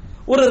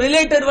ஒரு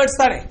ரிலேட்டட்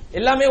வேர்ட்ஸ் தானே,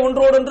 எல்லாமே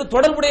ஒன்றோடு ஒன்று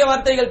தொடர்புடைய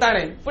வார்த்தைகள்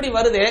தானே. இப்படி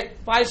வருதே.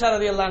 ஆயிஷா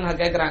ரலியல்லாஹு அன்ஹா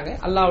கேக்குறாங்க,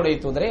 அல்லாஹ்வுடைய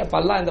தூதரே, அப்ப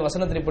அல்லாஹ் இந்த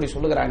வசனத்தில் இப்படி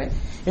சொல்லுகிறானே,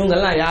 இவங்க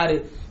எல்லாம் யாரு?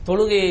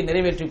 தொழுகையை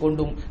நிறைவேற்றிக்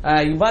கொண்டும்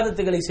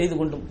இபாதத்துகளை செய்து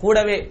கொண்டும்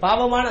கூடவே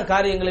பாவமான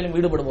காரியங்களிலும்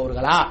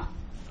ஈடுபடுபவர்களா?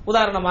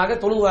 உதாரணமாக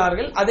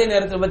தொழுவார்கள், அதே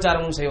நேரத்தில்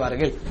விபச்சாரமும்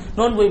செய்வார்கள்,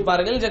 நோன்பு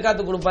வைப்பார்கள்,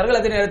 ஜக்காத்து கொடுப்பார்கள்,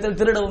 அதே நேரத்தில்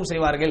திருடவும்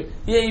செய்வார்கள்.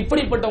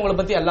 இப்படிப்பட்டவங்களை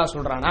பத்தி அல்லாஹ்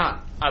சொல்றானா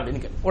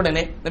அப்படின்னு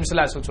உடனே நபி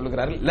ஸல்லல்லாஹு அலைஹி வஸல்லம்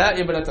சொல்லுகிறார்கள், லா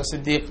இப்னத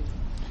சித்திக்,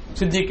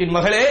 சித்திக்கின்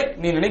மகளே,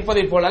 நீ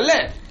நினைப்பதை போல் அல்ல.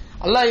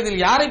 அல்லாஹ்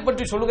இதில் யாரை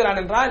பற்றி சொல்லுகிறான்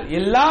என்றால்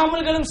எல்லா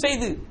அமல்களும்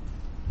செய்து,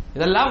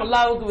 இதெல்லாம்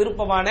அல்லாஹ்வுக்கு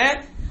விருப்பமான,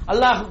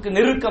 அல்லாஹ்வுக்கு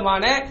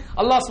நெருக்கமான,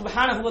 அல்லாஹ்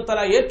சுப்ஹானஹு வ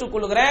தஆலா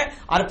ஏற்றுக்கொள்கிற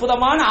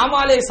அற்புதமான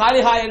அமாலே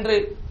சாலிஹா என்று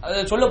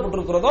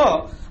சொல்லப்பட்டிருக்கிறதோ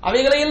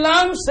அவைகளை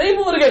எல்லாம்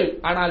செய்பவர்கள்.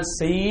 ஆனால்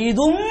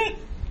செய்தும்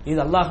இது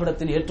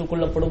அல்லாஹ்விடத்தில்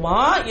ஏற்றுக்கொள்ளப்படுமா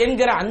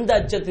என்கிற அந்த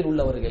அச்சத்தில்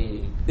உள்ளவர்கள்.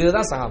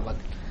 இதுதான்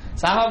சஹாபாக்கள்.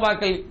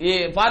 சஹாபாக்கள்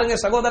பாருங்க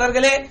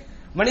சகோதரர்களே,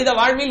 மனித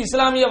வாழ்வில்,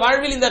 இஸ்லாமிய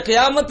வாழ்வில் இந்த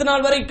கியாமத்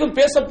நாள் வரைக்கும்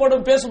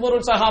பேசப்படும்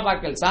பேசுபொருள்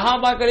சஹாபாக்கள்.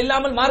 சஹாபாக்கள்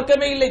இல்லாமல்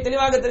மார்க்கமே இல்லை,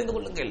 தெளிவாக தெரிந்து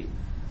கொள்ளுங்கள்.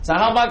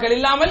 சஹாபாக்கள்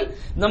இல்லாமல்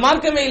இந்த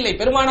மார்க்கமே இல்லை.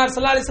 பெருமானார்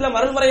ஸல்லல்லாஹு அலைஹி வஸல்லம்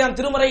அருள்மறையாம்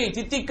திருமறையை,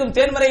 தித்திக்கும்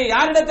தேன்மறையை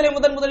யாரிடத்திலே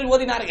முதலில்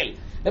ஓதினார்கள்?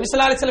 நபி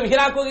ஸல்லல்லாஹு அலைஹி வஸல்லம்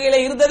ஹிரா குகையிலே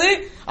இருந்தது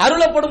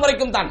அருளப்படும்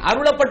வரைக்கும் தான்.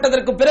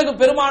 அருளப்பட்டதற்கு பிறகு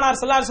பெருமானார்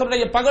ஸல்லல்லாஹு அலைஹி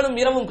வஸல்லம் பகலும்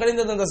இரவும்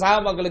கழிந்தது அந்த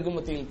சஹாபாக்களுக்கு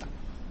மத்தியில் தான்.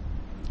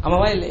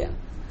 ஆமாவா இல்லையா?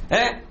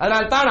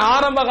 அதனால் தான்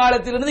ஆரம்ப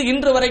காலத்திலிருந்து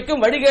இன்று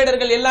வரைக்கும்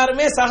வழிகேடர்கள்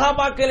எல்லாருமே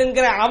சஹாபாக்கள்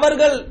என்கிற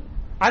அவர்கள்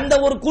அந்த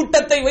ஒரு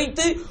கூட்டத்தை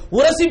வைத்து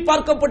உரசி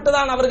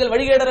பார்க்கப்பட்டுதான் அவர்கள்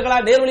வழிகேடர்களா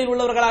நேர்வழியில்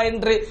உள்ளவர்களா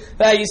என்று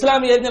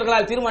இஸ்லாமிய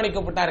அறிஞர்களால்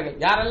தீர்மானிக்கப்பட்டார்கள்.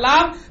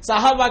 யாரெல்லாம்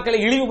சஹாபாக்களை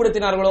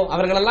இழிவுபடுத்தினார்களோ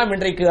அவர்களெல்லாம்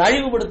இன்றைக்கு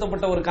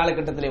அழிவுபடுத்தப்பட்ட ஒரு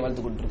காலகட்டத்திலே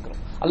வாழ்ந்து கொண்டிருக்கிறோம்.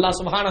 அல்லாஹ்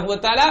சுப்ஹானஹு வ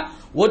தஆலா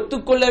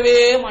ஒத்துக்கொள்ளவே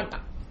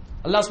மாட்டான்.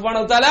 அல்லாஹ்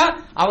சுப்ஹானஹு வ தஆலா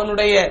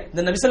அவனுடைய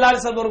இந்த நபி ஸல்லல்லாஹு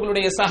அலைஹி வஸல்லம்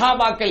அவர்களுடைய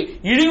சஹாபாக்கள்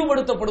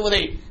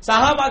இழிவுபடுத்தப்படுவதை,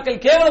 சஹாபாக்கள்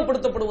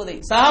கேவலப்படுத்தப்படுவதை,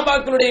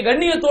 சஹாபாக்களுடைய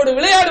கண்ணியத்தோடு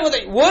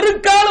விளையாடுவதை ஒரு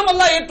காலம்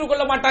அல்லாஹ்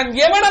ஏற்றுக்கொள்ள மாட்டான்.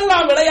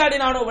 எவனெல்லாம்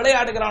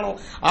விளையாடுகிறானோ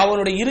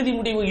அவனுடைய இறுதி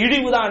முடிவு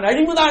இழிவுதான்,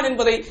 அழிவுதான்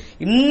என்பதை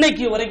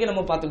இன்னைக்கு வரைக்கும்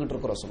நம்ம பார்த்துக்கிட்டு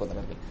இருக்கிறோம்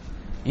சகோதரர்கள்.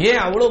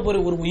 ஏன் அவ்வளவு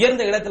ஒரு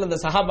உயர்ந்த இடத்துல இந்த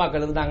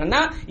சஹாபாக்கள் இருந்தாங்கன்னா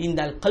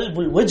இந்த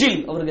கல்புல் வஜில்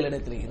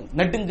அவர்களிடத்தில் இருந்தது,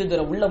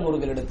 நடுங்குகிற உள்ளம்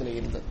அவர்களிடத்தில்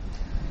இருந்தது,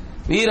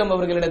 வீரம்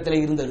அவர்களிடத்தில்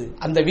இருந்தது.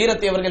 அந்த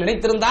வீரத்தை அவர்கள்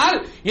நினைத்திருந்தால்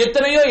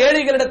எத்தனையோ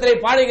ஏழைகளிடத்திலே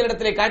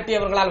பாழைகளிடத்திலே காட்டி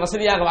அவர்களால்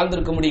வசதியாக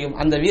வாழ்ந்திருக்க முடியும்.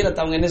 அந்த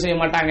வீரத்தை அவங்க என்ன செய்ய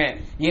மாட்டாங்க,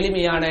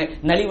 எளிமையான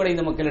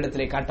நலிவடைந்த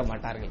மக்களிடத்திலே காட்ட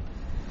மாட்டார்கள்.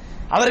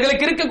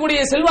 அவர்களுக்கு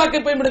இருக்கக்கூடிய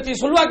செல்வாக்கை பயன்படுத்தி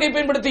சொல்வாக்கை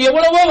பயன்படுத்தி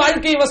எவ்வளவோ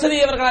வாழ்க்கை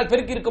வசதியை அவர்களால்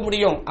பெருக்கி இருக்க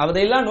முடியும்.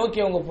 அதையெல்லாம்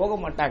நோக்கி அவங்க போக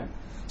மாட்டாங்க.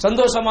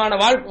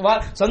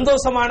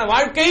 சந்தோஷமான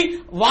வாழ்க்கை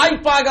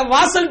வாய்ப்பாக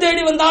வாசல்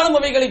தேடி வந்தாலும்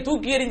அவைகளை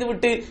தூக்கி எறிந்து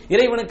விட்டு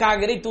இறைவனுக்காக,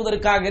 இறை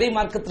தூதருக்காக, இறை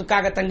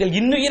மார்க்கத்திற்காக தங்கள்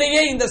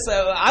இன்னுயிரையே இந்த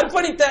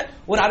அர்ப்பணித்த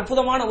ஒரு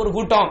அற்புதமான ஒரு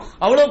கூட்டம்.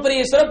 அவ்வளவு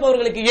பெரிய சிறப்பு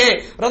அவர்களுக்கு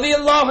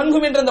ரலியல்லாஹு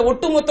அன்ஹும் என்ற அந்த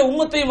ஒட்டுமொத்த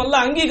உம்மத்தையும்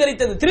அல்லாஹ்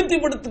அங்கீகரித்தது,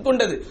 திருப்திப்படுத்திக்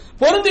கொண்டது,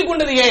 பொருந்திக்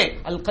கொண்டது.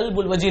 அல்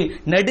கல்புல் வஜில்,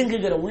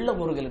 நடுங்குகிற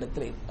உள்ளம்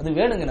அவர்களிடத்திலே. அது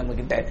வேணுங்க நம்ம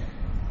கிட்ட,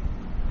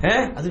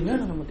 அது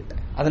வேணும் நம்ம கிட்ட.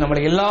 அது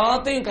நம்மளை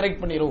எல்லாத்தையும்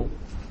கரெக்ட் பண்ணிரும்.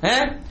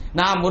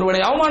 நாம் ஒருவனை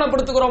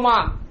அவமானப்படுத்துகிறோமா,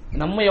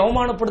 நம்மை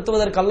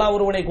அவமானப்படுத்துவதற்கு அல்லாஹ்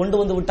ஒருவனை கொண்டு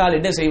வந்து விட்டால்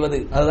என்ன செய்வது,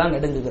 அதுதான்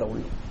நடுங்குகிற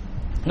உள்ளம்.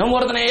 நம்ம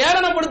ஒருத்தனை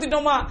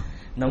ஏளனப்படுத்திட்டோமா,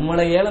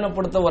 நம்மளை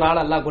ஏளனப்படுத்த ஒரு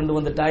ஆள் அல்லாஹ் கொண்டு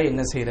வந்துட்டா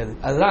என்ன செய்யறது,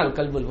 அதுதான் அல்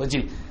கல்புல்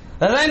வஜில்.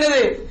 அதுதான்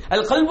என்னது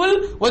அல் கல்புல்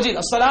வஜில்.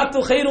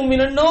 அஸ்ஸலாத்து கைரும்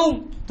மினன் நௌம்,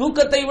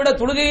 தூக்கத்தை விட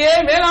தொழுகையே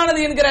மேலானது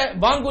என்கிற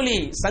பாங்குலி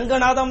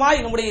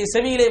சங்கநாதமாய் நம்முடைய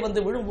செவியிலே வந்து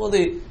விழும்போது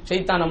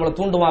ஷைத்தான் நம்மளை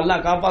தூண்டுவான்.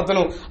 அல்லாஹ்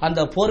காப்பாற்றணும்.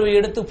 அந்த போர்வை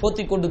எடுத்து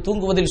போத்திக் கொண்டு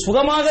தூங்குவதில்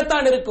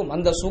சுகமாகத்தான் இருக்கும்.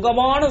 அந்த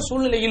சுகமான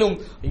சூழ்நிலையிலும்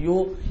ஐயோ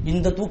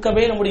இந்த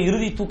தூக்கமே நம்முடைய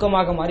இறுதி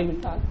தூக்கமாக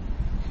மாறிவிட்டால்,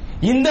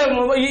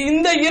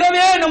 இந்த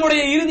இரவே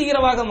நம்முடைய இறுதி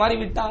இரவாக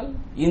மாறிவிட்டால்,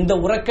 இந்த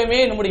உறக்கமே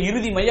நம்முடைய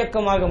இறுதி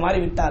மயக்கமாக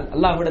மாறிவிட்டால்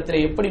அல்லாஹ்விடத்திலே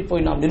எப்படி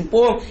போய் நாம்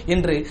நிற்போம்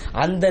என்று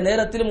அந்த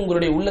நேரத்திலும்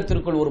உங்களுடைய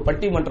உள்ளத்திற்குள் ஒரு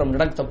பட்டிமன்றம்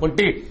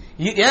நடத்தப்பட்டு,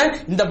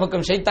 இந்த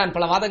பக்கம் ஷைத்தான்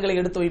பல வாதங்களை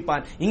எடுத்து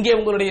வைப்பான், இங்கே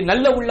உங்களுடைய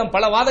நல்ல உள்ளம்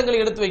பல வாதங்களை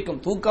எடுத்து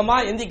வைக்கும். தூக்கமா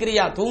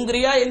எந்திக்கிறியா,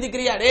 தூங்குறியா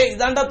எந்திக்கிறியா,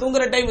 இதாண்டா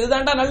தூங்குற டைம்,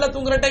 இதுதாண்டா நல்ல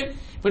தூங்குற டைம்.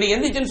 இப்படி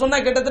எந்திரிச்சுன்னு சொன்னா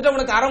கிட்டத்தட்ட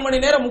உனக்கு அரை மணி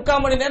நேரம் 3/4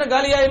 மணி நேரம்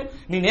காலியாயிரும்.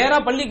 நீ நேரா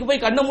பள்ளிக்கு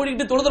போய் கண்ணை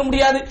மூடிட்டு தொழுத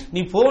முடியாது.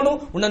 நீ போகணும்,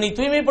 உன்னை நீ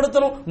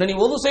தூய்மைப்படுத்தணும், உன்னை நீ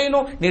ஒது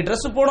செய்யணும், நீ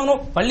டிரெஸ் போடணும்,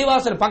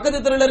 பள்ளிவாசல்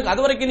பக்கத்து தெருவில் இருக்கு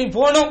அது வரைக்கும் நீ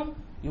போகணும்.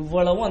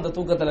 இவ்வளவும் அந்த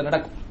தூக்கத்துல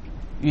நடக்கும்.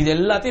 இது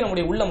எல்லாத்தையும்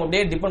நம்முடைய உள்ளம்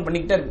அப்படியே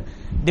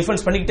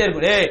டிஃபென்ஸ் பண்ணிக்கிட்டே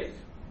இருக்கும்.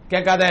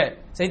 கேட்காத,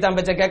 சைத்தான்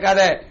பேச்ச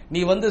கேட்காத, நீ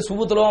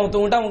சுபுத்துலவும்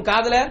தூங்கிட்டா உன்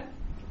காதுல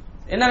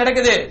என்ன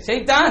நடக்குது,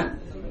 சைத்தான்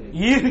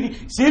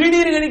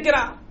சிறுநீர்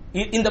கணிக்கிறான்.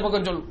 இந்த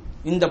பக்கம் சொல்லும்.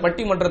 இந்த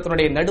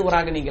பட்டிமன்றத்தினுடைய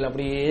நடுவராக நீங்கள்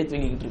அப்படியே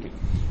தூங்கிக்கிட்டு இருப்பீங்க.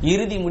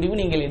 இறுதி முடிவு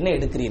நீங்கள் என்ன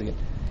எடுக்கிறீர்கள்?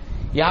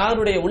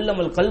 யாருடைய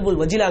உள்ளமல் கல்புல்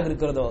வஜிலாக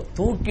இருக்கிறதோ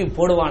தூக்கி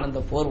போடுவான்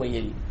அந்த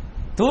போர்வையை,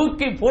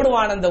 தூக்கி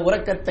போடுவான் அந்த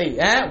உறக்கத்தை.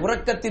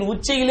 உறக்கத்தின்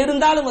உச்சியில்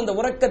இருந்தாலும் அந்த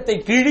உறக்கத்தை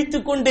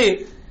கிழித்துக் கொண்டு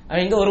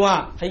அவன் எங்க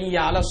வருவான்,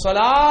 ஹய்யா அலஸ்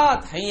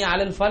ஸலாத் ஹய்யா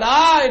அலல்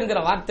ஃபலாஹ் என்கிற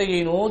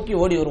வார்த்தையை நோக்கி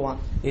ஓடி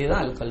வருவான்.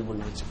 இதுதான் அல்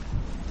கல்புல் வஜில்.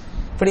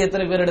 இப்படி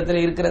எத்தனை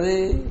பேரிடத்தில் இருக்கிறது?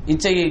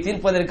 இச்சையை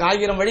தீர்ப்பதற்கு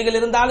 1000 வழிகள்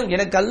இருந்தாலும்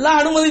எனக்கு அல்லாஹ்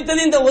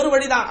அனுமதித்தது இந்த ஒரு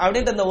வழிதான்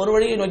அப்படின்ட்டு அந்த ஒரு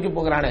வழியை நோக்கி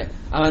போகிறானே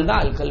அவன்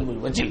தான் அல்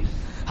கல்புல் வஜில்.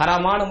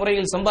 ஹராமான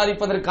முறையில்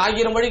சம்பாதிப்பதற்கு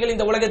 1000 வழிகள்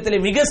இந்த உலகத்திலே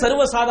மிக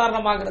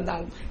சர்வசாதாரணமாக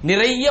இருந்தாலும்,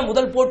 நிறைய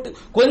முதல் போட்டு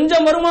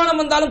கொஞ்சம் வருமானம்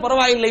வந்தாலும்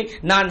பரவாயில்லை,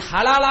 நான்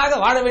ஹலாலாக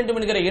வாழ வேண்டும்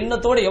என்கிற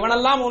எண்ணத்தோடு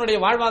எவனெல்லாம் அவனுடைய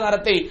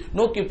வாழ்வாதாரத்தை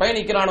நோக்கி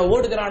பயணிக்கிறானோ,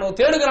 ஓடுகிறானோ,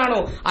 தேடுகிறானோ,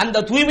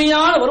 அந்த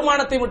தூய்மையான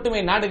வருமானத்தை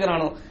மட்டுமே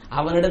நாடுகிறானோ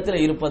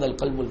அவனிடத்தில் இருப்பதல்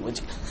கல்புல்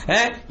வஜில்.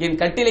 என்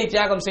கட்டிலை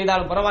தியாகம்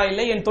செய்தாலும்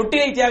பரவாயில்லை, என்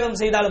தொட்டிலை தியாகம்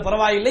செய்தாலும்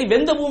பரவாயில்லை,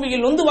 வெந்த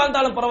பூமியில் நொந்து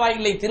வாழ்ந்தாலும்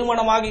பரவாயில்லை,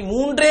 திருமணமாகி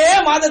 3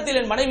 மாதத்தில்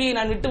என் மனைவியை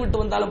நான்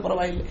விட்டு வந்தாலும்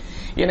பரவாயில்லை,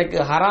 எனக்கு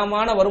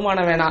ஹராமான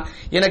வருமானம் வேணாம்,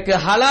 எனக்கு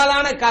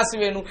ஹலாலான காசு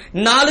வேணும்,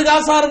 4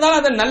 காசா இருந்தாலும்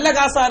அது நல்ல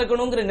காசா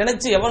இருக்கணும்ங்கிற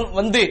நினைச்சு எவன்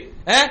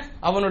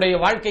அவனுடைய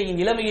வாழ்க்கையின்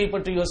இளமையை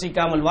பற்றி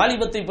யோசிக்காமல்,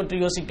 வாலிபத்தை பற்றி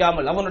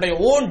யோசிக்காமல், அவனுடைய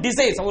ஓன்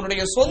டிசைர்ஸ்,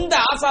 அவனுடைய சொந்த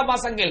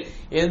ஆசாபாசங்கள்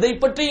எதை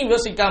பற்றியும்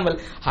யோசிக்காமல்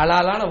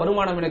ஹலாலான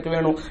வருமானம் எனக்கு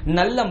வேணும்,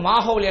 நல்ல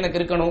மாஹவுல் எனக்கு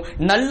இருக்கணும்,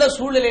 நல்ல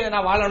சூழ்நிலையில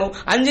நான் வாழணும்,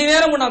 5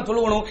 நேரமும் நான்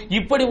தொழுவணும்,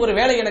 இப்படி ஒரு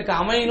வேலை எனக்கு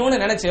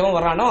அமையணும்னு நினைச்சு எவன்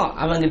வர்றானோ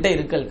அவன்கிட்ட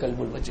இருக்கல்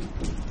கல்புல் வஜில்.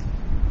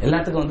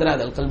 எல்லாத்துக்கும்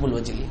வந்துடாது அல் கல்புல்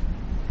வஜில்.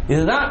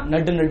 இதுதான்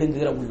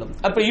நடுங்குகிற உள்ளம்.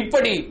 அப்ப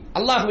இப்படி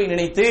அல்லாஹ்வை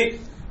நினைத்து,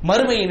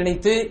 மறுமையை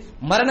நினைத்து,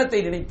 மரணத்தை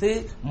நினைத்து,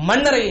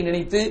 மன்னரையை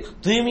நினைத்து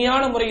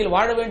தூய்மையான முறையில்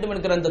வாழ வேண்டும்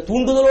என்கிற அந்த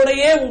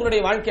தூண்டுதலோடையே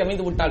உங்களுடைய வாழ்க்கை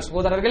அமைந்து விட்டால்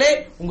சகோதரர்களே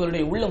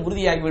உங்களுடைய உள்ளம்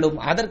உறுதியாகிவிடும்.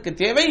 அதற்கு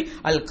தேவை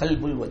அல்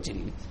கல்புல்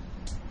வஜில்.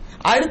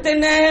 அடுத்து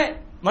என்ன?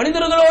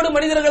 மனிதர்களோடு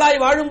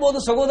மனிதர்களாய் வாழும் போது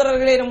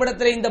சகோதரர்களே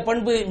நம்மிடத்தில் இந்த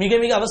பண்பு மிக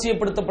மிக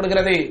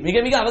அவசியப்படுத்தப்படுகிறது, மிக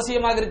மிக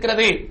அவசியமாக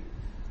இருக்கிறது.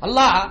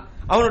 அல்லாஹ்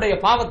அவனுடைய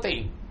பாவத்தை,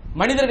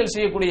 மனிதர்கள்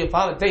செய்யக்கூடிய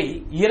பாவத்தை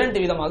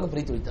 2 விதமாக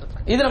பிரித்து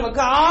வைத்திருக்கிறார். இது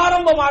நமக்கு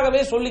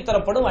ஆரம்பமாகவே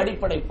சொல்லித்தரப்படும்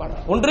அடிப்படை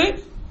பாடம். ஒன்று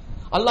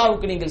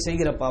அல்லாஹ்வுக்கு நீங்கள்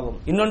செய்கிற பாவம்,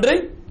 இன்னொன்று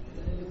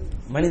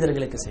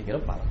மனிதர்களுக்கு செய்கிற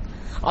பாவம்.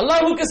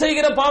 அல்லாஹ்வுக்கு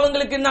செய்கிற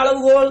பாவங்களுக்கு என்ன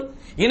அளவுகோல்?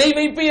 இணை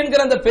வைப்பு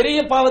என்கிற அந்த பெரிய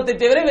பாவத்தை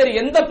தவிர வேறு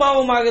எந்த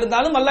பாவமாக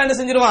இருந்தாலும் அல்லாஹ் என்ன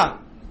செஞ்சிருவான்?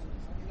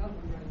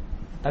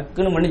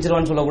 டக்குன்னு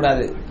மன்னிச்சிருவான்னு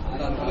சொல்லக்கூடாது,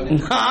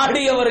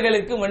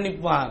 நாடியவர்களுக்கு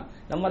மன்னிப்பான்.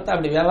 நம்ம தான்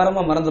அப்படி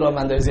விவரமா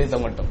மறந்துடுவோம் அந்த விஷயத்தை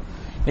மட்டும்.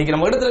 இன்னைக்கு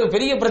நம்ம இடத்துல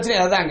பெரிய பிரச்சனை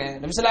அதுதாங்க.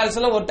 நபி ஸல்லல்லாஹு அலைஹி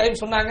வஸல்லம் ஒரு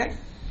டைம் சொன்னாங்க,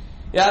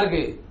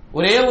 யாருக்கு,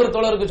 ஒரே ஒரு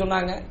தோழருக்கு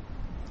சொன்னாங்க,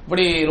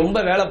 இப்படி ரொம்ப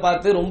வேலை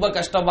பார்த்து ரொம்ப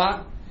கஷ்டமா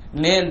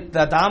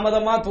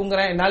தாமதமா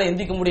தூங்குறேன், என்னால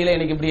எந்திக்க முடியல,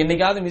 எனக்கு இப்படி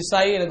என்னைக்காவது மிஸ்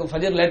ஆகி எனக்கு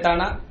ஃபஜர் லேட்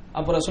ஆனா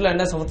அப்ப ரசூலுல்லாஹ்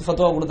என்ன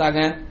ஃபத்வா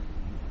கொடுத்தாங்க,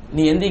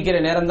 நீ எந்திக்கிற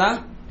நேரம் தான்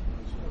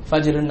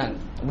ஃபஜ்ர்னாங்க.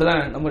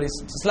 அப்படிதான் நம்ம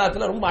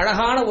இஸ்லாத்துல ரொம்ப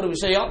அழகான ஒரு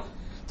விஷயம்.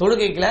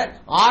 தொழுகைக்குல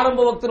ஆரம்ப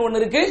வக்துன்னு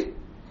ஒன்னு இருக்கு,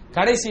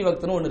 கடைசி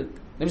வக்துன்னு ஒன்னு இருக்கு.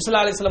 நபி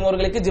ஸல்லல்லாஹு அலைஹி வஸல்லம்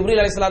அவர்களுக்கு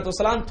ஜிப்ரீல் அலைஹிஸ்ஸலாத்து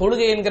வஸலாம்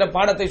தொழுகை என்கிற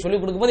பாடத்தை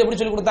சொல்லிக் கொடுக்கும்போது எப்படி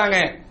சொல்லிக் கொடுத்தாங்க,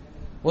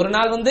 ஒரு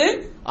நாள்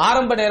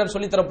ஆரம்ப நேரம்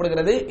சொல்லித்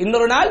தரப்படுகிறது,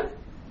 இன்னொரு நாள்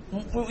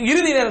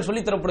இறுதி நேரம்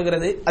சொல்லித்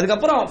தரப்படுகிறது,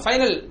 அதுக்கப்புறம்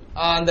ஃபைனல்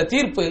அந்த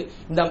தீர்ப்பு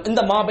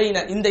இந்த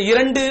மாபைன இந்த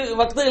 2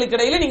 வக்துகளுக்கு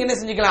இடையில நீங்க என்ன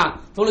செஞ்சுக்கலாம்,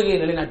 தொழுகையை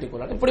நிலைநாட்டிக்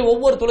கொள்ளலாம். இப்படி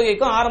ஒவ்வொரு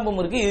தொழுகைக்கும் ஆரம்பம்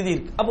இருக்கு, இறுதி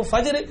இருக்கு. அப்போ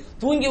ஃபஜ்ர்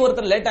தூங்கி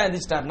ஒருத்தர் லேட்டா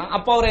எந்திரிச்சிட்டாருன்னா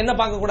அப்ப அவர் என்ன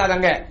பார்க்க கூடாது,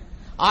 அங்க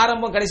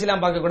ஆரம்பம்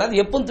கடைசிலாம் பார்க்க கூடாது,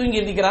 எப்ப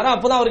தூங்கி எந்திக்கிறாரோ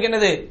அப்பதான் அவருக்கு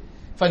என்னது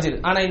ஃபஜ்ர்.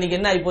 ஆனா இன்னைக்கு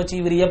என்ன ஆகி போச்சு,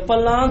 இவர்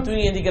எப்பெல்லாம்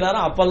தூங்கி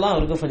எந்திக்கிறாரோ அப்பெல்லாம்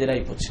அவருக்கு ஃபஜ்ர்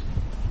ஆகி போச்சு.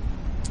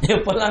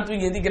 எப்பெல்லாம்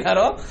தூங்கி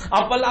எந்திக்கிறாரோ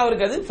அப்பெல்லாம்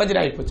அவருக்கு அது ஃபஜ்ர்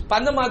ஆகி போச்சு.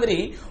 அந்த மாதிரி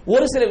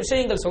ஒரு சில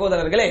விஷயங்கள்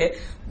சகோதரர்களே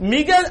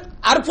மிக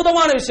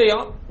அற்புதமான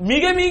விஷயம்,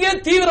 மிக மிக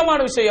தீவிரமான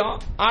விஷயம்.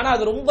 ஆனா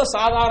அது ரொம்ப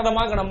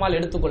சாதாரணமாக நம்மால்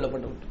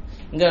எடுத்துக்கொள்ளப்பட்டு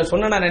இங்க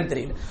சொன்னா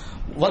தெரியல.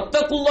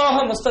 வத்தகுல்லாஹ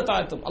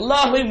மஸ்ததாத்தும்,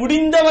 அல்லாஹ்வை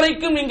முடிந்த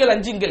வரைக்கும் நீங்கள்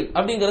அஞ்சுங்கள்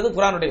அப்படிங்கிறது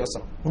குர்ஆனுடைய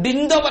வசனம்.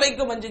 முடிந்த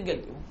வரைக்கும்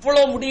அஞ்சுங்கள்,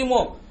 எவ்வளவு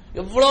முடியுமோ,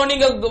 எவ்வளவு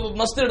நீங்க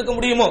மஸ்து எடுக்க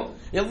முடியுமோ,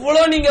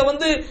 எவ்வளவு நீங்க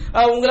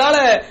உங்களால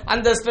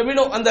அந்த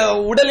ஸ்டெமினோ அந்த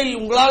உடலில்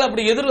உங்களால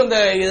அப்படி அந்த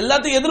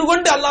எல்லாத்தையும்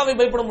எதிர்கொண்டு அல்லாஹ்வை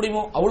பயப்பட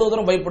முடியுமோ அவ்வளவு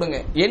தூரம் பயப்படுங்க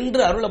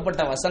என்று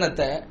அருளப்பட்ட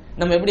வசனத்தை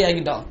நம்ம எப்படி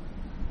ஆகிட்டோம்,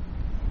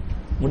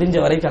 முடிஞ்ச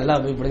வரைக்கும்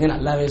அல்லாஹ் பயப்படுங்க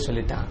அல்லாஹ்வே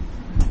சொல்லிட்டான்.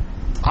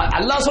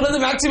 அல்லாஹ் சொல்றது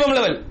மேக்ஸிமம்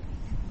லெவல்.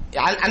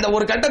 அந்த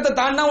ஒரு கட்டத்தை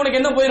தாண்டினா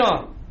உனக்கு என்ன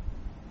போயிடும்,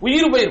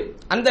 உயிர் போயிடும்.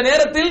 அந்த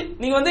நேரத்தில்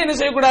நீங்க என்ன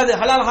செய்யக்கூடாது,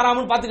 ஹலால்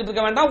ஹராம்னு பாத்துக்கிட்டு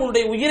இருக்க வேண்டாம்.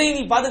 உன்னுடைய உயிரை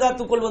நீ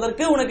பாதுகாத்துக்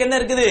கொள்வதற்கு உனக்கு என்ன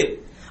இருக்குது,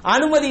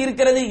 அனுமதி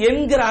இருக்கிறது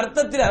என்கிற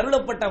அர்த்தத்தில்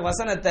அருளப்பட்ட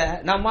வசனத்தை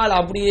நம்மால்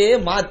அப்படியே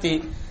மாத்தி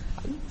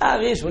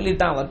அல்லாஹ்வே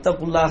சொல்லிட்டான்,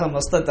 வத்தகுல்லாஹ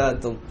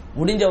மஸ்ததாத்தும்,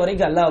 முடிஞ்ச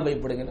வரைக்கும் அல்லாஹ்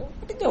பயப்படுங்க,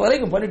 முடிஞ்ச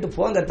வரைக்கும் பண்ணிட்டு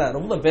போங்கத்தா,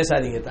 ரொம்ப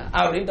பேசாதீங்க தான்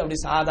அப்படின்ட்டு அப்படி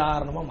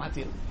சாதாரணமா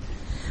மாத்திரும்.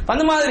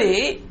 அந்த மாதிரி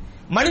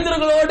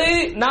மனிதர்களோடு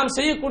நாம்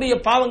செய்யக்கூடிய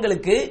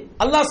பாவங்களுக்கு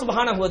அல்லாஹ்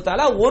சுப்ஹானஹு வ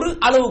தஆலா ஒரு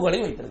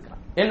அளவுகோலை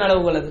வைத்திருக்கிறான். என்ன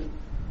அளவுகோல் அது,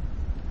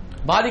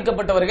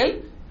 பாதிக்கப்பட்டவர்கள்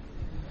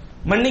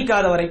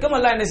மன்னிக்காத வரைக்கும்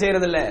அல்லாஹ் என்ன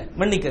செய்யறது இல்ல,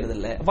 மன்னிக்கிறது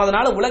இல்ல. அப்ப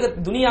அதனால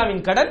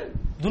துனியாவின் கடன்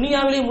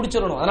துனியாவிலேயே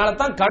முடிச்சிடணும். அதனால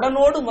தான்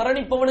கடனோடு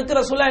மரணிப்பவனுக்கு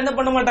ரசூலுல்லாஹ் என்ன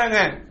பண்ண மாட்டாங்க,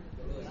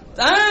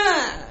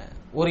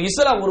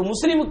 ஒரு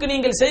முஸ்லிமுக்கு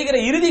நீங்கள் செய்கிற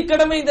இறுதி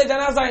கடமை இந்த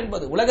ஜனாசா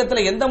என்பது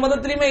உலகத்தில் எந்த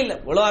மதத்திலுமே இல்லை.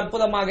 இவ்வளவு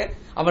அற்புதமாக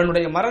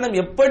அவனுடைய மரணம்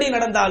எப்படி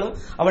நடந்தாலும்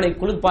அவனை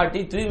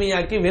குளிப்பாட்டி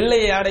தூய்மையாக்கி வெள்ளை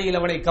ஆடையில்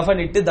அவனை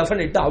கஃனிட்டு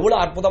தஃனிட்டு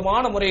அவ்வளவு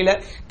அற்புதமான முறையில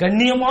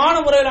கண்ணியமான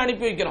முறையில்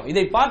அனுப்பி வைக்கிறோம்.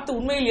 இதை பார்த்து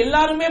உண்மையில்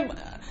எல்லாருமே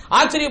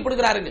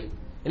ஆச்சரியப்படுகிறார்கள்.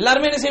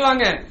 எல்லாருமே என்ன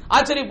செய்வாங்க,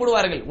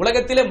 ஆச்சரியப்படுவார்கள்.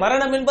 உலகத்திலே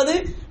மரணம் என்பது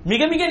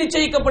மிக மிக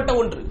நிச்சயிக்கப்பட்ட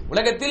ஒன்று.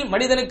 உலகத்தில்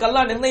மனிதனுக்கு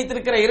அல்லாஹ்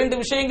நிர்ணயித்திருக்கிற 2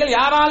 விஷயங்கள்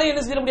யாராலே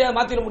என்ன செய்ய முடியாது,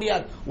 மாத்திர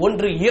முடியாது.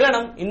 ஒன்று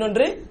இரணம்,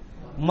 இன்னொன்று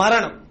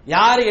மரணம்.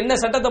 யாரு என்ன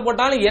சட்டத்தை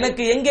போட்டாலும்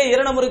எனக்கு எங்க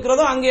இரணம்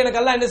இருக்கிறதோ அங்க எனக்கு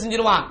அல்லாஹ் என்ன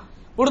செஞ்சிருவான்,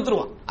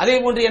 கொடுத்துருவான். அதே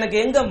போன்று எனக்கு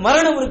எங்க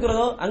மரணம்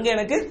இருக்கிறதோ அங்க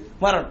எனக்கு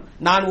மரணம்.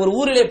 நான் ஒரு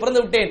ஊரிலே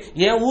பிறந்து விட்டேன்,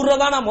 என் ஊர்ல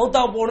தான் நான்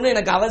மௌத்தா போகணும்னு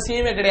எனக்கு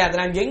அவசியமே கிடையாது.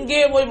 நான்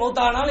எங்கே போய்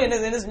மௌத்தானாலும் என்ன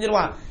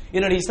செஞ்சிருவான்,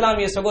 என்னுடைய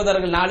இஸ்லாமிய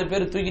சகோதரர்கள் 4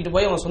 பேர் தூக்கிட்டு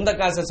போய் அவன் சொந்த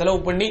காசை செலவு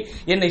பண்ணி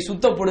என்னை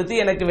சுத்தப்படுத்தி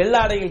எனக்கு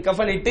வெள்ளாடையில்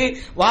கஃனிட்டு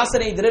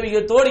வாசனை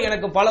திரவியத்தோடு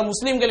எனக்கு பல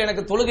முஸ்லிம்கள்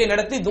எனக்கு தொழுகை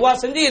நடத்தி துவா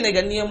செஞ்சு என்னை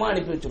கண்ணியமா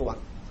அனுப்பி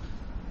வச்சிருவான்.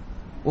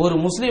 ஒரு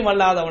முஸ்லீம்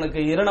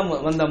அல்லாதவனுக்கு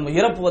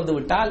இறப்பு வந்து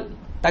விட்டால்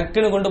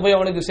டக்குன்னு கொண்டு போய்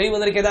அவனுக்கு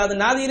செய்வதற்கு ஏதாவது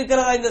நாதி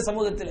இருக்கிறதா இந்த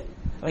சமூகத்தில்?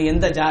 அவன்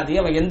எந்த ஜாதி,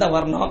 அவன் எந்த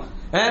வர்ணம்,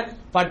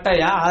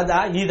 பட்டையா அதா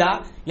இதா,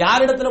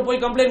 யாரிடத்துல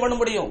போய் கம்ப்ளைண்ட் பண்ண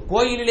முடியும்?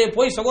 கோயிலிலே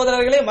போய்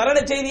சகோதரர்களே மரண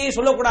செய்தியை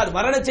சொல்லக்கூடாது.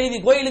 மரண செய்தி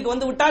கோயிலுக்கு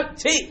வந்து விட்டால்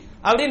செய்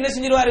அப்படின்னு என்ன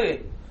செஞ்சிருவாரு,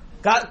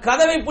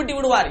 கதவை பூட்டி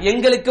விடுவார்.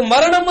 எங்களுக்கு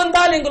மரணம்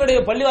வந்தால் எங்களுடைய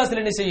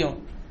பள்ளிவாசல் என்ன செய்யும்,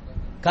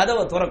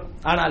 கதவை துறக்கும்.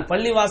 ஆனால்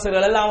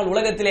பள்ளிவாசல்கள் எல்லாம்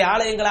உலகத்திலே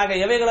ஆலயங்களாக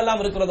எவைகள்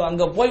எல்லாம் இருக்கிறதோ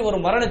அங்க போய் ஒரு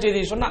மரண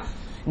செய்தியை சொன்னா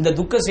இந்த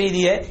துக்க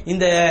செய்தியை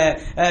இந்த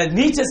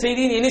நீச்ச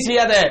செய்தியை என்ன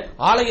செய்யாத,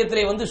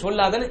 ஆலயத்திலே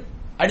சொல்லாதன்னு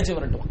அடிச்சு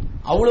விரட்டுவான்.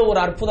 அவ்வளவு ஒரு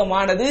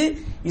அற்புதமானது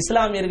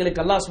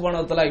இஸ்லாமியர்களுக்கு அல்லாஹ்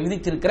சுப்ஹானஹு வ தஆலா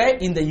விதித்திருக்கிற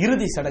இந்த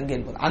இறுதி சடங்கு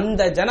என்பது.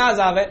 அந்த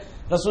ஜனாசாவை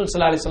ரசூல்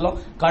ஸல்லல்லாஹு அலைஹி வஸல்லம்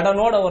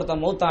கடனோட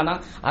ஒருத்தன் மௌத்தானா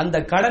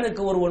அந்த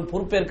கடனுக்கு ஒருவன்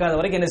பொறுப்பேற்காத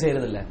வரைக்கும் என்ன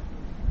செய்யறது இல்ல,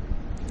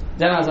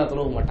 ஜனாசா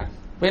தொழுவ மாட்டாங்க.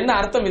 இப்ப என்ன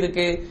அர்த்தம்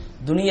இதுக்கு,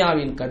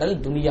 துனியாவின் கடல்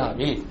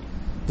துனியாவில்,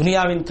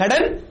 துனியாவின்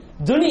கடன்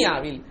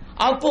துனியாவில்.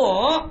 அப்போ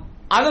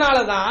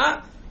அதனாலதான்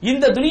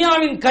இந்த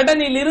துனியாவின்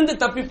கடனில் இருந்து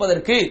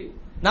தப்பிப்பதற்கு,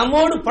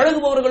 நம்மோடு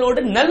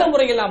பழகுபவர்களோடு நல்ல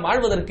முறையில் நாம்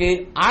வாழ்வதற்கு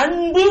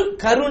அன்பு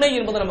கருணை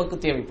என்பது நமக்கு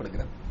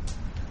தேவைப்படுகிறது.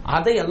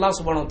 அதை அல்லாஹ்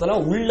சுப்ஹானஹு வ தஆலா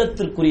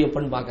உள்ளத்திற்குரிய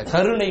பண்பாக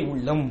கருணை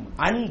உள்ளம்,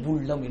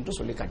 அன்புள்ளம் என்று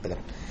சொல்லி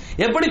காட்டுகிறான்.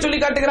 எப்படி சொல்லி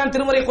காட்டுகிறான்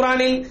திருமறை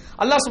குர்ஆனில்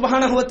அல்லாஹ்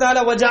சுப்ஹானஹு வ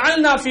தஆலா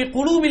வஜஅல்னா ஃபீ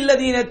குலூபில்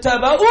லதீன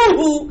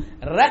தபஊஹு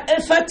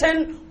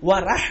ரஅஃபதன் வ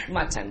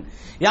ரஹ்மதன்,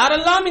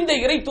 யாரெல்லாம் இந்த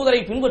இறை தூதரை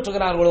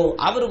பின்பற்றுகிறார்களோ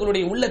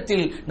அவர்களுடைய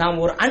உள்ளத்தில் நாம்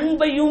ஒரு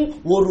அன்பையும்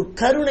ஒரு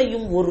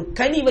கருணையும் ஒரு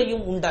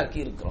கனிவையும் உண்டாக்கி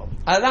இருக்கிறோம்.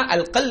 அதுதான்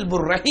அல்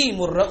கல்புர்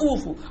ரஹீமுர்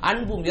ரഊஃப்,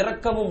 அன்பும்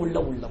இரக்கமும் உள்ள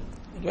உள்ளம்.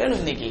 வேணும்.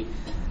 இன்னைக்கு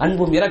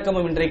அன்பும்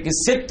இரக்கமும் இன்றைக்கு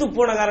செத்து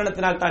போன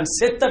காரணத்தினால் தான்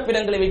செத்த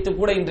பிணங்களை வைத்து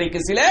கூட இன்றைக்கு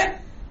சில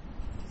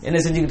என்ன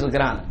செஞ்சுக்கிட்டு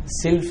இருக்கிறான்,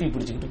 செல்ஃபி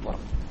பிடிச்சுக்கிட்டு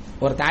போறான்.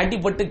 ஒருத்தன்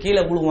அடிபட்டு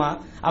கீழே விழுவான்,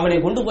 அவனை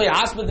கொண்டு போய்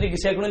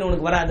ஆஸ்பத்திரிக்கு சேர்க்கணும்னு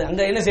உனக்கு வராது.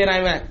 அங்க என்ன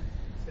செய்யறான், இவன்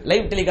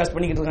லைவ் டெலிகாஸ்ட்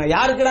பண்ணிக்கிட்டு இருக்கான்.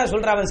 யாருக்குடா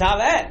சொல்றான் அவன்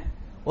சாவ?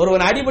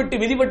 ஒருவன் அடிபட்டு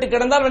விதிபட்டு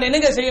கிடந்தால் அவன்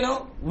என்னங்க செய்யணும்,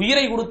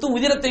 உயிரை கொடுத்து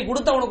உதிரத்தை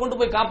கொடுத்து அவனை கொண்டு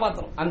போய்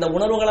காப்பாற்றணும். அந்த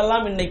உணர்வுகள்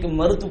எல்லாம் இன்னைக்கு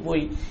மறுத்து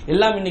போய்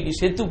எல்லாம் இன்னைக்கு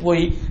செத்து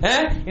போய்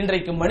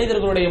இன்றைக்கு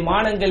மனிதர்களுடைய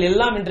மானங்கள்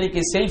எல்லாம்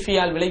இன்றைக்கு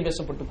செல்ஃபியால் விலை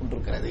பேசப்பட்டுக்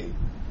கொண்டிருக்கிறது.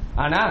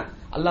 ஆனா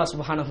அல்லாஹ்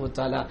சுப்ஹானஹு வ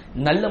தஆலா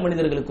நல்ல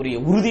மனிதர்களுக்குரிய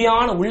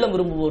உறுதியான உள்ளம்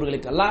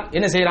விரும்புபவர்களுக்கு அல்லாஹ்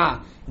என்ன செய்யறான்,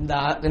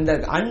 இந்த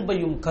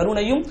அன்பையும்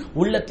கருணையும்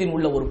உள்ளத்தின்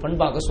உள்ள ஒரு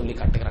பண்பாக சொல்லி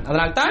காட்டுகிறான்.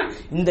 அதனால் தான்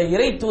இந்த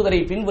இறை தூதரை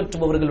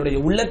பின்பற்றுபவர்களுடைய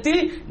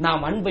உள்ளத்தில்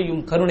நாம்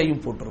அன்பையும்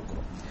கருணையும்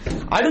போட்டிருக்கிறோம்.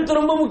 அடுத்து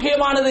ரொம்ப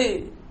முக்கியமானது,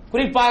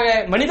 குறிப்பாக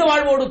மனித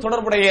வாழ்வோடு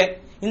தொடர்புடைய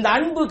இந்த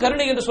அன்பு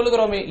கருணை என்று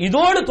சொல்லுகிறோமே,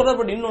 இதோடு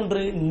தொடர்புடைய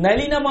இன்னொன்று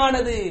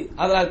நளினமானது.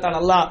 அதனால் தான்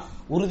அல்லாஹ்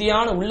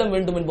உறுதியான உள்ளம்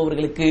வேண்டும்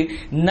என்பவர்களுக்கு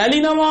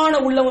நளினமான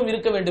உள்ளமும்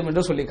இருக்க வேண்டும்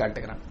என்று சொல்லி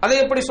காட்டுகிறான். அதை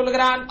எப்படி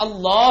சொல்லுகிறான்,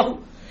 அல்லாஹ்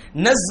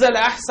நஸ்ஸல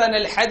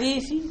அஹ்ஸனல்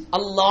ஹதீஸி,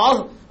 அல்லாஹ்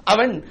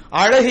அவன்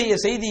அழகிய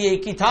செய்தியை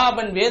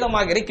கிதாபன்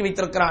வேதமாக இறக்கி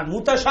வைத்திருக்கிறான்.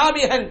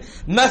 முத்தஷாபிஹன்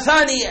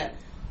மசானிய,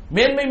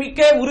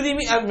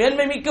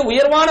 மேன்மை மிக்க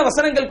உயர்வான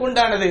வசனங்கள்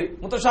கொண்டானது.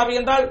 முத்தஷாபி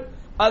என்றால்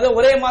அது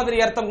ஒரே மாதிரி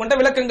அர்த்தம் கொண்ட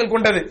விளக்கங்கள்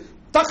கொண்டது.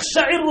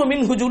 தக்ஷஇரு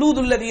மின்ஹு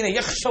ஜுலூதுல்லதீன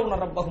யக்ஷவுன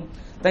ரப்பஹும்,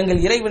 தங்கள்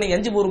இறைவனை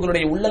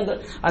அஞ்சுபவர்களுடைய உள்ளங்கள்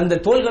அந்த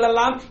தோள்கள்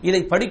எல்லாம்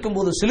இதை படிக்கும்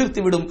போது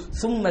சிலிர்த்து விடும்.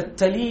 சும்ம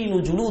தலீனு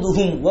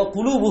ஜுலூதுஹும் வ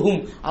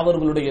குலூபுஹும்,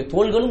 அவர்களுடைய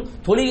தோள்களும்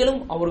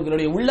தொலிகளும்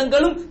அவர்களுடைய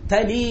உள்ளங்களும்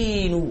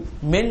தலீனு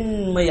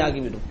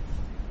மென்மையாகிவிடும்.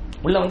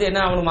 உள்ளம்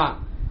என்ன ஆகணுமா,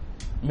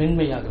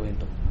 மென்மையாக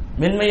வேண்டும்.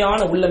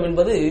 மென்மையான உள்ளம்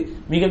என்பது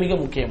மிக மிக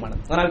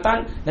முக்கியமானது. அதனால்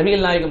தான்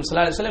நபிகள் நாயகம்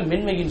ஸல்லல்லாஹு அலைஹி வஸல்லம்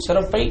மென்மையின்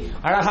சிறப்பை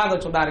அழகாக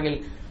சொன்னார்கள்.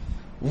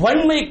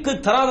 வன்மைக்கு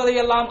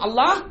தராததையெல்லாம்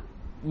அல்லாஹ்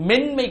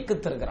மென்மைக்கு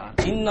தருகிறான்.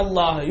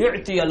 இன்னல்லாஹ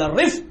யுஅதி அல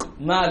ரிஃப்க்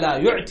மா லா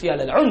யுஅதி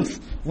அல உன்ஃப்,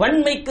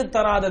 வன்மைக்கு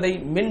தராததை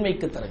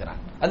மென்மைக்கு தருகிறான்.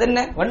 அது என்ன,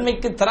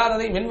 வன்மைக்கு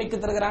தராததை மென்மைக்கு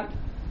தருகிறான்?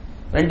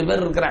 ரெண்டு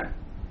பேர் இருக்கிறார்,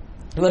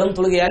 இவரும்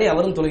தொழுகையாளி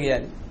அவரும்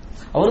தொழுகையாளி,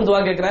 அவரும்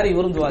துவா கேட்கிறார்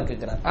இவரும் துவா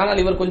கேட்கிறார். ஆனால்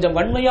இவர் கொஞ்சம்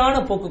வன்மையான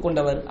போக்கு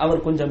கொண்டவர்,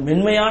 அவர் கொஞ்சம்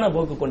மென்மையான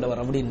போக்கு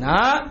கொண்டவர். அப்படின்னா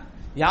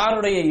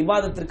யாருடைய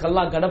இபாதத்திற்கு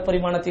அல்லாஹ்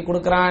கடப்பரிமாணத்தை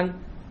கொடுக்கிறான்,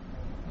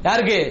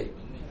 யாருக்கு?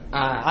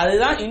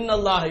 அதுதான்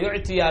இன்னல்லாஹ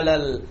யுஅதி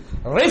அலல்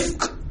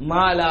ரிஃப்க்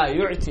மா லா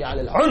யுஅதி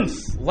அலல்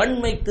உன்ஃப்,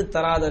 வன்மைக்கு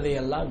தராததை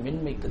எல்லாம்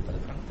மென்மைக்கு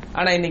தருகிறான்.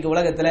 ஆனா இன்னைக்கு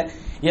உலகத்துல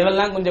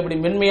எவெல்லாம் கொஞ்சம் இப்படி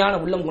மென்மையான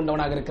உள்ளம்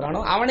கொண்டவனாக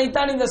இருக்கிறானோ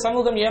அவனைத்தான் இந்த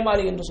சமூகம்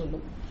ஏமாளி என்று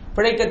சொல்லும்,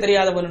 பிழைக்க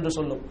தெரியாதவன் என்று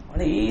சொல்லும்.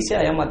 அவனை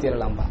ஈஸியா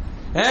ஏமாத்திரலாம்பா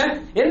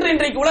என்று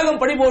இன்றைக்கு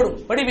உலகம் படி போடும்,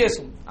 படி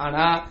பேசும்.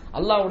 ஆனா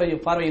அல்லாஹ்வுடைய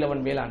பார்வையில்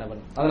அவன்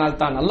மேலானவன்.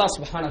 அதனால் தான் அல்லாஹ்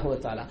சுப்ஹானஹு வ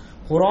தஆலா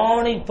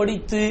குர்ஆனை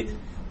படித்து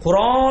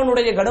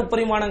குர்ஆனுடைய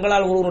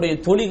கடப்பரிமாணங்களால் ஒருவருடைய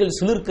தொலிகள்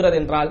சிலிர்க்கிறது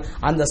என்றால்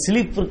அந்த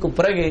சிலிர்ப்பிற்கு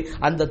பிறகு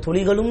அந்த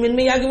தொலிகளும்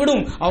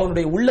மென்மையாகிவிடும்,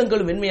 அவனுடைய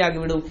உள்ளங்களும்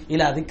மென்மையாகிவிடும்.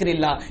 இல்ல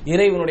திக்ரில்லா,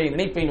 இறைவனுடைய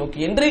நினைப்பை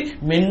நோக்கி என்று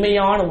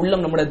மென்மையான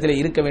உள்ளம் நம்மிடத்திலே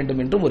இருக்க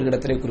வேண்டும் என்றும் ஒரு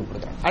இடத்திலே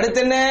குறிப்பிடுகிறார்.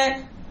 அடுத்து என்ன,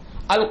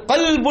 அல்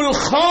கல்புல்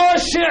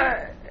காஷி,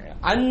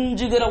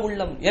 அஞ்சுகிற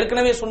உள்ளம்.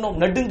 ஏற்கனவே சொன்னோம்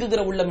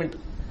நடுங்குகிற உள்ளம் என்று.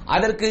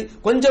 அதற்கு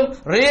கொஞ்சம்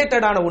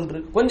ரிலேட்டடான ஒன்று,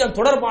 கொஞ்சம்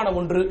தொடர்பான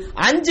ஒன்று,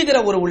 அஞ்சுகிற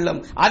ஒரு உள்ளம்.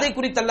 அதை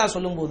குறித்து அல்லாஹ்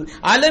சொல்லும்போது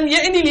அலம்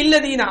யஅனில்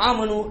இல்லதீன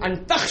ஆமனு அன்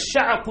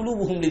தக்ஷஅ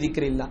குலூபுஹும்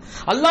லிதிக்ரில்லாஹ்,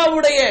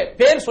 அல்லாஹ்வுடைய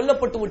பெயர்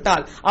சொல்லப்பட்டு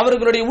விட்டால்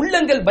அவர்களுடைய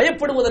உள்ளங்கள்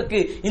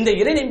பயப்படுவதற்கு இந்த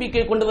இறை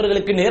நம்பிக்கை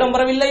கொண்டவர்களுக்கு நேரம்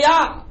வரவில்லையா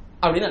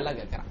அப்படின்னு அல்லாஹ்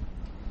கேட்கிறான்.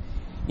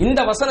 இந்த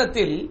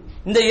வசனத்தில்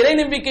இந்த இறை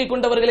நம்பிக்கை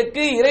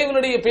கொண்டவர்களுக்கு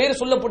இறைவனுடைய பெயர்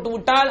சொல்லப்பட்டு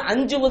விட்டால்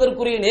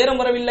அஞ்சுவதற்குரிய நேரம்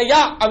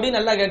வரவில்லையா அப்படின்னு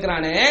அல்லாஹ்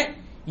கேட்கிறானே.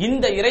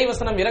 இந்த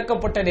இறைவசனம்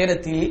இறக்கப்பட்ட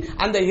நேரத்தில்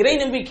அந்த இறை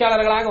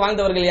நம்பிக்கையாளர்களாக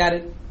வாழ்ந்தவர்கள் யாரு?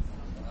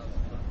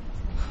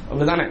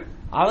 அப்படிதானே?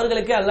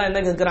 அவர்களுக்கு அல்லாஹ்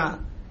என்ன கேட்கிறான்,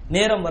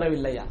 நேரம்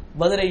வரவில்லையா?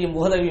 பத்ரையும்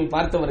உஹதையும்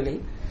பார்த்தவர்கள்,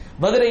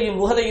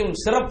 பத்ரையும் உஹதையும்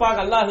சிறப்பாக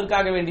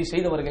அல்லாஹ்விற்காக வேண்டி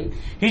செய்தவர்கள்,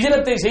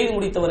 ஹிஜ்ரத்தை செய்து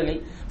முடித்தவர்கள்,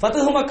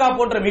 ஃபத்ஹு மக்கா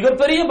போன்ற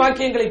மிகப்பெரிய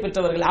பாக்கியங்களை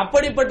பெற்றவர்கள்,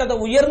 அப்படிப்பட்ட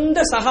உயர்ந்த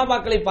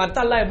சஹாபாக்களை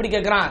பார்த்து அல்லாஹ் எப்படி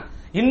கேட்கிறான்,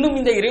 இன்னும்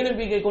இந்த இறை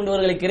நம்பிக்கை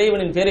கொண்டவர்களுக்கு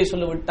இறைவனின் பேரை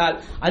சொல்லிவிட்டால்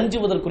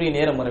அஞ்சுவதற்குரிய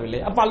நேரம் வரவில்லை.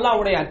 அப்ப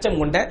அல்லாஹ்வுடைய அச்சம்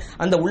கொண்ட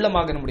அந்த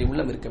உள்ளமாக நம்முடைய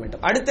உள்ளம் இருக்க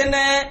வேண்டும். அடுத்து என்ன,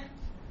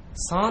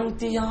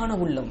 சாந்தியான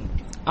உள்ளம்.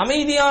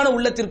 அமைதியான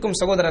உள்ளத்திற்கும்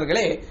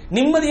சகோதரர்களே,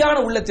 நிம்மதியான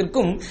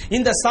உள்ளத்திற்கும்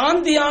இந்த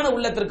சாந்தியான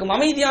உள்ளத்திற்கும்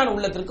அமைதியான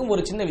உள்ளத்திற்கும்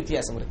ஒரு சின்ன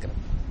வித்தியாசம் இருக்கிறது.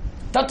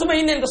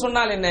 தத்துமைன் என்று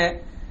சொன்னால் என்ன,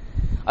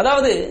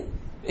 அதாவது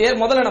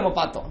முதல்ல நம்ம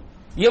பார்த்தோம்,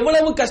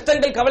 எவ்வளவு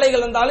கஷ்டங்கள்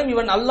கவலைகள் வந்தாலும்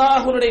இவன்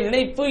அல்லாஹ்வுடைய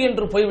நினைப்பு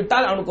என்று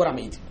போய்விட்டால் அவனுக்கு ஒரு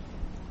அமைதி.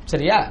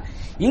 சரியா?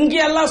 இங்கே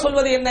அல்லாஹ்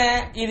சொல்வது என்ன,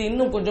 இது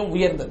இன்னும் கொஞ்சம்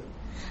உயர்ந்தது.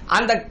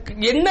 அந்த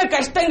என்ன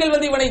கஷ்டங்கள்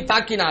வந்து இவனை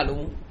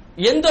தாக்கினாலும்,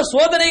 எந்த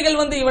சோதனைகள்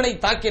வந்து இவனை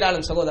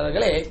தாக்கினாலும்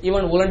சகோதரர்களே,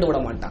 இவன் உலண்டு விட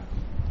மாட்டான்,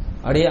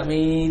 அப்படியே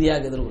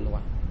அமைதியாக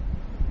எதிர்கொள்வான்.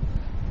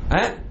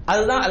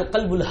 அதுதான் அல்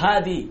கல்புல்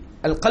ஹாதி,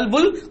 அல்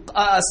கல்புல்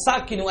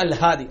சாக்கினு அல்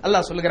ஹாதி.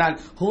 அல்லாஹ் சொல்கிறான்,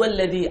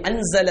 ஹுவல்லதி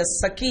அன்ஸல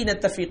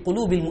ஸகீனத ஃபீ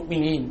குலூபில்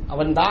முஃமினீன்,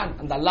 அவன்தான்,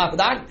 அந்த அல்லாஹ்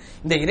தான்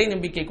இந்த இறை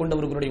நம்பிக்கை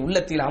கொண்டவர்களுடைய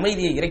உள்ளத்தில்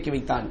அமைதியை இறக்கி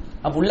வைத்தான்.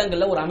 அப்ப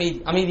உள்ளங்கள்ல ஒரு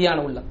அமைதியான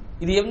உள்ளம்.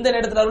 இது எந்த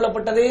நேரத்தில்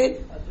அருளப்பட்டது?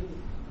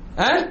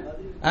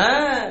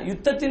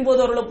 யுத்தத்தின் போது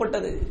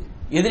அருளப்பட்டது.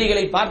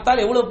 எதிரிகளை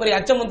பார்த்தால் எவ்வளவு பெரிய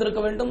அச்சம்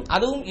வந்திருக்க வேண்டும்,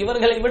 அதுவும்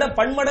இவர்களை விட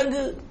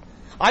பன்மடங்கு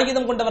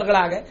ஆயுதம்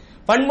கொண்டவர்களாக,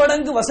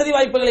 பன்மடங்கு வசதி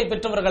வாய்ப்புகளை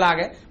பெற்றவர்களாக,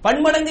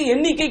 பன்மடங்கு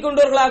எண்ணிக்கை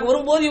கொண்டவர்களாக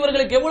வரும்போது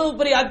இவர்களுக்கு எவ்வளவு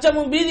பெரிய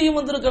அச்சமும் பீதியும்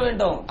வந்திருக்க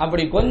வேண்டும்.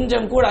 அப்படி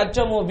கொஞ்சம் கூட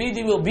அச்சமோ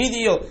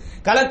பீதியோ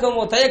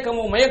கலக்கமோ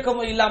தயக்கமோ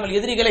மயக்கமோ இல்லாமல்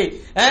எதிரிகளை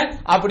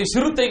அப்படி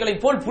சிறுத்தைகளை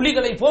போல்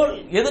புலிகளை போல்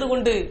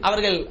எதிர்கொண்டு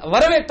அவர்கள்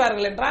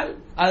வரவேற்றார்கள் என்றால்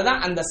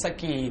அதுதான் அந்த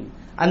சக்கீன்,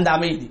 அந்த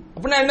அமைதி.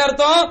 அப்படின்னா என்ன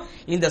அர்த்தம்?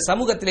 இந்த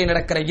சமூகத்திலே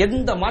நடக்கிற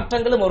எந்த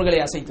மாற்றங்களும்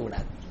அவர்களை அசைத்து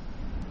விடாது.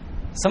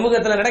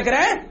 சமூகத்தில் நடக்கிற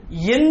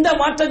எந்த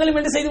மாற்றங்களும்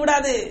என்ன செய்து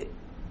விடாது,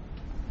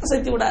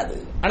 அசைத்து விடாது.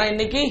 ஆனா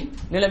இன்னைக்கு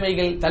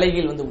நிலைமைகள்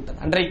தலைகீழ் வந்து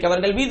விட்டது. அன்றைக்கு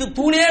அவர்கள் மீது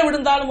தூணே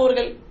விழுந்தாலும்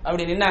அவர்கள்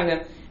அப்படி நின்னாங்க.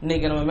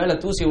 இன்னைக்கு நம்ம மேல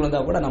தூசி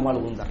விழுந்தா கூட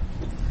நம்மால் விழுந்தார்.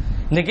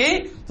 இன்னைக்கு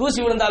தூசி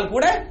விழுந்தால்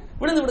கூட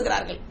விழுந்து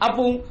விடுகிறார்கள்.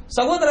 அப்போ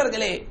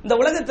சகோதரர்களே, இந்த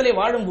உலகத்திலே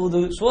வாழும்போது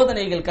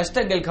சோதனைகள்,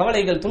 கஷ்டங்கள்,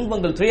 கவலைகள்,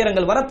 துன்பங்கள்,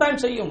 துயரங்கள் வரத்தான்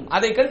செய்யும்.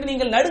 அதை கண்டு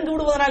நீங்கள் நடுங்கு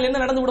விடுவதனால் என்ன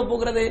நடந்து விட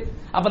போகிறது?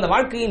 அப்ப அந்த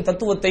வாழ்க்கையின்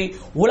தத்துவத்தை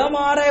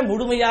உளமாற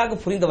முழுமையாக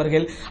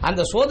புரிந்தவர்கள்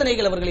அந்த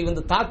சோதனைகள் அவர்களை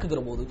வந்து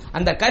தாக்குகிற போது,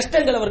 அந்த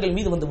கஷ்டங்கள் அவர்கள்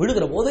மீது வந்து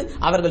விழுகிற போது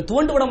அவர்கள்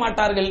துவண்டு விட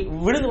மாட்டார்கள்,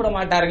 விழுந்து விட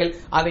மாட்டார்கள்.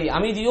 அதை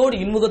அமைதியோடு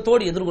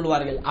இன்முகத்தோடு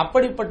எதிர்கொள்வார்கள்.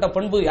 அப்படிப்பட்ட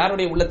பண்பு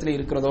யாருடைய உள்ளத்திலே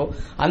இருக்கிறதோ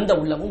அந்த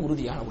உள்ளமும்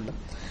உறுதியான உள்ளம்.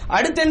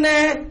 அடுத்து என்ன?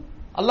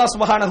 அல்லாஹ்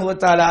சுப்ஹானஹு வ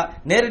தஆலா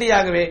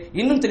நேரடியாகவே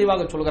இன்னும்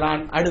தெளிவாக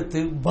சொல்கிறான். அடுத்து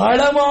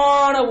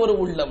பலமான ஒரு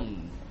உள்ளம்.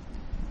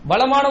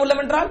 பலமான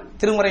உள்ளம் என்றால்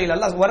திருமறையில்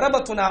அல்லாஹ்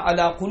வரபத்துனா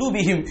அலா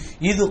குலூபிஹிம்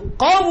இது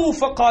காமு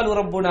ஃபகாலு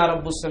ரப்புனா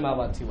ரப்புஸ்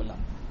ஸமாவாதி வல்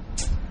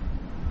அர்த்.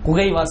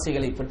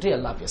 குகைவாசிகளை பற்றி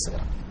அல்லாஹ்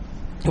பேசுகிறான்.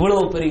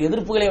 எவ்வளவு பெரிய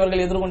எதிர்ப்புகளை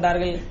அவர்கள்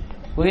எதிர்கொண்டார்கள்.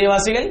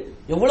 குகைவாசிகள்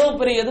எவ்வளவு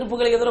பெரிய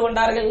எதிர்ப்புகளை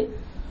எதிர்கொண்டார்கள்.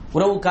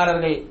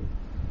 உறவுக்காரர்கள்,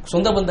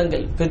 சொந்த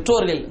பந்தங்கள்,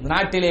 பெற்றோர்கள்,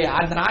 நாட்டிலே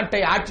அந்த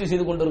நாட்டை ஆட்சி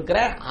செய்து கொண்டிருக்கிற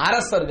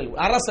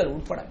அரசர்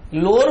உட்பட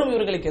எல்லோரும்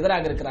இவர்களுக்கு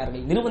எதிராக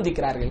இருக்கிறார்கள்,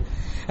 நிர்பந்திக்கிறார்கள்.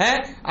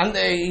 அந்த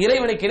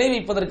இறைவனுக்கு இணை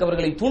வைப்பதற்கு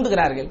அவர்களை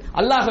தூண்டுகிறார்கள்.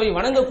 அல்லாஹ்வை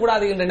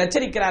வணங்கக்கூடாது என்று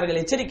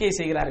எச்சரிக்கை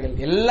செய்கிறார்கள்.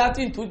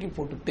 எல்லாத்தையும் தூக்கி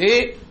போட்டுட்டு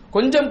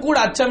கொஞ்சம் கூட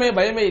அச்சமே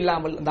பயமே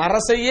இல்லாமல் அந்த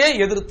அரசையே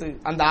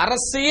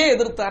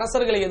எதிர்த்து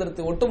அரசர்களை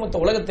எதிர்த்து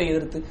ஒட்டுமொத்த உலகத்தை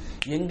எதிர்த்து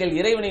எங்கள்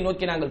இறைவனை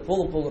நோக்கி நாங்கள்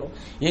போகிறோம்,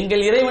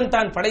 எங்கள் இறைவன்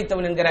தான்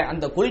படைத்தவன் என்கிற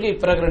அந்த கொள்கை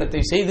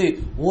பிரகடனத்தை செய்து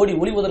ஓடி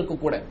ஒளிவதற்கு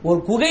கூட ஒரு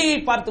குகையை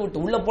பார்த்து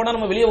விட்டு உள்ள போனா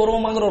நம்ம வெளியே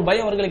வருவோமாங்கிற ஒரு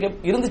பயம் அவர்களுக்கு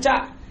இருந்துச்சா?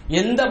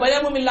 எந்த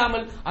பயமும்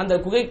இல்லாமல் அந்த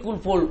குகைக்குள்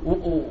போல்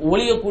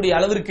ஒளியக்கூடிய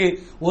அளவிற்கு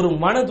ஒரு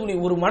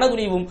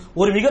மனதுணிவும்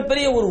ஒரு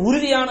மிகப்பெரிய ஒரு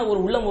உறுதியான ஒரு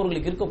உள்ளம்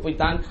அவர்களுக்கு இருக்க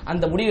போய்த்தான்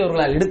அந்த முடிவை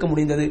அவர்களால் எடுக்க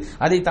முடிந்தது.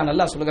 அதைத்தான்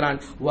அல்லாஹ் சொல்கிறான்,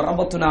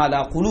 வரபத்துனா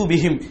அலா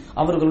குலூபிஹிம்,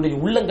 அவர்களுடைய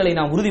உள்ளங்களை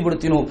நாம்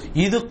உறுதிப்படுத்தினோம்.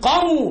 இது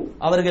காமு,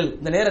 அவர்கள்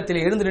இந்த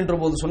நேரத்தில் எழுந்து நின்ற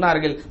போது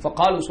சொன்னார்கள்,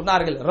 ஃபகாலு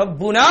சொன்னார்கள்,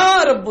 ரப்புனா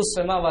ரப்புஸ்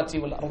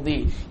ஸமாவாதி வல் அர்தி,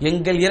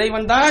 எங்கள்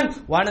இறைவன் தான்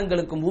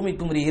வானங்களுக்கும்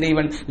பூமிக்கும் ஒரு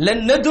இறைவன்,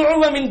 லன்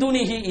நதுஉ மின்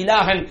துனிஹி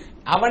இலாஹன்,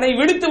 அவனை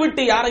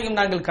விடுத்துவிட்டு யாரையும்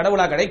நாங்கள்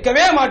கடவுளாக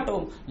அழைக்கவே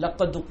மாட்டோம்.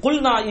 லக்கது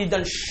குல்னா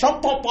இதன்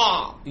ஷத்தபா,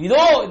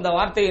 இதோ இந்த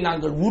வார்த்தையை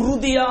நாங்கள்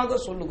உறுதியாக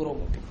சொல்லுகிறோம்.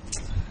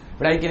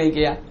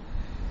 விடாய்க்கியா?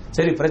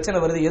 சரி,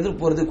 பிரச்சனை வருது,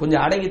 எதிர்ப்பு வருது,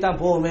 கொஞ்சம் அடங்கித்தான்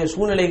போவோமே,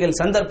 சூழ்நிலைகள்,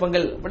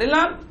 சந்தர்ப்பங்கள்,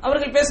 அப்படிலாம்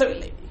அவர்கள்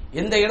பேசவில்லை.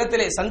 எந்த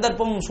இடத்திலே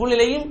சந்தர்ப்பமும்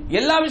சூழ்நிலையும்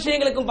எல்லா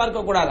விஷயங்களுக்கும் பார்க்க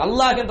கூடாது.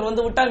 அல்லாஹ் என்று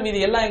வந்து விட்டால் மீது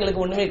எல்லாம்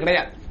எங்களுக்கு ஒண்ணுமே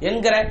கிடையாது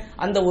என்கிற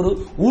அந்த ஒரு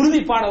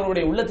உறுதிப்பாடு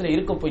அவருடைய உள்ளத்தில்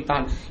இருக்க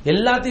போய்த்தான்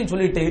எல்லாத்தையும்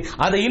சொல்லிட்டு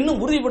அதை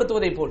இன்னும்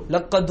உறுதிப்படுத்துவதை போல்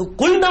லக்கது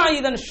குல்னா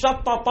இதன்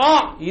ஷத்தபா,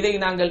 இதை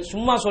நாங்கள்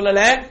சும்மா சொல்லல,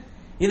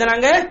 இதை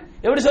நாங்க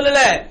எப்படி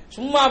சொல்லல,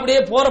 சும்மா அப்படியே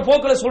போற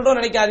போக்குல சொல்றோம்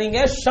நினைக்காதீங்க,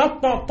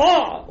 ஷத்தபா,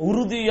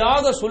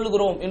 உறுதியாக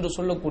சொல்லுகிறோம் என்று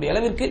சொல்லக்கூடிய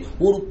அளவிற்கு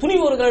ஒரு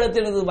துணிவு ஒரு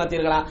இடத்தில் இருந்து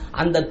பார்த்தீர்களா?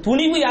 அந்த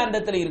துணிவு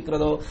யாரிடத்தில்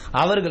இருக்கிறதோ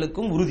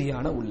அவர்களுக்கும்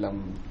உறுதியான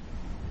உள்ளம்.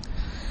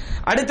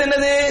 அடுத்து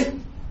என்னது?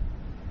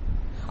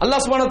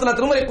 அல்லாஹ் சுப்ஹானஹு வ தஆலா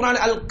திருமறை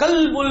குர்ஆனில் அல்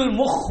கல்புல்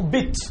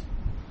முஹ்பித்,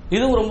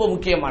 இது ரொம்ப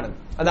முக்கியமானது.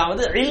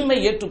 அதாவது இல்மை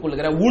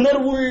ஏற்றுக்கொள்கிற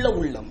உணர்வுள்ள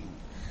உள்ளம்.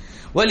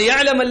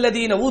 வலியஅலம்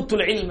அல்லதீன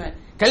ஊத்துல் இல்ம,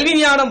 கல்வி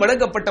ஞானம்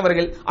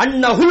வழங்கப்பட்டவர்கள்,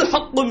 அன்னஹுல்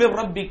ஹக்கு மிர்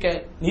ரப்பிக,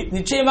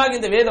 நிச்சயமாக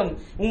இந்த வேதம்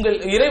உங்கள்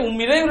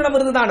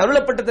இறைவனிடமிருந்து தான்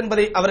அருளப்பட்டது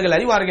என்பதை அவர்கள்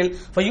அறிவார்கள்.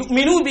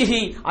 ஃபயுமினு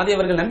பிஹி, அதை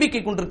அவர்கள்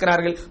நம்பிக்கை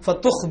கொண்டிருக்கிறார்கள்.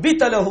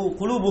 ஃபதுஹ்பித லஹு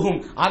குலூபுஹும்,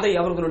 அதை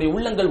அவர்களுடைய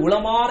உள்ளங்கள்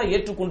உளமாற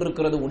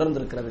ஏற்றுக்கொண்டிருக்கிறது,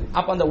 உணர்ந்திருக்கிறது.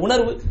 அப்ப அந்த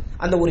உணர்வு,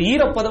 அந்த ஒரு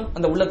ஈரப்பதம்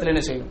அந்த உள்ளத்தில்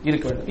என்ன செய்யணும்,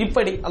 இருக்க வேண்டும்.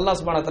 இப்படி அல்லாஹ்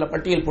சுப்ஹானஹு வ தஆலா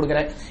பட்டியல் போடுகிற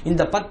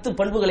இந்த 10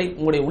 பண்புகளை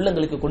உங்களுடைய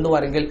உள்ளங்களுக்கு கொண்டு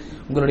வாருங்கள்.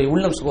 உங்களுடைய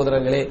உள்ளம்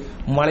சகோதரர்களே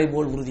மலை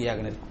போல்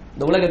உறுதியாக நிற்கும்.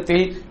 இந்த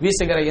உலகத்தில்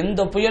வீசுகிற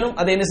எந்த புயலும்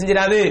அதை என்ன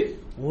செஞ்சிடாது,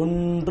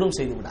 ஒன்றும்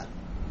செய்து விடாது.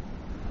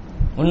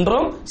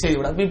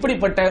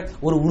 இப்படிப்பட்ட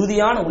ஒரு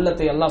உறுதியான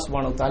உள்ளத்தை அல்லாஹ்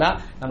சுப்ஹானஹு வ தஆலா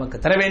நமக்கு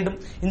தர வேண்டும்.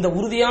 இந்த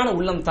உறுதியான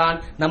உள்ளம் தான்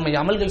நம்மை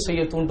அமல்கள்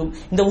செய்ய தூண்டும்.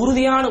 இந்த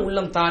உறுதியான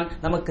உள்ளம் தான்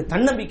நமக்கு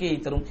தன்னம்பிக்கையை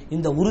தரும்.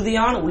 இந்த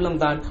உறுதியான உள்ளம்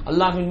தான்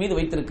அல்லாஹ்வின் மீது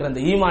வைத்திருக்கிற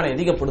அந்த ஈமானை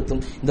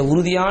அதிகப்படுத்தும். இந்த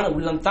உறுதியான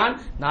உள்ளம் தான்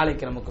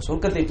நாளைக்கு நமக்கு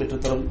சொர்க்கத்தை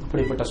பெற்றுத் தரும்.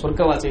 அப்படிப்பட்ட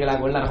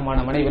சொர்க்கவாசிகளாக வல்ல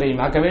ரஹ்மான்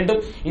அனைவரையும் ஆக்க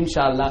வேண்டும்.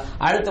 இன்ஷா அல்லாஹ்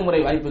அடுத்த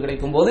முறை வாய்ப்பு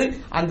கிடைக்கும் போது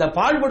அந்த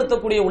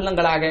பாழ்படுத்தக்கூடிய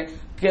உள்ளங்களாக,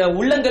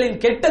 உள்ளங்களின்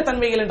கெட்ட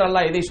தன்மைகள் என்று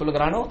அல்லாஹ் எதை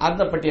சொல்லுகிறானோ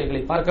அந்த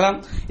பட்டியல்களை பார்க்கலாம்.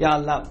 யா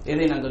அல்லாஹ்,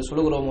 எதை நாங்கள்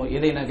சொல்லுகிறோமோ,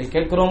 எதை நாங்கள்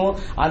கேட்கிறோமோ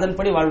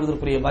அதன்படி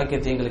வாழ்வதற்குரிய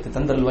பாக்கியத்தை எங்களுக்கு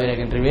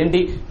தந்தருள்வாயாக என்று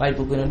வேண்டி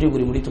வாய்ப்புக்கு நன்றி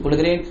கூறி முடித்துக்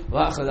கொள்கிறேன்.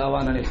 வாஹிரு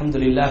தஅவானா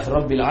அல்ஹம்துலில்லாஹி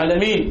ரப்பில்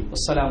ஆலமீன்.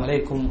 அஸ்ஸலாமு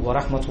அலைக்கும்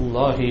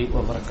வரஹ்மத்துல்லாஹி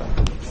வபரகாத்துஹு.